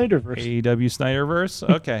 AEW Snyderverse. AEW Snyderverse.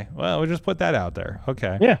 Okay, well, we'll just put that out there.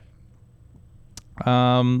 Okay. Yeah.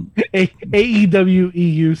 AEW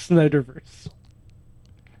EU Snyderverse.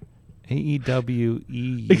 AEW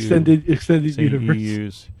EU Extended universe.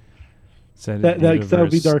 EU's extended That would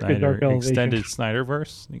be universe, Dark and Dark Elevation. Extended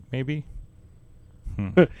Snyderverse, maybe.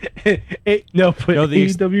 No, but No, the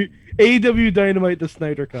ex- AEW Dynamite, the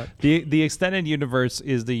Snyder Cut. The extended universe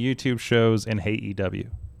is the YouTube shows and AEW.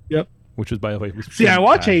 Yep. Which is, by the way, See, I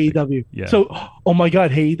watch fantastic. AEW. Yeah. So, oh my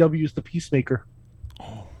God, AEW is the Peacemaker.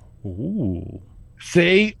 Ooh,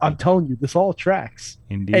 See, I'm telling you, this all tracks.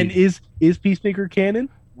 indeed. And is Peacemaker canon?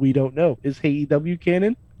 We don't know. Is AEW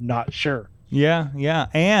canon? Not sure. yeah,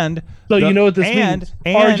 and So the- you know what this and- means.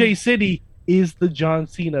 and- RJ City is the John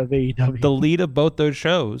Cena of AEW. the lead of both those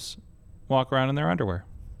shows walk around in their underwear.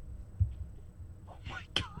 Oh my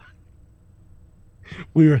God.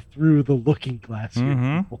 We are through the looking glass here.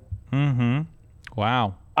 Mhm. people. Mm-hmm.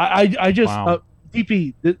 Wow. I just Wow.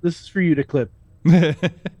 DP, this is for you to clip.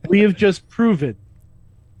 We have just proven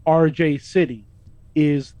RJ City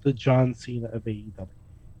is the John Cena of AEW.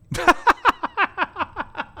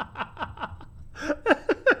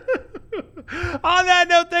 On that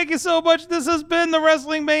note, thank you so much. This has been the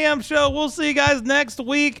Wrestling Mayhem Show. We'll see you guys next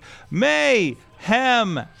week. Mayhem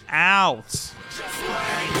out. Just wait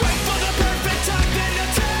for the perfect time, then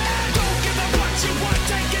attack. Don't give up what you want,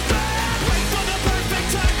 take it back. Wait for the perfect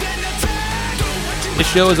time, then attack. Do what you This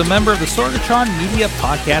show is a member of the Sorgatron Media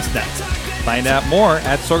Podcast Network. Find out more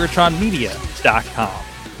at sorgatronmedia.com.